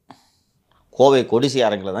நினைவு. கோவை கொடிசி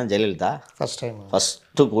அரங்கில் தான் ஜெயலலிதா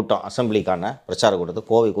ஃபஸ்ட்டு கூட்டம், அசம்பிளிக்கான பிரச்சார கூட்டத்தை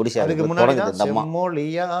கோவை கொடிசி அரங்கில் தொடங்குது. இந்த அம்மா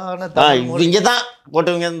இங்கே தான்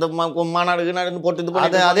போட்டுவங்க இந்த மாநாடு போட்டு இது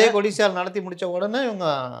பண்ணி அதே கொடிசியால் நடத்தி முடித்த உடனே இவங்க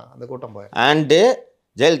அந்த கூட்டம் போய் அண்டு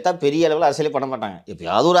ஜெயலலிதா பெரிய அளவில் அரசியலே பண்ண மாட்டாங்க.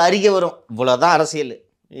 எப்போயாவது ஒரு அறிக்கை வரும், இவ்வளோதான் அரசியல்,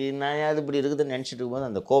 நான் அது இப்படி இருக்குதுன்னு நினச்சிட்டு இருக்கும்போது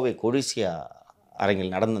அந்த கோவை கொடிசியா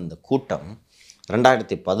அரங்கில் நடந்த அந்த கூட்டம்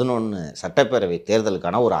 2011 சட்டப்பேரவை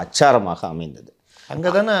தேர்தலுக்கான ஒரு அச்சாரமாக அமைந்தது. அங்கே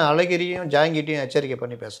தானே அழகிரியும் ஜாங்கிட்டையும் எச்சரிக்கை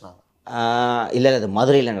பண்ணி பேசினாங்க. இல்லை, அது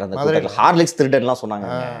மதுரையில் நடந்த கூட்டத்தில் ஹார்லிக்ஸ் திருடன்லாம் சொன்னாங்க.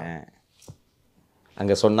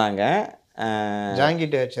 அங்கே சொன்னாங்க,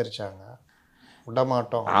 ஜாங்கிட்ட எச்சரிச்சாங்க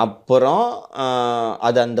விடமாட்டோம். அப்புறம்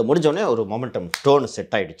அது அந்த முடிஞ்சோடனே ஒரு மொமெண்டம் டோனு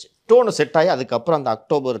செட் ஆகிடுச்சு. டோனு செட் ஆகி அதுக்கப்புறம் அந்த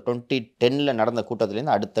அக்டோபர் 2010 நடந்த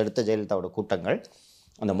கூட்டத்துலேருந்து அடுத்தடுத்த ஜெயலலிதாவோட கூட்டங்கள்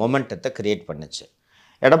அந்த மொமெண்டத்தை கிரியேட் பண்ணுச்சு.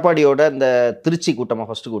 எடப்பாடியோட இந்த திருச்சி கூட்டமாக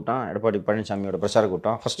ஃபஸ்ட்டு கூட்டம், எடப்பாடி பழனிசாமியோட பிரச்சார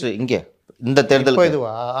கூட்டம் ஃபஸ்ட்டு இங்கே இந்த தேர்தல்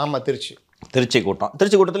இதுவா? ஆமாம், திருச்சி கூட்டம்.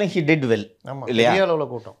 திருச்சி கூட்டத்தில் ஹி டிட் வெல் இல்லையா?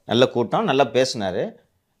 கூட்டம், நல்ல கூட்டம், நல்லா பேசினார்.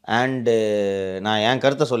 அண்டு நான் என்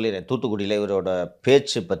கருத்தை சொல்லிடுறேன், தூத்துக்குடியில் இவரோட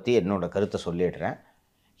பேச்சு பற்றி என்னோட கருத்தை சொல்லிடுறேன்.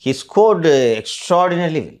 He scored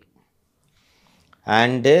extraordinary well.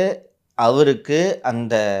 And அவருக்கு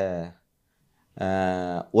அந்த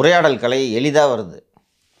உரையாடல் கலை எளிதாக வருது,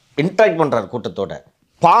 இன்ட்ராக்ட் பண்ணுறார் கூட்டத்தோட,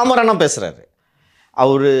 பாமரனாக பேசுகிறாரு.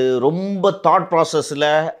 அவர் ரொம்ப தாட் ப்ராசஸில்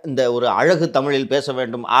இந்த ஒரு அழகு தமிழில் பேச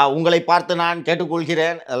வேண்டும், உங்களை பார்த்து நான்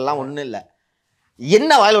கேட்டுக்கொள்கிறேன், அதெல்லாம் ஒன்றும் இல்லை.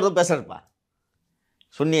 என்ன வாயில் ஒருத்தர் பேசுகிறப்பா,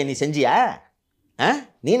 சொன்னிய நீ செஞ்சியா,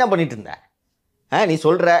 நீ என்ன பண்ணிட்டு இருந்த, நீ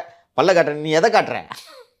சொல்கிற பல்ல காட்டுற, நீ எதை காட்டுற,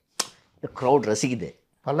 இந்த க்ரௌட் ரசிக்குது.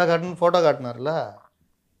 பல்ல காட்டுன்னு ஃபோட்டோ காட்டினார்ல,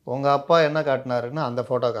 உங்கள் அப்பா என்ன காட்டினாருன்னு அந்த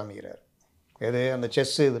ஃபோட்டோ காமிக்கிறார். எது அந்த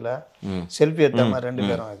செஸ்ஸு இதில் செல்ஃபி எடுத்த மாதிரி 2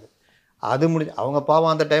 பேரும் அது முடிஞ்சு அவங்க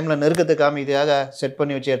பாவம் அந்த டைமில் நெருக்கத்தை காமிக்கிறதுக்காக செட்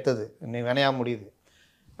பண்ணி வச்சு எடுத்தது, நீ வினையாக முடியுது.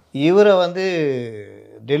 இவரை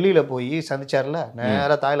டெல்லியில் போய் சந்திச்சார்ல,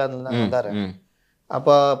 நேராக தாய்லாந்தில் தான் வந்தார்.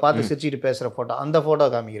 அப்போ பார்த்து சிரிச்சுட்டு பேசுகிற ஃபோட்டோ, அந்த ஃபோட்டோ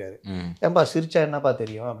காமிக்கிறாரு. ஏன்பா சிரிச்சா என்னப்பா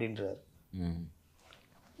தெரியும் அப்படின்றாரு.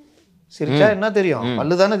 சிரிச்சா என்ன தெரியும்,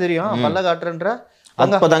 பல்லு தானே தெரியும், பல்ல காட்டுறன்ற.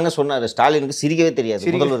 அப்பதாங்க சொன்னார், ஸ்டாலினுக்கு சிரிக்கவே தெரியாது,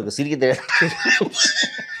 முதல்வருக்கு சிரிக்க தெரியாது.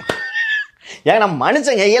 ஏங்க நம்ம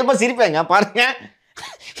மனுஷங்க இயல்பா சிரிப்பாங்க பாருங்க.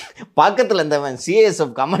 பக்கத்தில் இந்த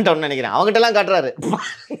சிஏஎஸ்எஃப் கமெண்ட் ஒன்று நினைக்கிறேன், அவங்ககிட்டலாம் காட்டுறாரு,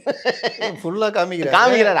 ஃபுல்லாக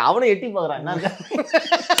காமிக்கிறாரு. அவனும் எட்டி பார்க்குறான்.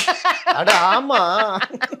 அட ஆமாம்.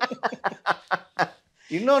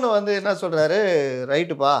 இன்னொன்று என்ன சொல்கிறாரு,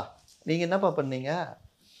 ரைட்டுப்பா நீங்கள் என்னப்பா பண்ணீங்க,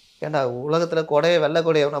 ஏண்டா உலகத்தில் கொடையை வெள்ளை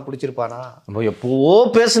கொடையை எவனா பிடிச்சிருப்பானா, எப்போவோ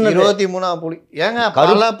பேசுன 23ஆம் புலி. ஏங்க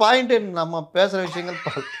பல பாயிண்ட் நம்ம பேசுகிற விஷயங்கள்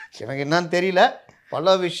எனக்கு என்னன்னு தெரியல,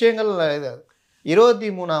 பல விஷயங்கள்.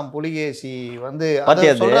 23ஆம் புலிகேசி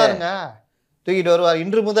சொல்றாருங்க, தூக்கிட்டு வருவார்.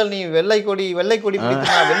 இன்று முதல் நீ வெள்ளை கொடி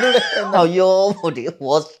ஐயோ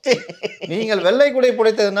நீங்கள் வெள்ளை குடை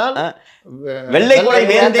புடைத்ததுனால் வெள்ளை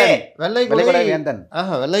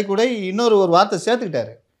குடை இன்னொரு வார்த்தை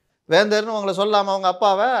சேர்த்துக்கிட்டாரு, வேந்தர்னு உங்களை சொல்லாம அவங்க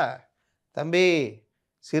அப்பாவை. தம்பி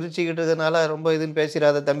சிரிச்சுக்கிட்டு இருக்கிறதுனால ரொம்ப இதுன்னு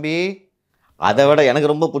பேசிடாத தம்பி. அதை விட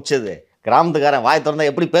எனக்கு ரொம்ப பிடிச்சது, கிராமத்துக்காரன் வாய் திறந்தா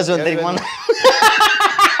எப்படி பேசுவேன் தெரியுமா,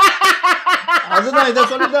 அதுதான் இதை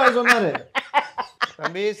சொல்லிதான் சொன்னாரு.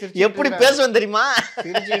 தம்பி எப்படி பேசுவேன் தெரியுமா,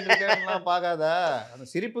 சிரிச்சுக்கிட்டு இருக்கேன்னு பார்க்காத, அந்த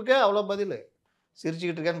சிரிப்புக்கே அவ்வளோ பதில்,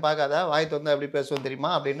 சிரிச்சுக்கிட்டு இருக்கேன்னு பார்க்காத, வாய் திறந்தா எப்படி பேசுவேன்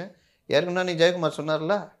தெரியுமா அப்படின்னு. ஏற்கனவே நீ ஜெயக்குமார்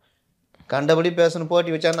சொன்னார்ல, கண்டபடி பேசணும்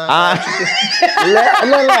போட்டி வச்சானா. இல்லை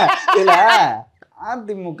இல்லை இல்லை இல்லை,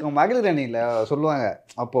 அதிமுக மகளிர் அணியில் சொல்லுவாங்க,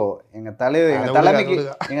 அப்போ எங்கள்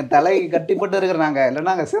தலைக்கு கட்டிப்பட்டு இருக்கிறாங்க, இல்லைன்னா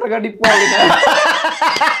நாங்கள் சிற கட்டிப்போம் அப்படின்னு.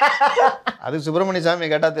 அது சுப்பிரமணிய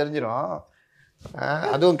சாமி கேட்டால் தெரிஞ்சிடும்.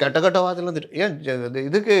 அதுவும் கெட்ட வாதில் வந்துட்டு ஏன்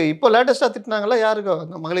இதுக்கு இப்போ லேட்டஸ்ட்டாக திட்டினாங்களா யாருக்கோ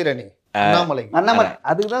அந்த மகளிர் அணி, அண்ணாமலை.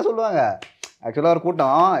 அதுக்கு தான் சொல்லுவாங்க. ஆக்சுவலாக ஒரு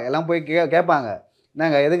கூட்டம் எல்லாம் போய் கேட்பாங்க,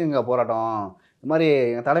 நாங்கள் எதுக்குங்க போராட்டம், இந்த மாதிரி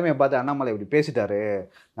எங்கள் தலைமையை பார்த்து அண்ணாமலை இப்படி பேசிட்டாரு,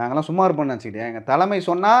 நாங்கள்லாம் சும்மா இருப்போம்னு நினச்சிக்கிட்டேன், எங்கள் தலைமை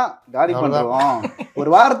சொன்னால் காலி பண்ணுறோம், ஒரு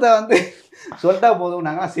வார்த்தை சொல்லிட்டா போதும்,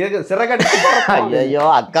 நாங்களாம் சிறகட்டி. ஐயோ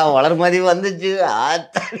அக்கா வளர்மதி வந்துச்சு,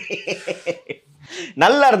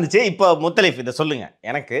 நல்லா இருந்துச்சு. இப்போ முத்தலிஃப் இதை சொல்லுங்க.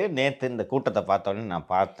 எனக்கு நேற்று இந்த கூட்டத்தை பார்த்தோன்னு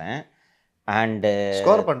நான் பார்த்தேன், அண்டு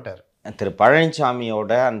ஸ்கோர் பண்ணிட்டார். திரு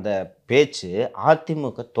பழனிசாமியோட அந்த பேச்சு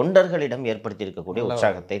அதிமுக தொண்டர்களிடம் ஏற்படுத்தி இருக்கக்கூடிய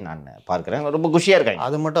உற்சாகத்தை நான் பார்க்குறேன், ரொம்ப குஷியாக இருக்காங்க.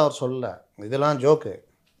 அது மட்டும் அவர் சொல்ல, இதெல்லாம்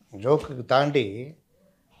ஜோக்குக்கு தாண்டி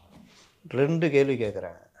 2 கேள்வி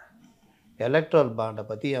கேட்குறேன். எலக்ட்ரல் பாண்டை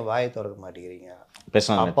பற்றி என் வாயை திறக்க மாட்டேங்கிறீங்க,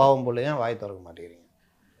 அப்பாவும் பிள்ளையும் வாயை திறக்க மாட்டேங்கிறீங்க.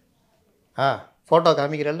 ஃபோட்டோ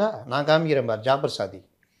காமிக்கிறல்ல, நான் காமிக்கிறேன் பார், ஜாபர் சாதி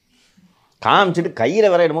காமிச்சிட்டு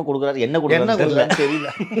கையில் வேற இடமோ கொடுக்குறாரு, என்ன கொடுக்குறாரு தெரியல,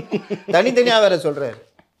 தனித்தனியாக வேற சொல்கிறாரு.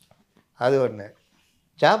 அது ஒன்று.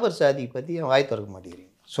 ஜாபர் சாதி பற்றி என் வாய் திறக்க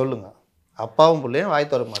மாட்டேங்கிறீங்க, சொல்லுங்கள். அப்பாவும் பிள்ளையும் வாய்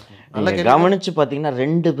தர மாட்டேங்க. நல்லா கவனிச்சு பார்த்தீங்கன்னா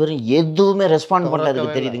 2 பேரும் எதுவுமே ரெஸ்பாண்ட்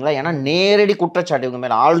பண்ணதுக்கு தெரியுதுங்களா? ஏன்னா நேரடி குற்றச்சாட்டு இவங்க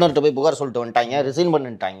மேலே. ஆளுநர்கிட்ட போய் புகார் சொல்லிட்டு வந்துட்டாங்க, ரிசைன்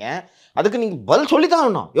பண்ணிட்டாங்க. அதுக்கு நீங்கள் பதில் சொல்லி தான்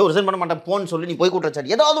ஆகணும். ரிசைன் பண்ண மாட்டேன் போன்னு சொல்லி நீ போய்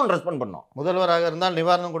குற்றச்சாட்டு ஏதாவது ஒன்று ரெஸ்பாண்ட் பண்ணணும். முதல்வராக இருந்தால்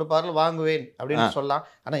நிவாரணம் கொடுப்பார்கள், வாங்குவேன் அப்படின்னு சொல்லலாம்.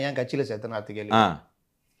 ஆனால் என் கட்சியில் சேர்த்து நாத்து கேள்வி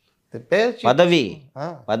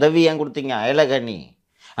பதவி ஏன் கொடுத்தீங்க? அயலகணி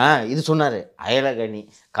இது சொன்னாரு. அயலகணி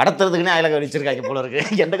கடத்துறதுக்குன்னே அயலகணி வச்சிருக்காங்க போல இருக்கு.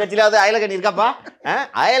 எந்த கட்சியிலாவது அயலகணி இருக்காப்பா?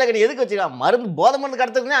 அயலகணி எதுக்கு வச்சிருக்கான்? போதை மருந்து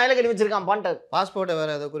கடத்துறதுக்குன்னே அயலகணி வச்சிருக்கான் பாண்டார். பாஸ்போர்ட்டை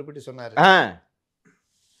வேற ஏதோ குறிப்பிட்டு சொன்னாரு.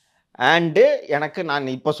 அண்டு எனக்கு நான்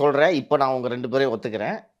இப்போ சொல்கிறேன், இப்போ நான் உங்கள் 2 பேரையும்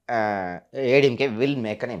ஒத்துக்கிறேன். ADMK will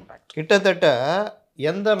make an impact. கிட்டத்தட்ட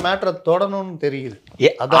எந்த மேட்டரை தொடணும்னு தெரியுது.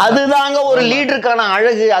 அதுதாங்க ஒரு லீடருக்கான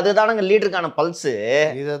அழகு, அதுதானங்க லீடருக்கான பல்ஸு.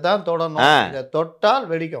 இதை தான் தொடணும். இதை தொட்டால்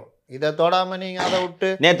வெடிக்கும். இதை தொடாம நீங்க அதை விட்டு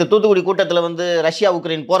நேற்று தூத்துக்குடி கூட்டத்தில் வந்து ரஷ்யா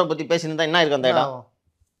உக்ரைன் போரை பற்றி பேசியிருந்தா என்ன இருக்கு அந்த இடம்?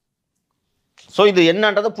 ஸோ இது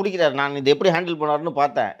என்னன்றதை பிடிக்கிறாரு. நான் இது எப்படி ஹேண்டில் பண்ணாருன்னு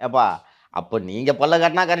பார்த்தேன். அப்பா அப்போ நீங்கள் பல்ல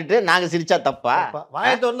காட்டினா கரெக்டு, நாங்கள் சிரிச்சா தப்பா?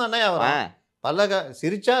 வாயை திறந்தா என்ன பல்ல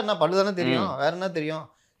சிரிச்சா என்ன பல்லு தானே தெரியும், வேற என்ன தெரியும்?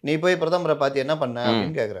 நீ போய் பிரதமரை பார்த்து என்ன பண்ண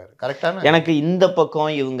அப்படின்னு கேட்குறாரு. கரெக்டான எனக்கு இந்த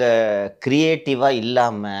பக்கம் இவங்க கிரியேட்டிவாக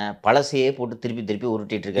இல்லாமல் பழசையே போட்டு திருப்பி திருப்பி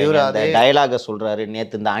உருட்டிட்டு இருக்காங்க. டயலாக சொல்கிறாரு.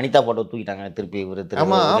 நேற்று இந்த அனிதா போட்டோ தூக்கிட்டாங்க திருப்பி இவர்.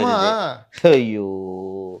 ஐயோ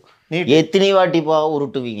எத்தனை வாட்டிப்பா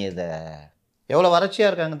உருட்டுவீங்க இதை? எவ்வளோ வறட்சியாக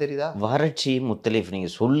இருக்காங்க தெரியுதா? வறட்சி முத்தலீஃப்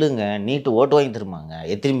நீங்கள் சொல்லுங்கள். நீட்டு ஓட்டு வாங்கி தருமாங்க?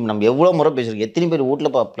 நம்ம எவ்வளோ முறை பேசுகிறோம். எத்தனை பேர் வீட்டில்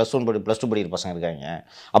 +1 +2 படிக்கிற பசங்க இருக்காங்க.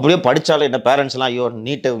 அப்படியே படித்தாலும் என்ன பேரண்ட்ஸ்லாம் ஐயோ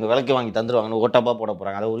நீட்டை இவங்க விலைக்கு வாங்கி தந்துடுவாங்கன்னு ஓட்டாப்பா போட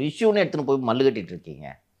போகிறாங்க. அதை ஒரு இஷ்யூன்னு எடுத்துன்னு போய் மல்லு கட்டிட்டு இருக்கீங்க.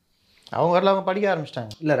 அவங்க வரல, அவங்க படிக்க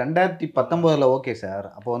ஆரம்பிச்சிட்டாங்க. இல்லை 2019 ஓகே சார்.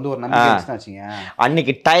 அப்போ வந்து ஒரு நம்பிக்கை வச்சுங்க.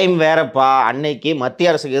 அன்னைக்கு டைம் வேறப்பா. அன்னைக்கு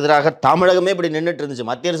மத்திய அரசுக்கு எதிராக தமிழகமே இப்படி நின்றுட்டு இருந்துச்சு.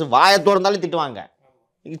 மத்திய அரசு வாயை திறந்தாலும் திட்டுவாங்க.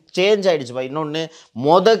 சேஞ்ச் ஆகிடுச்சுப்பா.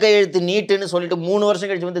 இன்னொன்று கையெழுத்து நீட்டுன்னு சொல்லிட்டு 3 வருஷம்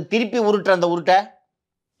கழிச்சு வந்து திருப்பி உருட்டுற அந்த உருட்டை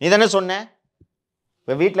நீ தானே சொன்னேன்.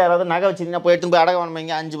 இப்போ வீட்டில் யாராவது நகை வச்சுருந்தீங்கன்னா போய் எடுத்துன்னு போய் அடகம்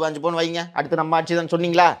வைங்க, 5 பவுன் வைங்க, அடுத்து நம்ம ஆட்சி தான்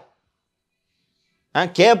சொன்னீங்களா?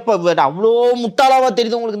 கேட்ப அவ்வளோ முட்டாளாவா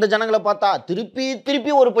தெரியுது உங்களுக்கு இந்த ஜனங்களை பார்த்தா? திருப்பி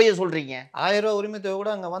திருப்பி ஒரு பொய்யை சொல்கிறீங்க. 1000 ரூபா உரிமை தொகை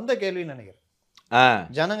கூட அங்கே வந்த கேள்வின்னு நினைக்கிறேன்.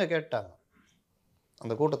 ஜனங்க கேட்டாங்க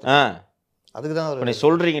அந்த கூட்டத்தில். அதுக்கு தான் நீ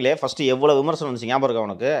சொல்கிறீங்களே. ஃபஸ்ட்டு எவ்வளோ விமர்சனம் வந்துச்சு ஞாபகம் இருக்கா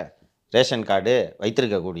உனக்கு? ரேஷன் கார்டு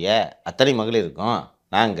வைத்திருக்கக்கூடிய அத்தனை மகளிருக்கும்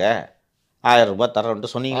நாங்கள் 1000 ரூபாய் தரோன்ட்டு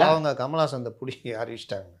சொன்னீங்களா? அவங்க கமலாசன் அந்த புடி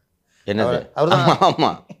அறிவிச்சிட்டாங்க. என்னது?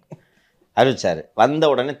 ஆமாம் அறிவிச்சார். வந்த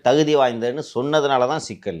உடனே தகுதி வாய்ந்ததுன்னு சொன்னதுனால தான்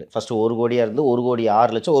சிக்கல். ஃபஸ்ட்டு 1 கோடியாக இருந்து 1 கோடி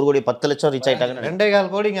 6 லட்சம், 1 கோடி 10 லட்சம் ரீச் ஆகிட்டாங்க.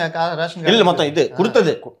 2.25 கோடிங்க ரேஷன் கார்டு. இல்லை மொத்தம் இது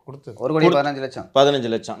கொடுத்தது 1 கோடி 15 லட்சம்.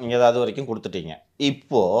 15 லட்சம் நீங்கள் ஏதாவது வரைக்கும் கொடுத்துட்டீங்க.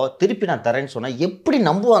 இப்போது திருப்பி நான் தரேன்னு சொன்னால் எப்படி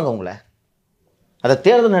நம்புவாங்க உங்களை? அதை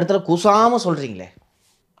தேர்தல் நேரத்தில் கூசாமல் சொல்கிறீங்களே.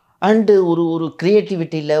 அண்டு ஒரு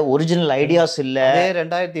கிரியேட்டிவிட்டி இல்லை, ஒரிஜினல் ஐடியாஸ் இல்லை.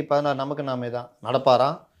 2016 நமக்கு நாமே தான்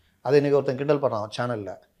நடப்பாராம். அது இன்றைக்கி ஒருத்தன் கிண்டல் பண்ணான்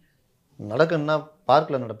சேனலில். நடக்குன்னா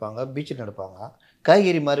பார்க்கில் நடப்பாங்க, பீச்சில் நடப்பாங்க.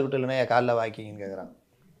 காய்கறி மாதிரி விட்டு இல்லைன்னா காலைல வாக்கிங்கன்னு கேட்குறாங்க.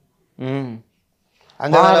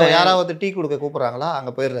 அங்கே யாராவது டீ கொடுக்க கூப்பிட்றாங்களா,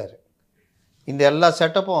 அங்கே போயிடுறாரு. இந்த எல்லா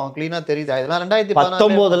செட்டப்பும் க்ளீனாக தெரியுது. இதெல்லாம்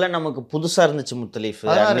 2019 நமக்கு புதுசாக இருந்துச்சு முத்தலீஃப்.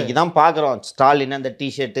 அன்றைக்கி தான் பார்க்குறோம் ஸ்டாலின் அந்த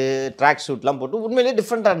டிஷர்ட்டு ட்ராக் ஷூட்லாம் போட்டு உண்மையிலேயே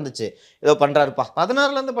டிஃப்ரெண்ட்டாக இருந்துச்சு. ஏதோ பண்ணுறாருப்பா.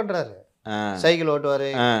 16 பண்ணுறாரு. சைக்கிள் ஓட்டுவார்.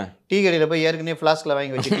 டீ கடையில் போய் ஏற்கனவே ஃப்ளாஸ்கில்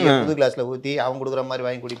வாங்கி வச்சு புது கிளாஸில் ஊற்றி அவங்க கொடுக்குற மாதிரி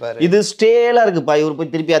வாங்கி குடிப்பாரு. இது ஸ்டேலாக இருக்குப்பா. இவர்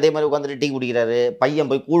போய் திருப்பி அதே மாதிரி உட்காந்துட்டு டீ குடிக்கிறாரு.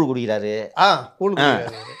 பையன் போய் கூழ் குடிக்கிறாரு. கூழ்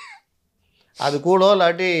குடிக்கிறாரு. அது கூழோ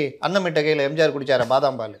இல்லாட்டி அன்னமிட்ட கையில் எம்ஜிஆர் குடிச்சார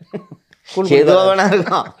பாதாம் பால். கூழ் எதுவாக வேணா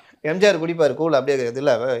இருக்கும். எம்ஜிஆர் குடிப்பார் கூழ் அப்படியே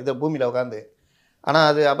இல்லை இதை பூமியில் உட்காந்து. ஆனால்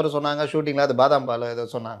அது அப்புறம் சொன்னாங்க ஷூட்டிங்கில் அது பாதாம் பால் ஏதோ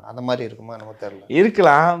சொன்னாங்க. அந்த மாதிரி இருக்குமா நமக்கு தெரியல.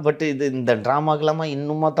 இருக்கலாம். பட் இது இந்த ட்ராமாக்கெல்லாமா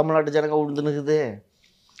இன்னுமா தமிழ்நாட்டு ஜனங்க உழுந்துனுக்குது.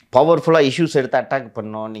 பவர்ஃபுல்லாக இஷ்யூஸ் எடுத்து அட்டாக்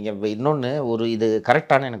பண்ணோம். நீங்கள் இன்னொன்று ஒரு இது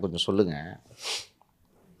கரெக்டான எனக்கு கொஞ்சம் சொல்லுங்கள்.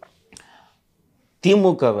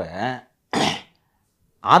 திமுகவை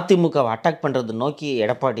அதிமுகவை அட்டாக் பண்ணுறது நோக்கி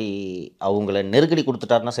எடப்பாடி அவங்கள நெருக்கடி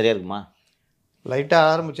கொடுத்துட்டாருன்னா சரியா இருக்குமா? லைட்டாக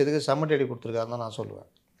ஆரம்பித்ததுக்கு சம்மட்டடி கொடுத்துருக்காருன்னு தான் நான் சொல்லுவேன்.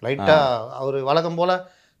 லைட்டாக அவர் வழக்கம் போல்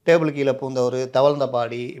டேபிள் கீழே பூந்தவர் தவழ்ந்த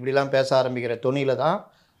பாடி இப்படிலாம் பேச ஆரம்பிக்கிற துணியில் தான்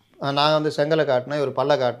நான் வந்து செங்கலை காட்டினேன், இவர்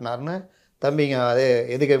பல்ல காட்டினார்னு தம்பிங்க அதே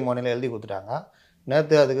எதுகை மோனையில் எழுதி கொடுத்துட்டாங்க.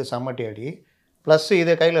 நேற்று அதுக்கு சம்மட்டி அடி ப்ளஸ்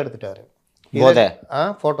இதை கையில் எடுத்துட்டாரு.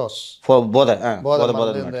 ஃபோட்டோஸ் போதை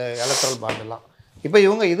இந்த எலக்ட்ரல் பாண்டெல்லாம். இப்போ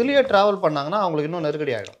இவங்க இதுலேயே ட்ராவல் பண்ணாங்கன்னா அவங்களுக்கு இன்னும்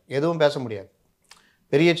நெருக்கடி ஆகிடும். எதுவும் பேச முடியாது.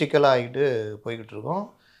 பெரிய சிக்கலாக ஆகிட்டு போய்கிட்டு இருக்கோம்.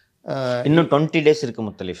 இன்னும் 20 டேஸ் இருக்குது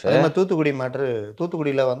முத்தலீஃப். தூத்துக்குடி மேட்ரு.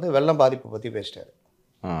 தூத்துக்குடியில் வந்து வெள்ளம் பாதிப்பு பற்றி பேசிட்டார்.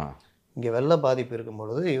 இங்கே வெள்ள பாதிப்பு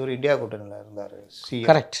இருக்கும்பொழுது இவர் இந்தியா கூட்டணியில் இருந்தார்.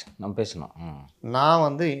 கரெக்ட். நம்ம பேசணும். நான்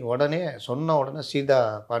வந்து சொன்ன உடனே சீதா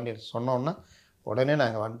பாண்டியன் சொன்னோன்னே உடனே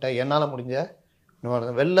நாங்கள் வந்துட்டேன். என்னால் முடிஞ்ச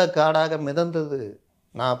வெள்ளக்காடாக மிதந்தது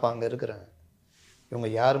நான் அப்போ அங்கே இருக்கிறேன். இவங்க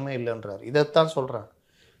யாருமே இல்லைன்றார். இதைத்தான் சொல்கிறேன்.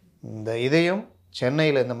 இந்த இதையும்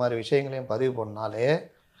சென்னையில் இந்த மாதிரி விஷயங்களையும் பதிவு பண்ணாலே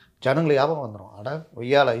ஜனங்களுக்கு ஞாபகம் வந்துடும். அட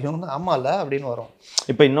ஒய்யால இவங்க ஆமா இல்லை அப்படின்னு வரும்.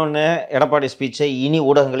 இப்போ இன்னொன்று, எடப்பாடி ஸ்பீச்சை இனி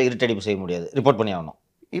ஊடகங்களை இருட்டடிப்பு செய்ய முடியாது, ரிப்போர்ட் பண்ணி ஆகணும்.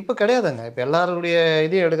 இப்போ கிடையாதுங்க. இப்போ எல்லாருடைய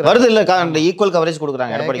இதையும் எடுக்கிறாங்க. வருது இல்லை, அந்த ஈக்குவல் கவரேஜ்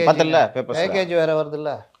கொடுக்குறாங்க. எடப்பாடி பார்த்தல பேக்கேஜ் வேறு வருது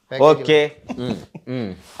இல்லை. ஓகே.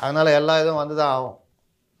 அதனால் எல்லா இதுவும் வந்து தான் ஆகும்.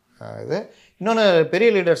 இது இன்னொன்று, பெரிய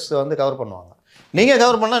லீடர்ஸ் வந்து கவர் பண்ணுவாங்க. நீங்கள்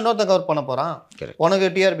கவர் பண்ணால் இன்னொருத்தன் கவர் பண்ண போகிறான். உனக்கு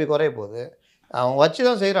டிஆர்பி குறைய போகுது. அவங்க வச்சு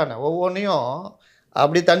தான் செய்கிறாங்க. ஒவ்வொன்றையும்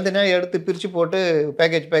அப்படி தனித்தனியாக எடுத்து பிரித்து போட்டு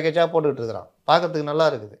பேக்கேஜாக போட்டுக்கிட்டு இருக்கிறான். பார்க்கறதுக்கு நல்லா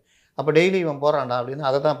இருக்குது. அப்போ டெய்லி இவன் போகிறான்டா அப்படின்னு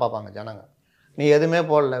அதை தான் பார்ப்பாங்க ஜனங்க. நீ எதுவுமே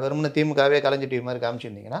போடல, வெறும்னு திமுகவே கலைஞ்சி டிவி மாதிரி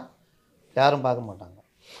காமிச்சிருந்தீங்கன்னா யாரும் பார்க்க மாட்டாங்க.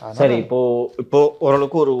 சரி, இப்போது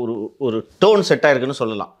ஓரளவுக்கு ஒரு ஒரு ஒரு டோன் செட் ஆயிருக்குன்னு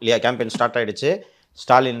சொல்லலாம் இல்லையா? கேம்பெயின் ஸ்டார்ட் ஆகிடுச்சு.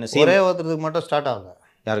 ஸ்டாலின் ஒரே ஒருத்தருக்கு மட்டும் ஸ்டார்ட் ஆகல.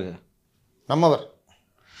 யாருக்கு? நம்மவர்.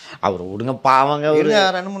 அவர் விடுங்க, பாவங்க. ஒரு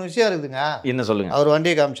 2-3 விஷயம் இருக்குதுங்க. என்ன சொல்லுங்க? அவர்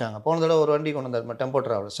வண்டியை காமிச்சாங்க. போன தடவை ஒரு வண்டி கொண்டு வந்தார், டெம்போ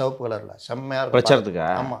டிராவலர், சிவப்பு கலரில், செம்மையாக இருக்கும் பிரச்சாரத்துக்கு.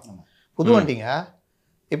 ஆமாம், புது வண்டிங்க.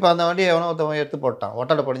 இப்போ அந்த வண்டியை எவனோ ஒருத்தவன் எடுத்து போட்டான்.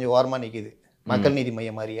 ஒட்டடை படிஞ்சு ஓரமாக நிற்கிது, மக்கள் நீதி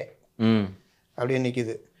மையம் மாதிரியே அப்படியே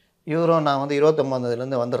நிற்கிது. இவரும் நான் வந்து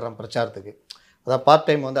 29 வந்துடுறேன் பிரச்சாரத்துக்கு. அதான் பார்ட்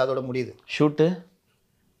டைம் வந்து அதோட முடியுது. ஷூட்டு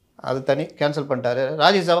அது தனி கேன்சல் பண்ணிட்டாரு.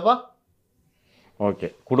 ராஜ்யசபாப்பா ஓகே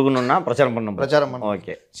கொடுக்கணுன்னா பிரச்சாரம் பண்ண.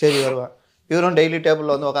 ஓகே சரி வருவேன். இவரும் டெய்லி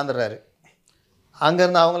டேபிளில் வந்து உக்காந்துடுறாரு.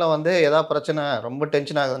 அங்கேருந்து அவங்களும் வந்து ஏதாவது பிரச்சனை ரொம்ப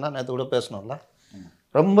டென்ஷன் ஆகுதுன்னா, நேற்று கூட பேசணும்ல,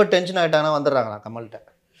 ரொம்ப டென்ஷன் ஆகிட்டாங்கன்னா வந்துடுறாங்களா கமல்கிட்ட.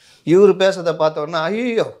 இவர் பேசுறதை பார்த்த உடனே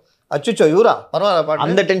ஐயோ அச்சுச்சோ இவரா பரவாயில்ல பாட்டு,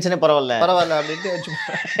 அந்த டென்ஷனே பரவாயில்ல அப்படின்ட்டு வச்சு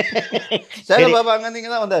சரி பாப்பா அங்கேருந்து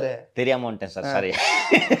இங்கே தான் வந்தார். தெரியாமல் வந்துட்டேன் சார், சாரி.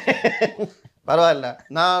 பரவாயில்ல,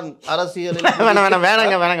 நான் அரசியல்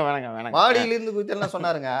வேணாங்க மாடியிலேருந்து குதிச்செல்லாம்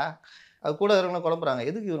சொன்னாருங்க. அது கூட இருக்கிறவங்க குழம்புறாங்க,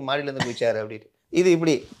 எதுக்கு இவர் மாடியிலேருந்து குதிச்சாரு அப்படின்னு. இது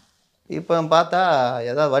இப்படி இப்போ பார்த்தா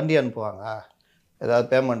ஏதாவது வண்டி அனுப்புவாங்க, ஏதாவது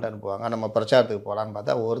பேமெண்ட் அனுப்புவாங்க, நம்ம பிரச்சாரத்துக்கு போகலான்னு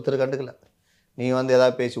பார்த்தா ஒருத்தர் கண்டுக்கல. நீ வந்து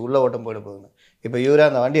ஏதாவது பேசி உள்ளே ஓட்டம் போயிட போகுதுன்னு. இப்போ இவரே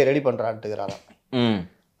அந்த வண்டியை ரெடி பண்ணுறான்ட்டுக்கிறாராம்.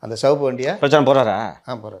 அந்த சிவப்பு வண்டியை பிரச்சாரம் போகிறாரா?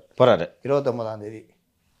 போகிறாரு 29ஆம் தேதி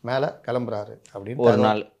மேலே கிளம்புறாரு அப்படின்னு. ஒரு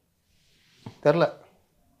நாள் தெரில,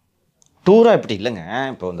 டூரா இப்படி இல்லைங்க.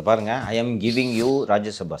 இப்போ வந்து பாருங்க, I am giving you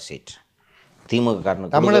Rajya Sabha seat. திமுக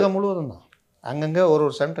காரணம் தமிழகம் முழுவதும் தான், அங்கங்கே ஒரு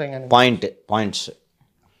சென்டர் எங்கே பாயிண்ட்ஸ்.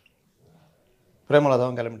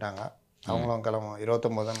 பிரேமலதாவும் கிளம்பிட்டாங்க, அவங்களும் கிளம்பும்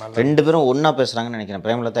 29 நாள். 2 பேரும் ஒன்றா பேசுகிறாங்கன்னு நினைக்கிறேன்.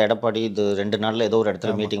 பிரேமலதா எடப்பாடி இது 2 நாளில் ஏதோ ஒரு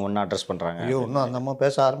இடத்துல மீட்டிங் ஒன்றா அட்ரஸ் பண்ணுறாங்க. ஐயோ இன்னும் அந்த அம்மா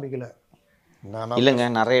பேச ஆரம்பிக்கல. இல்லைங்க,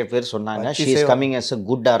 நிறைய பேர் சொன்னாங்க she is coming S a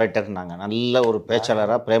good ஆரேட்டர்னாங்க. நல்ல ஒரு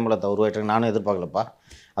பேச்சாளராக பிரேமலதா உருவாயிட்டாங்க. நானும் எதிர்பார்க்கலப்பா.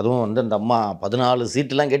 அதுவும் வந்து அந்த அம்மா 14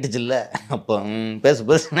 சீட்டுலாம் கேட்டுச்சு இல்லை, அப்போ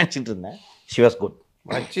பேசு நினச்சிட்டு இருந்தேன். She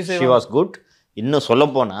was good. இன்னும்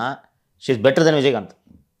சொல்லப்போனால் ஷி இஸ் பெட்டர் தென் விஜயகாந்த்.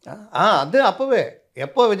 அது அப்போவே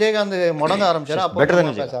எப்போ விஜயகாந்த் முடங்க ஆரம்பிச்சாரோ அப்போ பெட்டர்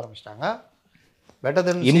தென் பேச ஆரம்பிச்சிட்டாங்க. பெட்டர்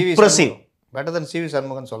தென் இம்ப்ரெசிவ், பெட்டர் தென் சிவி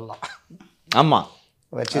சண்முகன் சொல்லலாம். ஆமாம்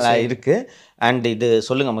இருக்குது. அண்ட் இது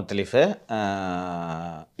சொல்லுங்கள் முத்தலீஃபு,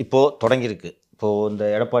 இப்போது தொடங்கியிருக்கு. இப்போது இந்த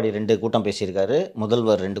எடப்பாடி 2 கூட்டம் பேசியிருக்காரு,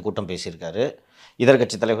 முதல்வர் 2 கூட்டம் பேசியிருக்காரு, இதர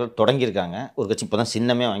கட்சி தலைவர்கள் தொடங்கியிருக்காங்க. ஒரு கட்சி இப்போ தான்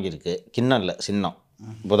சின்னமே வாங்கியிருக்கு, கிண்ணம் இல்லை சின்னம்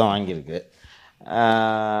இப்போ தான் வாங்கியிருக்கு.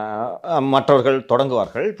 மற்றவர்கள்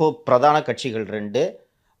தொடங்குவார்கள். இப்போது பிரதான கட்சிகள் 2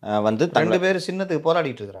 வந்து 2 பேர் சின்னத்துக்கு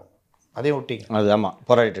போராடிட்டு இருக்கிறாங்க. அதையும் விட்டிங்க. அது ஆமாம்,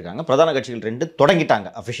 போராடிட்டு இருக்காங்க. பிரதான கட்சிகள் 2 தொடங்கிட்டாங்க,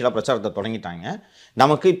 அஃபிஷியலாக பிரச்சாரத்தை தொடங்கிட்டாங்க.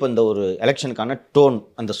 நமக்கு இப்போ இந்த ஒரு எலெக்ஷனுக்கான டோன்,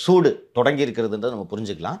 அந்த சூடு தொடங்கி இருக்கிறதுன்றதை நம்ம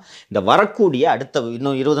புரிஞ்சுக்கலாம். இந்த வரக்கூடிய அடுத்த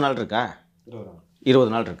இன்னும் 20 நாள் இருக்கா?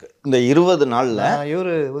 20 நாள் இருக்குது. இந்த 20 நாளில்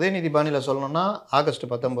இவர் உதயநிதி பாணியில் சொல்லணும்னா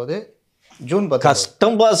ஆகஸ்ட் 19, ஜூன் 10.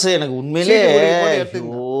 கஷ்டம் பாஸ் எனக்கு உண்மையிலே.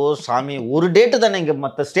 ஓ சாமி, ஒரு டேட்டு தானே. இங்கே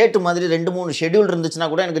மற்ற ஸ்டேட்டு மாதிரி 2-3 ஷெடியூல் இருந்துச்சுன்னா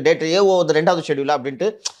கூட எனக்கு டேட்டு அது 2வது ஷெடியூலா அப்படின்ட்டு.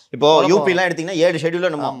 இப்போ யூபிலாம் எடுத்தீங்கன்னா 7 ஷெடியூலோ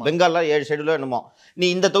என்னமோ, பெங்காலில் 7 ஷெடியூலோ என்னமோ. நீ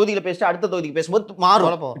இந்த தொகுதியில் பேசிட்டு அடுத்த தொகுதிக்கு பேசும்போது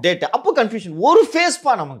மாறும் டேட்டு. அப்போ கன்ஃபியூஷன். ஒரு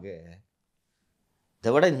ஃபேஸ்ப்பா நமக்கு.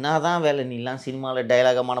 இதை விட என்னதான் வேலை? நீலாம் சினிமாவில்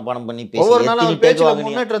டைலாக மனப்பாடம் பண்ணி பேசி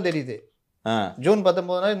முன்னேற்றம் தெரியுது. ஜூன்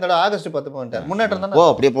 19 இந்த ஆகஸ்ட் 19 முன்னேற்றம் தான்.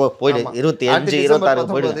 அப்படியே போயிடு 25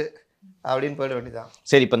 26 போயிடுது அப்படின்னு போயிட வேண்டியதான்.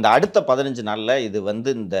 சரி, இப்போ இந்த அடுத்த 15 நாளில் இது வந்து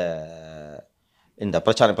இந்த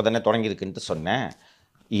பிரச்சாரம் இப்போ தானே தொடங்கியிருக்குன்ட்டு சொன்னேன்.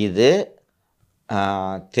 இது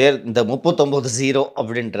இந்த 39-0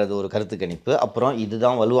 அப்படின்றது ஒரு கருத்து கணிப்பு. அப்புறம்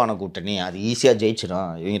இதுதான் வலுவான கூட்டணி, அது ஈஸியாக ஜெயிச்சிடும்,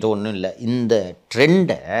 இவங்கிட்ட ஒன்றும் இல்லை. இந்த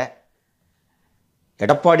ட்ரெண்டை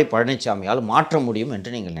எடப்பாடி பழனிசாமியால் மாற்ற முடியும்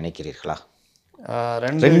என்று நீங்கள் நினைக்கிறீர்களா?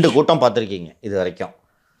 2 கூட்டம் பார்த்துருக்கீங்க, இது வரைக்கும்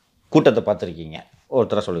கூட்டத்தை பார்த்துருக்கீங்க.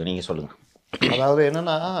 ஒருத்தரை சொல்லுங்கள், நீங்கள் சொல்லுங்கள். அதாவது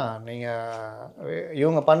என்னென்னா, நீங்கள்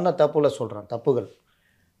இவங்க பண்ண தப்புகள்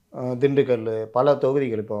திண்டுக்கல் பல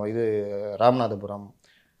தொகுதிகள், இப்போ இது ராமநாதபுரம்,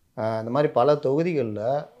 இந்த மாதிரி பல தொகுதிகளில்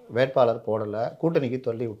வேட்பாளர் போடலை, கூட்டணிக்கு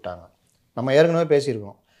தள்ளி விட்டாங்க. நம்ம ஏற்கனவே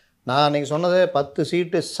பேசியிருக்கோம். நான் அன்றைக்கி சொன்னது 10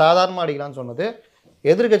 சீட்டு சாதாரணமாக அடிக்கலான்னு சொன்னது,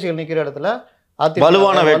 எதிர்கட்சிகள் நிற்கிற இடத்துல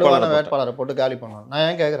வலுவான வேட்பாளரை போட்டு காலி பண்ணணும். நான்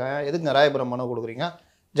ஏன் கேட்குறேன், எதுக்குங்க ராயபுரம் மனு கொடுக்குறீங்க?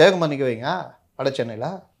 ஜெயக்குமார் நிற்க வைங்க வட சென்னையில்.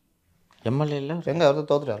 எம்எல்ஏ இல்லை எங்கே அவர்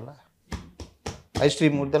தோத்துட்டார்ல, ஐஸ்ரீ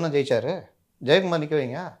மூர்த்தி தானே ஜெயிச்சார். ஜெயக்குமார் நிற்க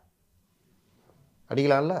வைங்க,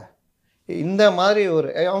 அடிக்கலாம்ல. இந்த மாதிரி ஒரு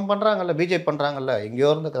அவன் பண்ணுறாங்கல்ல, பிஜேபி பண்ணுறாங்கல்ல, எங்கேயோ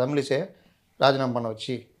இருந்த தமிழிசை ராஜினாமா பண்ண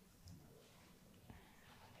வச்சு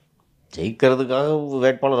ஜெயிக்கிறதுக்காக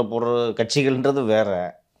வேட்பாளரை போடுற கட்சிகள்ன்றது வேற.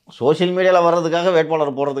 சோஷியல் மீடியாவில் வர்றதுக்காக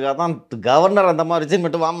வேட்பாளர் போடுறதுக்காக தான் கவர்னர் அந்த மாதிரி ரிசைன்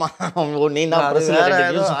மட்டும் வாமா நீ நான்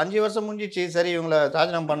 5 வருஷம் முடிஞ்சிச்சு. சரி, இவங்களை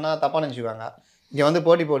ராஜினாமா பண்ணால் தப்பாக நினச்சிக்குவாங்க. இங்கே வந்து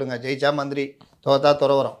போட்டி போடுங்க, ஜெயிச்சா மந்திரி, தோத்தா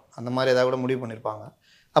துறவரம், அந்த மாதிரி ஏதாவது கூட முடிவு பண்ணியிருப்பாங்க.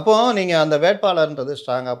 அப்போது நீங்கள் அந்த வேட்பாளர்ன்றது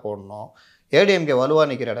ஸ்ட்ராங்காக போடணும். ஏடிஎம்கே வலுவாக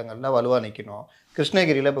நிற்கிற இடங்கள்ல வலுவாக நிற்கணும்.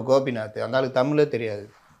 கிருஷ்ணகிரியில் இப்போ கோபிநாத், அந்த ஆளுக்கு தமிழே தெரியாது,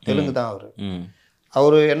 தெலுங்கு தான்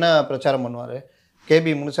அவர் என்ன பிரச்சாரம் பண்ணுவார்?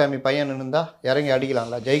 கேபி முனுசாமி பையன் இருந்தால் இறங்கி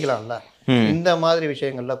அடிக்கலாம்ல, ஜெயிக்கலாம்ல. இந்த மாதிரி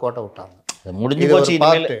விஷயங்கள்ல கோட்டை விட்டாங்க. முடிஞ்சு போச்சு.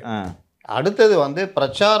 அடுத்தது வந்து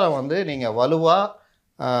பிரச்சாரம் வந்து நீங்கள் வலுவாக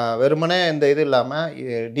வெறுமனே இந்த இது இல்லாமல்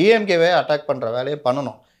டிஎம்கேவே அட்டாக் பண்ணுற வேலையை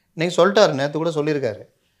பண்ணணும். இன்றைக்கி சொல்லிட்டாரு, நேற்று கூட சொல்லியிருக்காரு.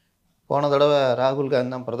 போன தடவை ராகுல்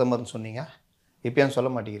காந்தி தான் பிரதமர்னு சொன்னீங்க, இப்போயும்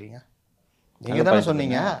சொல்ல மாட்டேங்கிறீங்க. நீங்கள் தானே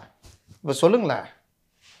சொன்னீங்க, இப்போ சொல்லுங்களேன்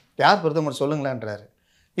யார் பிரதமர் சொல்லுங்களேன்றாரு.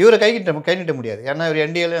 இவரை கை நீட்ட முடியாது, ஏன்னா இவர்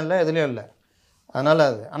என்டிஏலையும் இல்லை எதுலேயும் இல்லை. அதனால்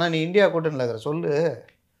அது ஆனால் நீ இந்தியா கூட்டணியில் இருக்கிற சொல்லு,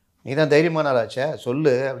 நீ தான் தைரியமான ஆளாச்சே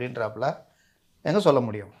சொல்லு அப்படின்றாப்புல. எங்கே சொல்ல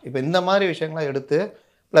முடியும்? இப்போ இந்த மாதிரி விஷயங்களாம் எடுத்து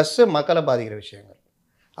ப்ளஸ்ஸு மக்களை பாதிக்கிற விஷயங்கள்,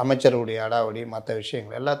 அமைச்சர்களுடைய அடாவடி, மற்ற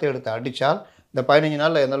விஷயங்கள் எல்லாத்தையும் எடுத்து அடித்தால் இந்த 15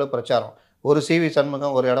 நாளில் எந்தளவு பிரச்சாரம். ஒரு சிவி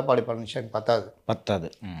சண்முகம், ஒரு எடப்பாடி பழனிசாமி பத்தாது.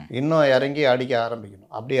 இன்னும் இறங்கி அடிக்க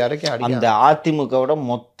ஆரம்பிக்கணும். அப்படி அந்த அதிமுகவோட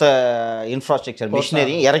மொத்த இன்ஃப்ராஸ்ட்ரக்சர்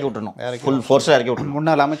மிஷினரியும் இறக்கி விட்டணும், ஃபுல் ஃபோர்ஸாக இறக்கி விட்டணும்.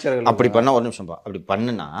 முன்னாள் அமைச்சர்கள் அப்படி பண்ண ஒரு நிமிஷம் அப்படி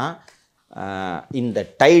பண்ணுனா இந்த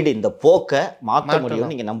டைடு, இந்த போக்கை மாற்ற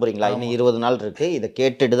முடியும்னு நீங்கள் நம்புறீங்களா? இன்னும் 20 நாள் இருக்குது. இதை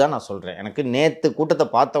கேட்டுட்டு தான் நான் சொல்கிறேன். எனக்கு நேற்று கூட்டத்தை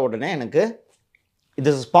பார்த்த உடனே எனக்கு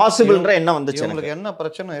இது பாசிபிள்ன்ற என்ன வந்துச்சு. உங்களுக்கு என்ன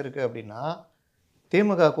பிரச்சனை இருக்குது அப்படின்னா,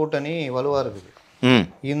 திமுக கூட்டணி வலுவாக இருக்குது.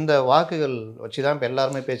 இந்த வாக்குகள் வச்சு தான் இப்போ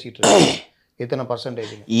எல்லாருமே பேசிக்கிட்டு இருக்காங்க. இத்தனை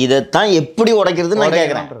பர்சன்டேஜ் இதைத்தான் எப்படி உடைக்கிறதுன்னு நான்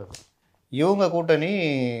கேட்குறேன். இவங்க கூட்டணி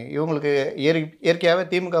இவங்களுக்கு இயற்கையாகவே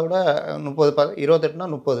திமுகவோட 28னா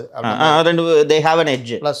 30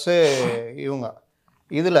 ப்ளஸ்ஸு இவங்க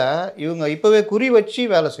இவங்க இப்போவே குறி வச்சு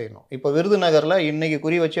வேலை செய்யணும். இப்போ விருதுநகரில் இன்றைக்கி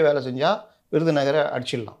குறி வச்சு வேலை செஞ்சால் விருதுநகரை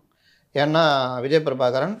அடிச்சிடலாம். ஏன்னா விஜய்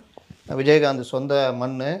பிரபாகரன், விஜயகாந்த் சொந்த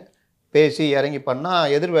மண், பேசி இறங்கி பண்ணால்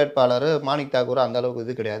எதிர் வேட்பாளர் மாணிக் தாக்கூர் அந்த அளவுக்கு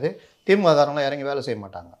இது கிடையாது. திமுககாரங்களாம் இறங்கி வேலை செய்ய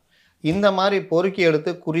மாட்டாங்க. இந்த மாதிரி பொறுக்கி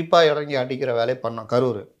எடுத்து குறிப்பாக இறங்கி அடிக்கிற வேலையை பண்ணோம்.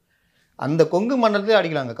 கரூர், அந்த கொங்கு மண்டலத்தையும்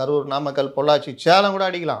அடிக்கலாங்க. கரூர், நாமக்கல், பொள்ளாச்சி, சேலம் கூட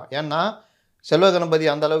அடிக்கலாம். ஏன்னா செல்வ கணபதி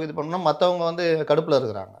அந்த அளவுக்கு இது பண்ணோம்னா மற்றவங்க வந்து கடுப்பில்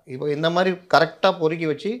இருக்கிறாங்க. இப்போ இந்த மாதிரி கரெக்டாக பொறுக்கி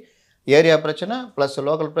வச்சு ஏரியா பிரச்சனை ப்ளஸ்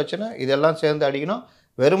லோக்கல் பிரச்சனை இதெல்லாம் சேர்ந்து அடிக்கணும்.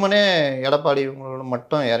 வெறுமனே எடப்பாடி இவங்களோட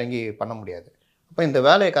மட்டும் இறங்கி பண்ண முடியாது. அப்போ இந்த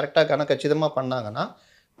வேலையை கரெக்டாக கணக்கச்சிதமாக பண்ணாங்கன்னா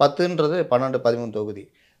 10ன்றது 12, 13 தொகுதி.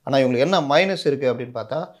 ஆனால் இவங்களுக்கு என்ன மைனஸ் இருக்குது அப்படின்னு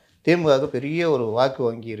பார்த்தா, திமுகவுக்கு பெரிய ஒரு வாக்கு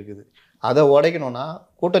வங்கி இருக்குது. அதை உடைக்கணும்னா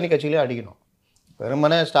கூட்டணி கட்சியிலே அடிக்கணும்.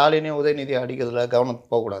 வெறுமனே ஸ்டாலினே உதயநிதி அடிக்கிறதுல கவனம்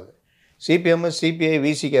போகக்கூடாது. சிபிஎம், சிபிஐ,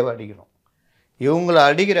 விசிகேவை அடிக்கணும். இவங்களை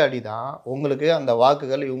அடிக்கிற அடி தான் உங்களுக்கு அந்த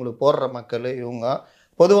வாக்குகள், இவங்களுக்கு போடுற மக்கள், இவங்க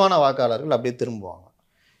பொதுவான வாக்காளர்கள் அப்படியே திரும்புவாங்க.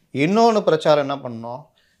 இன்னொன்று பிரச்சாரம் என்ன பண்ணணும்,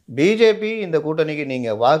 பிஜேபி இந்த கூட்டணிக்கு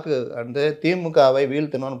நீங்கள் வாக்கு வந்து திமுகவை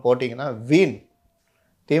வீழ்த்தணும்னு போட்டிங்கன்னா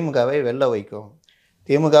திமுகவை வெல்ல வைக்கும்.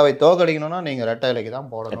 திமுகவை தோக்கடிக்கணும்னா நீங்கள் ரெட்டை இலைக்கு தான்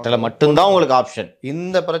போடணும். ரெட்டை மட்டும்தான் உங்களுக்கு ஆப்ஷன்.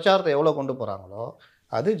 இந்த பிரச்சாரத்தை எவ்வளோ கொண்டு போகிறாங்களோ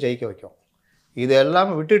அது ஜெயிக்க வைக்கும். இது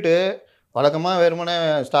எல்லாமே விட்டுட்டு வழக்கமாக வெறுமனே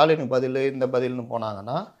ஸ்டாலினுக்கு பதில் இந்த பதில்னு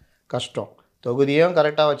போனாங்கன்னா கஷ்டம். தொகுதியும்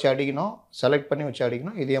கரெக்டாக வச்சு அடிக்கணும், செலக்ட் பண்ணி வச்சு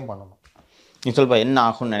அடிக்கணும், இதையும் பண்ணணும். நீ சொல்ப்பா என்ன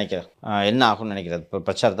ஆகும்னு நினைக்கிறது. இப்போ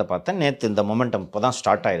பிரச்சாரத்தை பார்த்தேன், நேற்று இந்த மொமெண்டம் இப்போ தான்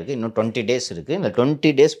ஸ்டார்ட் ஆகிருக்கு. இன்னும் 20 டேஸ் இருக்குது. இந்த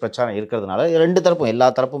 20 டேஸ் பிரச்சாரம் இருக்கிறதுனால எல்லா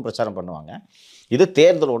தரப்பும் பிரச்சாரம் பண்ணுவாங்க. இது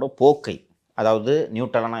தேர்தலோட போக்கை, அதாவது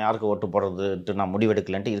நியூட்ரலான யாருக்கு ஓட்டு போடுறதுட்டு நான்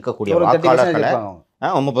முடிவெடுக்கலன்ட்டு இருக்கக்கூடிய வாக்காளர்களை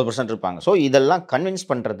 30% இருப்பாங்க. ஸோ இதெல்லாம் கன்வின்ஸ்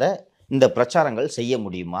பண்ணுறத இந்த பிரச்சாரங்கள் செய்ய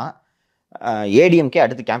முடியுமா? ஏடிஎம்கே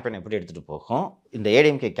அடுத்து கேம்பெயின் எப்படி எடுத்துகிட்டு போகும்? இந்த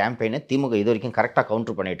ஏடிஎம்கே கேம்பெயினை திமுக இது வரைக்கும் கரெக்டாக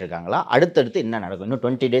கவுண்டர் பண்ணிகிட்டு இருக்காங்களா? அடுத்தடுத்து என்ன நடக்கும்? இன்னும்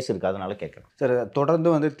 20 டேஸ் இருக்குது, அதனால கேட்குறேன். சார், தொடர்ந்து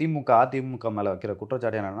வந்து அதிமுக மேலே வைக்கிற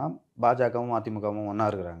குற்றச்சாட்டு என்னென்னா, பாஜகவும் அதிமுகவும் ஒன்றா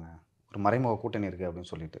இருக்கிறாங்க, ஒரு மறைமுக கூட்டணி இருக்குது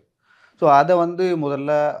அப்படின்னு சொல்லிட்டு. ஸோ அதை வந்து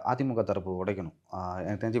முதல்ல அதிமுக தரப்பு உடைக்கணும்.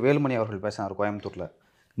 எனக்கு தெரிஞ்சு வேலுமணி அவர்கள் பேசினார் கோயம்புத்தூரில்.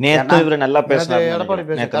 நேற்று இவர் நல்லா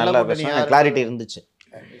பேசினார்,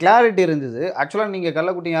 கிளாரிட்டி இருந்தது. ஆக்சுவலாக நீங்கள்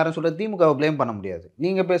கள்ளக்குட்டி யாரும் சொல்ல திமுகவை ப்ளேம் பண்ண முடியாது.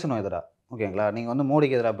 நீங்கள் பேசணும் எதிராக, ஓகேங்களா? நீங்கள் வந்து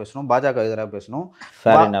மோடிக்கு எதிராக பேசணும், பாஜக எதிராக பேசணும்.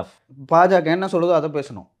 பாஜக என்ன சொல்லுதோ அதை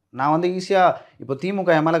பேசணும். நான் வந்து ஈஸியாக இப்போ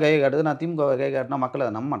திமுக என் மேலே கை காட்டுது, நான் திமுக கை காட்டினா மக்கள்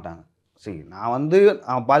அதை நம்ப மாட்டாங்க. சரி, நான் வந்து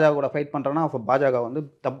பாஜக கூட ஃபைட் பண்ணுறேன்னா பாஜக வந்து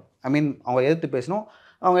அவங்க எதிர்த்து பேசணும்.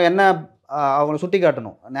 அவங்க என்ன அவங்கள சுட்டி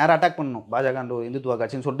காட்டணும், நேராக அட்டாக் பண்ணணும். பாஜக இந்துத்துவ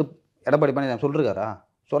கட்சின்னு சொல்லிட்டு எடப்பாடி பழனிசாமி சொல்லிருக்காரா?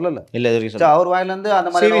 சொல்லலை. இல்லை அவர் வாயிலேருந்து அந்த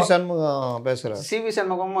மாதிரி சிவி சண்முகம் பேசுகிறார். சிவி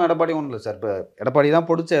சண்முகமும் எடப்பாடி ஒன்றும் இல்லை சார். இப்போ எடப்பாடி தான்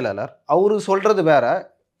பொதுச் செயலாளர், அவரு சொல்கிறது வேற,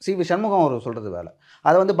 சிவி சண்முகம் அவர் சொல்கிறது வேற.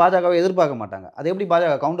 அதை வந்து பாஜகவை எதிர்பார்க்க மாட்டாங்க. அதை எப்படி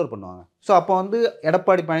பாஜக கவுண்டர் பண்ணுவாங்க? ஸோ அப்போ வந்து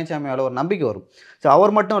எடப்பாடி பழனிசாமி மேலே ஒரு நம்பிக்கை வரும். ஸோ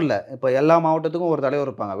அவர் மட்டும் இல்லை, இப்போ எல்லா மாவட்டத்துக்கும் ஒரு தலைவர்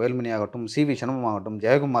இருப்பாங்க. வேலுமணி ஆகட்டும், சிவி சண்முகம் ஆகட்டும்,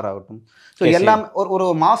 ஜெயக்குமார் ஆகட்டும். ஸோ எல்லாம் ஒரு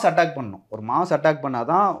மாஸ் அட்டாக் பண்ணணும். ஒரு மாஸ் அட்டாக் பண்ணால்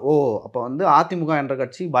தான் அப்போ வந்து அதிமுக என்ற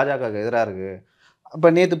கட்சி பாஜகவுக்கு எதிராக இருக்குது. இப்போ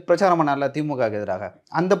நேற்று பிரச்சாரம் பண்ணார்ல திமுகவுக்கு எதிராக,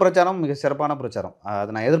 அந்த பிரச்சாரம் மிக சிறப்பான பிரச்சாரம்.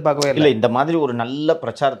 அதை நான் எதிர்பார்க்கவே இல்லை. இந்த மாதிரி ஒரு நல்ல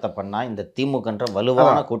பிரச்சாரத்தை பண்ணால் இந்த திமுகன்ற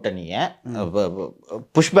வலுவான கூட்டணியை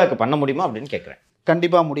புஷ்பேக் பண்ண முடியுமா அப்படின்னு கேட்குறேன்.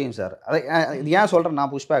 கண்டிப்பாக முடியும் சார். அதை இது ஏன் சொல்கிறேன்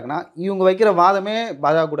நான் புஷ்பேக்னா, இவங்க வைக்கிற வாதமே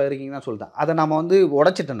பாஜக கூட இருக்கீங்கன்னு சொல்லிட்டேன். அதை நம்ம வந்து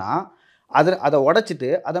உடைச்சிட்டோன்னா அதை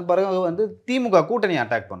உடைச்சிட்டு அதன் பிறகு வந்து திமுக கூட்டணியை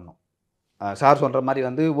அட்டாக் பண்ணணும். சார் சொல்கிற மாதிரி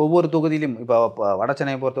வந்து ஒவ்வொரு தொகுதியிலும் இப்போ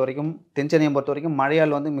வடசென்னையை பொறுத்த வரைக்கும், தென்சென்னையை பொறுத்த வரைக்கும்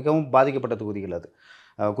மழையால் வந்து மிகவும் பாதிக்கப்பட்ட தொகுதிகள் அது.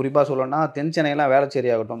 குறிப்பாக சொல்லணும்னா தென்சென்னையெல்லாம் வேளச்சேரி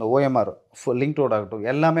ஆகட்டும், இந்த ஓஎம்ஆர் லிங்க் ரோடு ஆகட்டும்,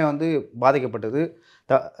 எல்லாமே வந்து பாதிக்கப்பட்டது.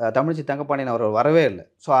 தமிழிசை தங்கப்பாண்டியன் அவர் வரவே இல்லை.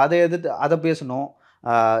 ஸோ அதை எதிர்த்து அதை பேசணும்.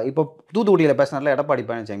 இப்போ தூத்துக்குடியில் பேசினார்ல எடப்பாடி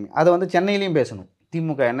பழனிசாமி, அதை வந்து சென்னையிலையும் பேசணும்.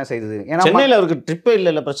 திமுக என்ன செய்தது? ஏன்னா சென்னையில் அவருக்கு ட்ரிப்பே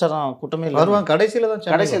இல்லை, பிரச்சாரம் கூட்டமே இல்லை. வருவாங்க கடைசியில்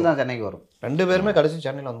தான் சென்னைக்கு வரும். 2 பேருமே கடைசி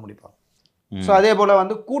சென்னையில் வந்து முடிப்பாங்க. ஸோ அதே போல்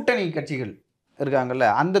வந்து கூட்டணி கட்சிகள் இருக்காங்கல்ல,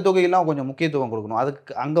 அந்த தொகையெல்லாம் கொஞ்சம் முக்கியத்துவம் கொடுக்கணும்.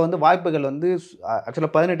 அதுக்கு அங்கே வந்து வாய்ப்புகள் வந்து ஆக்சுவலாக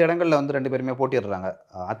 18 இடங்களில் வந்து 2 பேருமே போட்டிடுறாங்க,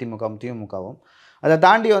 அதிமுகவும் திமுகவும். அதை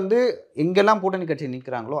தாண்டி வந்து எங்கெல்லாம் கூட்டணி கட்சி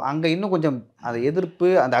நிற்கிறாங்களோ அங்கே இன்னும் கொஞ்சம் அந்த எதிர்ப்பு,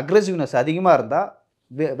 அந்த அக்ரெசிவ்னஸ் அதிகமாக இருந்தால்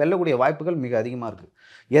வெல்லக்கூடிய வாய்ப்புகள் மிக அதிகமாக இருக்குது.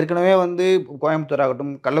 ஏற்கனவே வந்து கோயம்புத்தூர்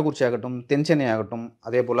ஆகட்டும், கள்ளக்குறிச்சி ஆகட்டும், தென்சென்னை ஆகட்டும்,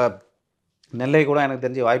 அதே போல் நெல்லை கூட எனக்கு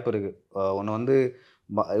தெரிஞ்ச வாய்ப்பு இருக்குது. ஒன்று வந்து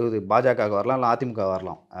இது பாஜக வரலாம், இல்லை அதிமுக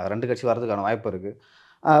வரலாம். 2 கட்சி வர்றதுக்கான வாய்ப்பு இருக்குது.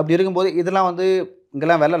 அப்படி இருக்கும்போது இதெல்லாம் வந்து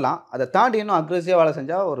இங்கெல்லாம் வெல்லலாம். அதை தாண்டி இன்னும் அக்ரெசிவாக வேலை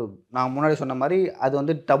செஞ்சால் நான் முன்னாடி சொன்ன மாதிரி அது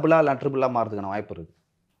வந்து டபுளாக இல்லை ட்ரிபிளாக மாறதுக்கான வாய்ப்பு இருக்குது.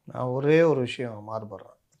 நான் ஒரே ஒரு விஷயம்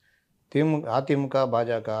மாறுபடுறேன். அதிமுக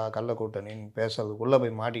பாஜக கள்ள கூட்டணின்னு பேசுறதுக்குள்ளே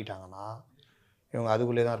போய் மாட்டிக்கிட்டாங்கன்னா இவங்க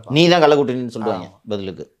அதுக்குள்ளே தான் இருப்பாங்க. நீ தான் கள்ள கூட்டணின்னு சொல்லுவாங்க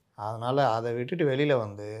பதிலுக்கு. அதனால் அதை விட்டுட்டு வெளியில்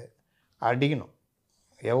வந்து அடிக்கணும்.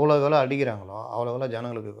 எவ்வளோ அடிக்கிறாங்களோ அவ்வளோ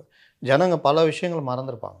ஜனங்க பல விஷயங்கள்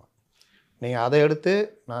மறந்துருப்பாங்க. நீங்கள் அதை எடுத்து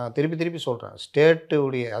நான் திருப்பி சொல்கிறேன்.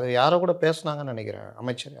 ஸ்டேட்டுடைய அதை யாரோ கூட பேசுனாங்கன்னு நினைக்கிறேன்,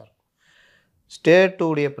 அமைச்சர் யாரும்.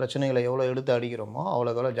 ஸ்டேட்டுடைய பிரச்சனைகளை எவ்வளோ எடுத்து அடிக்கிறோமோ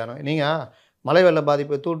அவ்வளோ ஜனம். நீங்கள் மழை வெள்ள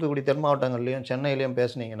பாதிப்பு தூத்துக்குடி தென் மாவட்டங்கள்லேயும் சென்னையிலையும்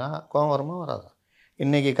பேசுனீங்கன்னா கோவம் வருமா வராதா?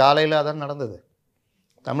 இன்றைக்கி காலையில் அதான் நடந்தது.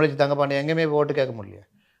 தமிழிசை தங்கப்பாண்டியன் எங்கேயுமே ஓட்டு கேட்க முடியல.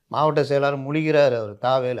 மாவட்ட செயலாளர் முழிக்கிறார். அவர்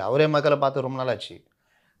தாவேல் அவரே மக்களை பார்த்து ரொம்ப நாள் ஆச்சு.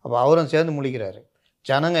 அப்போ அவரும் சேர்ந்து முழிக்கிறாரு.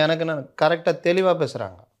 ஜனங்க எனக்கு கரெக்டாக தெளிவாக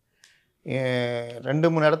பேசுகிறாங்க.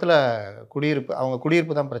 2-3 இடத்துல குடியிருப்பு, அவங்க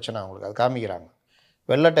குடியிருப்பு தான் பிரச்சனை அவங்களுக்கு, அது காமிக்கிறாங்க.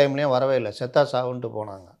 வெள்ள டைம்லேயும் வரவே இல்லை, செத்தா சாவுன்ட்டு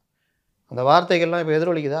போனாங்க. அந்த வார்த்தைகள்லாம் இப்போ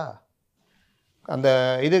எதிரொலிக்குதா? அந்த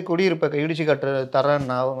இது குடியிருப்பை இடிச்சு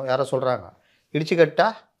தரேன்னு யாரோ சொல்கிறாங்க. இடிச்சு கட்டா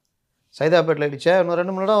சைதாப்பேட்டில் இடித்தா இன்னும்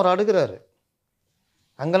 2-3 இடம் அவர் அடுக்கிறாரு.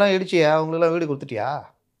 அங்கெல்லாம் இடிச்சியா? அவங்களுக்குலாம் வீடு கொடுத்துட்டியா?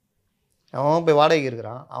 அவன் போய் வாடகைக்கு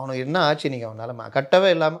இருக்கிறான். அவனுக்கு என்ன ஆச்சு? நீங்கள் அவன் நிலமை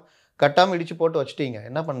கட்டாமல் இடித்து போட்டு வச்சுட்டீங்க.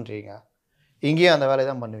 என்ன பண்ணுறீங்க? இங்கேயும் அந்த வேலையை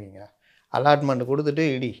தான் பண்ணுவீங்க. அலாட்மெண்ட் கொடுத்துட்டு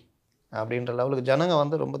இடி அப்படின்ற லெவலுக்கு ஜனங்க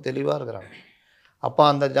வந்து ரொம்ப தெளிவாக இருக்கிறாங்க. அப்போ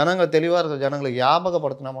அந்த ஜனங்க தெளிவாக இருக்கிற ஜனங்களுக்கு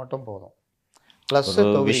ஞாபகப்படுத்தினா மட்டும் போதும். ப்ளஸ்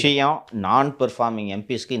விஷயம் நான் பெர்ஃபார்மிங்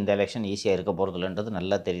எம்பிஸ்க்கு இந்த எலெக்ஷன் ஈஸியாக இருக்க போகிறதுலன்றது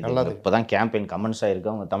நல்லா தெரியுது. இப்போ தான் கேம்பெயின் கமெண்ட்ஸ் ஆகிருக்கு.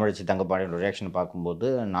 அவங்க தமிழிசை தங்கப்பாண்டியோட ரியாக்ஷன் பார்க்கும்போது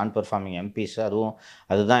நான் பெர்ஃபார்மிங் எம்பிஸ்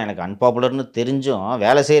அதுதான் எனக்கு அன்பாப்புலர்னு தெரிஞ்சும்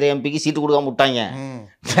வேலை செய்கிற எம்பிக்கு சீட்டு கொடுக்காம விட்டாங்க.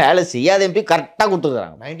 வேலை செய்யாத எம்பி கரெக்டாக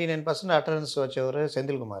கொடுத்துருக்காங்க. 99% அட்டண்டன்ஸ் வச்சவர்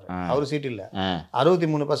செந்தில்குமார், அவர் சீட்டு இல்லை.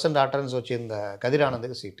 63% அட்டண்டன்ஸ் வச்சிருந்த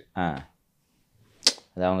கதிரானந்துக்கு சீட்டு.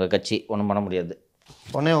 அது அவங்க கட்சி ஒன்றும் பண்ண முடியாது.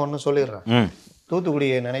 ஒன்று சொல்லிடுறேன்.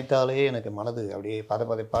 தூத்துக்குடியை நினைத்தாலே எனக்கு மனது அப்படியே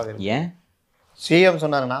பதப்பதைப்பாக இருக்கு. ஏன்? சிஎம்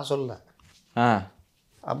சொன்னாங்க, நான் சொல்லல.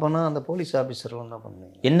 அப்போனா அந்த போலீஸ் ஆஃபீஸர்லாம் என்ன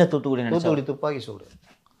பண்ணுவீங்க? என்ன தூத்துக்குடி துப்பாக்கி சூடு.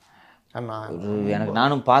 எனக்கு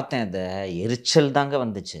நானும் பார்த்தேன். அந்த எரிச்சல் தாங்க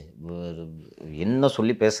வந்துச்சு. என்ன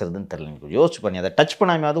சொல்லி பேசுறதுன்னு தெரியல. எனக்கு யோசிச்சு பண்ணி அதை டச்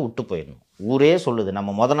பண்ணாமையாவது விட்டு போயிடணும். ஊரே சொல்லுது.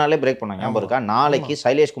 நம்ம முத நாளே பிரேக் பண்ணாங்க, ஞாபகம் இருக்கா? நாளைக்கு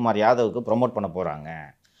சைலேஷ்குமார் யாதவுக்கு ப்ரொமோட் பண்ண போகிறாங்க.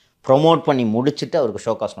 ப்ரொமோட் பண்ணி முடிச்சுட்டு அவருக்கு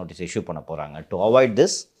ஷோகாஸ் நோட்டீஸ் இஷ்யூ பண்ண போகிறாங்க. டு அவாய்ட்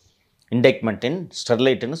திஸ் இண்டெக்மெண்ட் இன்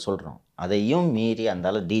ஸ்டெர்லைட்டுன்னு சொல்கிறோம். அதையும் மீறி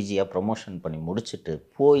அந்தால டிஜியாக ப்ரொமோஷன் பண்ணி முடிச்சுட்டு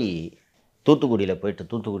போய் தூத்துக்குடியில் போயிட்டு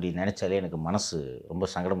தூத்துக்குடி நினச்சாலே எனக்கு மனசு ரொம்ப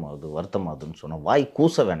சங்கடமாகுது, வருத்தமாகுதுன்னு சொன்னோம். வாய்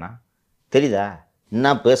கூச வேணாம். தெரியுதா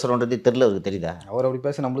என்ன பேசுகிறோன்றதே தெரியல. அவருக்கு தெரியுதா? அவர் அப்படி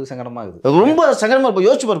பேச நம்மளுக்கு சங்கடமாகுது, ரொம்ப சங்கடமாக இருப்பா.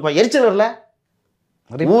 யோசிச்சு பாருப்பா, எரிச்சல் வரல?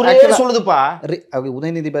 ஊரே சொல்லுதுப்பா. அப்படி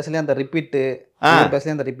உதயநிதி பேசலையே அந்த ரிப்பீட்டு,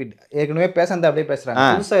 பேசலையே அந்த ரிப்பீட். ஏற்கனவே பேசுறது அப்படியே பேசுகிறாங்க,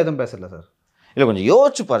 புதுசாக எதுவும் பேசல சார். இல்லை கொஞ்சம்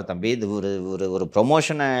யோசிச்சு பாரு தம்பி. இது ஒரு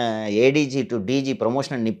ப்ரொமோஷனை ஏடிஜி டு டிஜி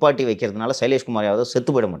ப்ரொமோஷனை நிப்பாட்டி வைக்கிறதுனால சைலேஷ்குமார் யாதவ்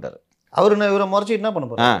செத்து போயிட மாட்டார். இவரை முறைச்சிட்டு என்ன பண்ண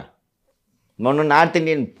போகிறார்? ஒன்று நார்த்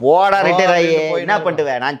இந்தியன் போடா ரிட்டையர் ஆகி என்ன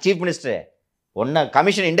பண்ணுவேன், நான் சீஃப் மினிஸ்டர், ஒன்றை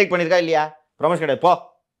கமிஷன் இன்டெக்ட் பண்ணியிருக்கா இல்லையா, ப்ரொமோஷன் கிடையாது போ,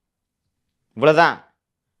 இவ்வளோதான்.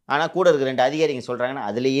 ஆனால் கூட இருக்கிற 2 அதிகாரிங்க சொல்கிறாங்கன்னா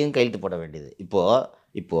அதுலேயும் கையெழுத்து போட வேண்டியது.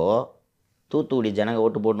 இப்போது தூத்துக்குடி ஜனங்க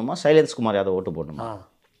ஓட்டு போடணுமா, சைலேஷ்குமார் யாதவ் ஓட்டு போடணுமா?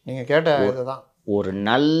 நீங்கள் கேட்ட இதுதான். ஒரு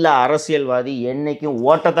நல்ல அரசியல்வாதி என்னைக்கும்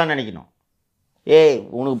ஓட்டத்தான் நினைக்கணும்.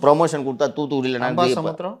 உனக்கு ப்ரொமோஷன் கொடுத்தா தூத்துக்குடியில்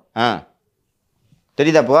நான்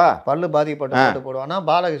தெரியுதாப்பா, பல்லு பாதிக்கப்பட்ட ஓட்டு போடுவானா,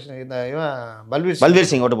 பாலகிருஷ்ணன் இந்த இவன் பல்வீர்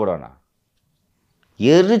சிங் ஓட்டு போடுவானா?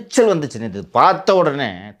 எரிச்சல் வந்துச்சு இது பார்த்த உடனே.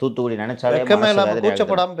 தூத்துக்குடி நினைச்சாலே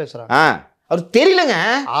கூச்சப்படாமல் பேசுகிறாங்க. அவர் தெரியலங்க.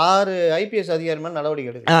 6 IPS அதிகாரி மேலே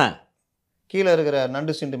நடவடிக்கை எடுக்க, கீழே இருக்கிற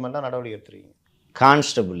நண்டு சிண்டு மேலாம் நடவடிக்கை எடுத்துருக்கீங்க.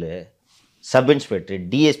 கான்ஸ்டபுள், சப் இன்ஸ்பெக்டர்,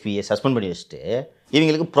 டிஎஸ்பியை சஸ்பெண்ட் பண்ணி வச்சுட்டு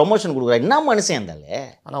இவங்களுக்கு ப்ரொமோஷன் கொடுக்குறா. என்ன மனுஷன் இருந்தாலே.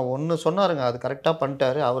 ஆனால் ஒன்று சொன்னாருங்க, அது கரெக்டாக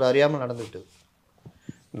பண்ணிட்டாரு. அவர் அறியாமல் நடந்துக்கிட்டு,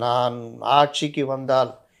 நான் ஆட்சிக்கு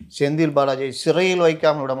வந்தால் செந்தில் பாலாஜி சிறையில்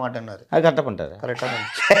வைக்காமல் விட மாட்டேன்னாரு. அது கரெக்டாக பண்ணிட்டாரு. கரெக்டாக.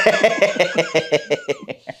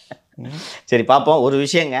 சரி பார்ப்போம். ஒரு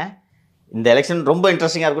விஷயங்க, இந்த எலெக்ஷன் ரொம்ப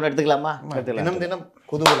இன்ட்ரெஸ்டிங்காக இருக்கும்னு எடுத்துக்கலாமா? தினம் தினம்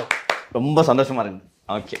குதூகலம். ரொம்ப சந்தோஷமாக இருக்குது.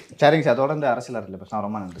 ஓகே, சரிங்க சார். தொடர்ந்து அரசியல் பேசலாம்.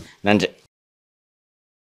 ரொம்ப நன்றி. நன்றி.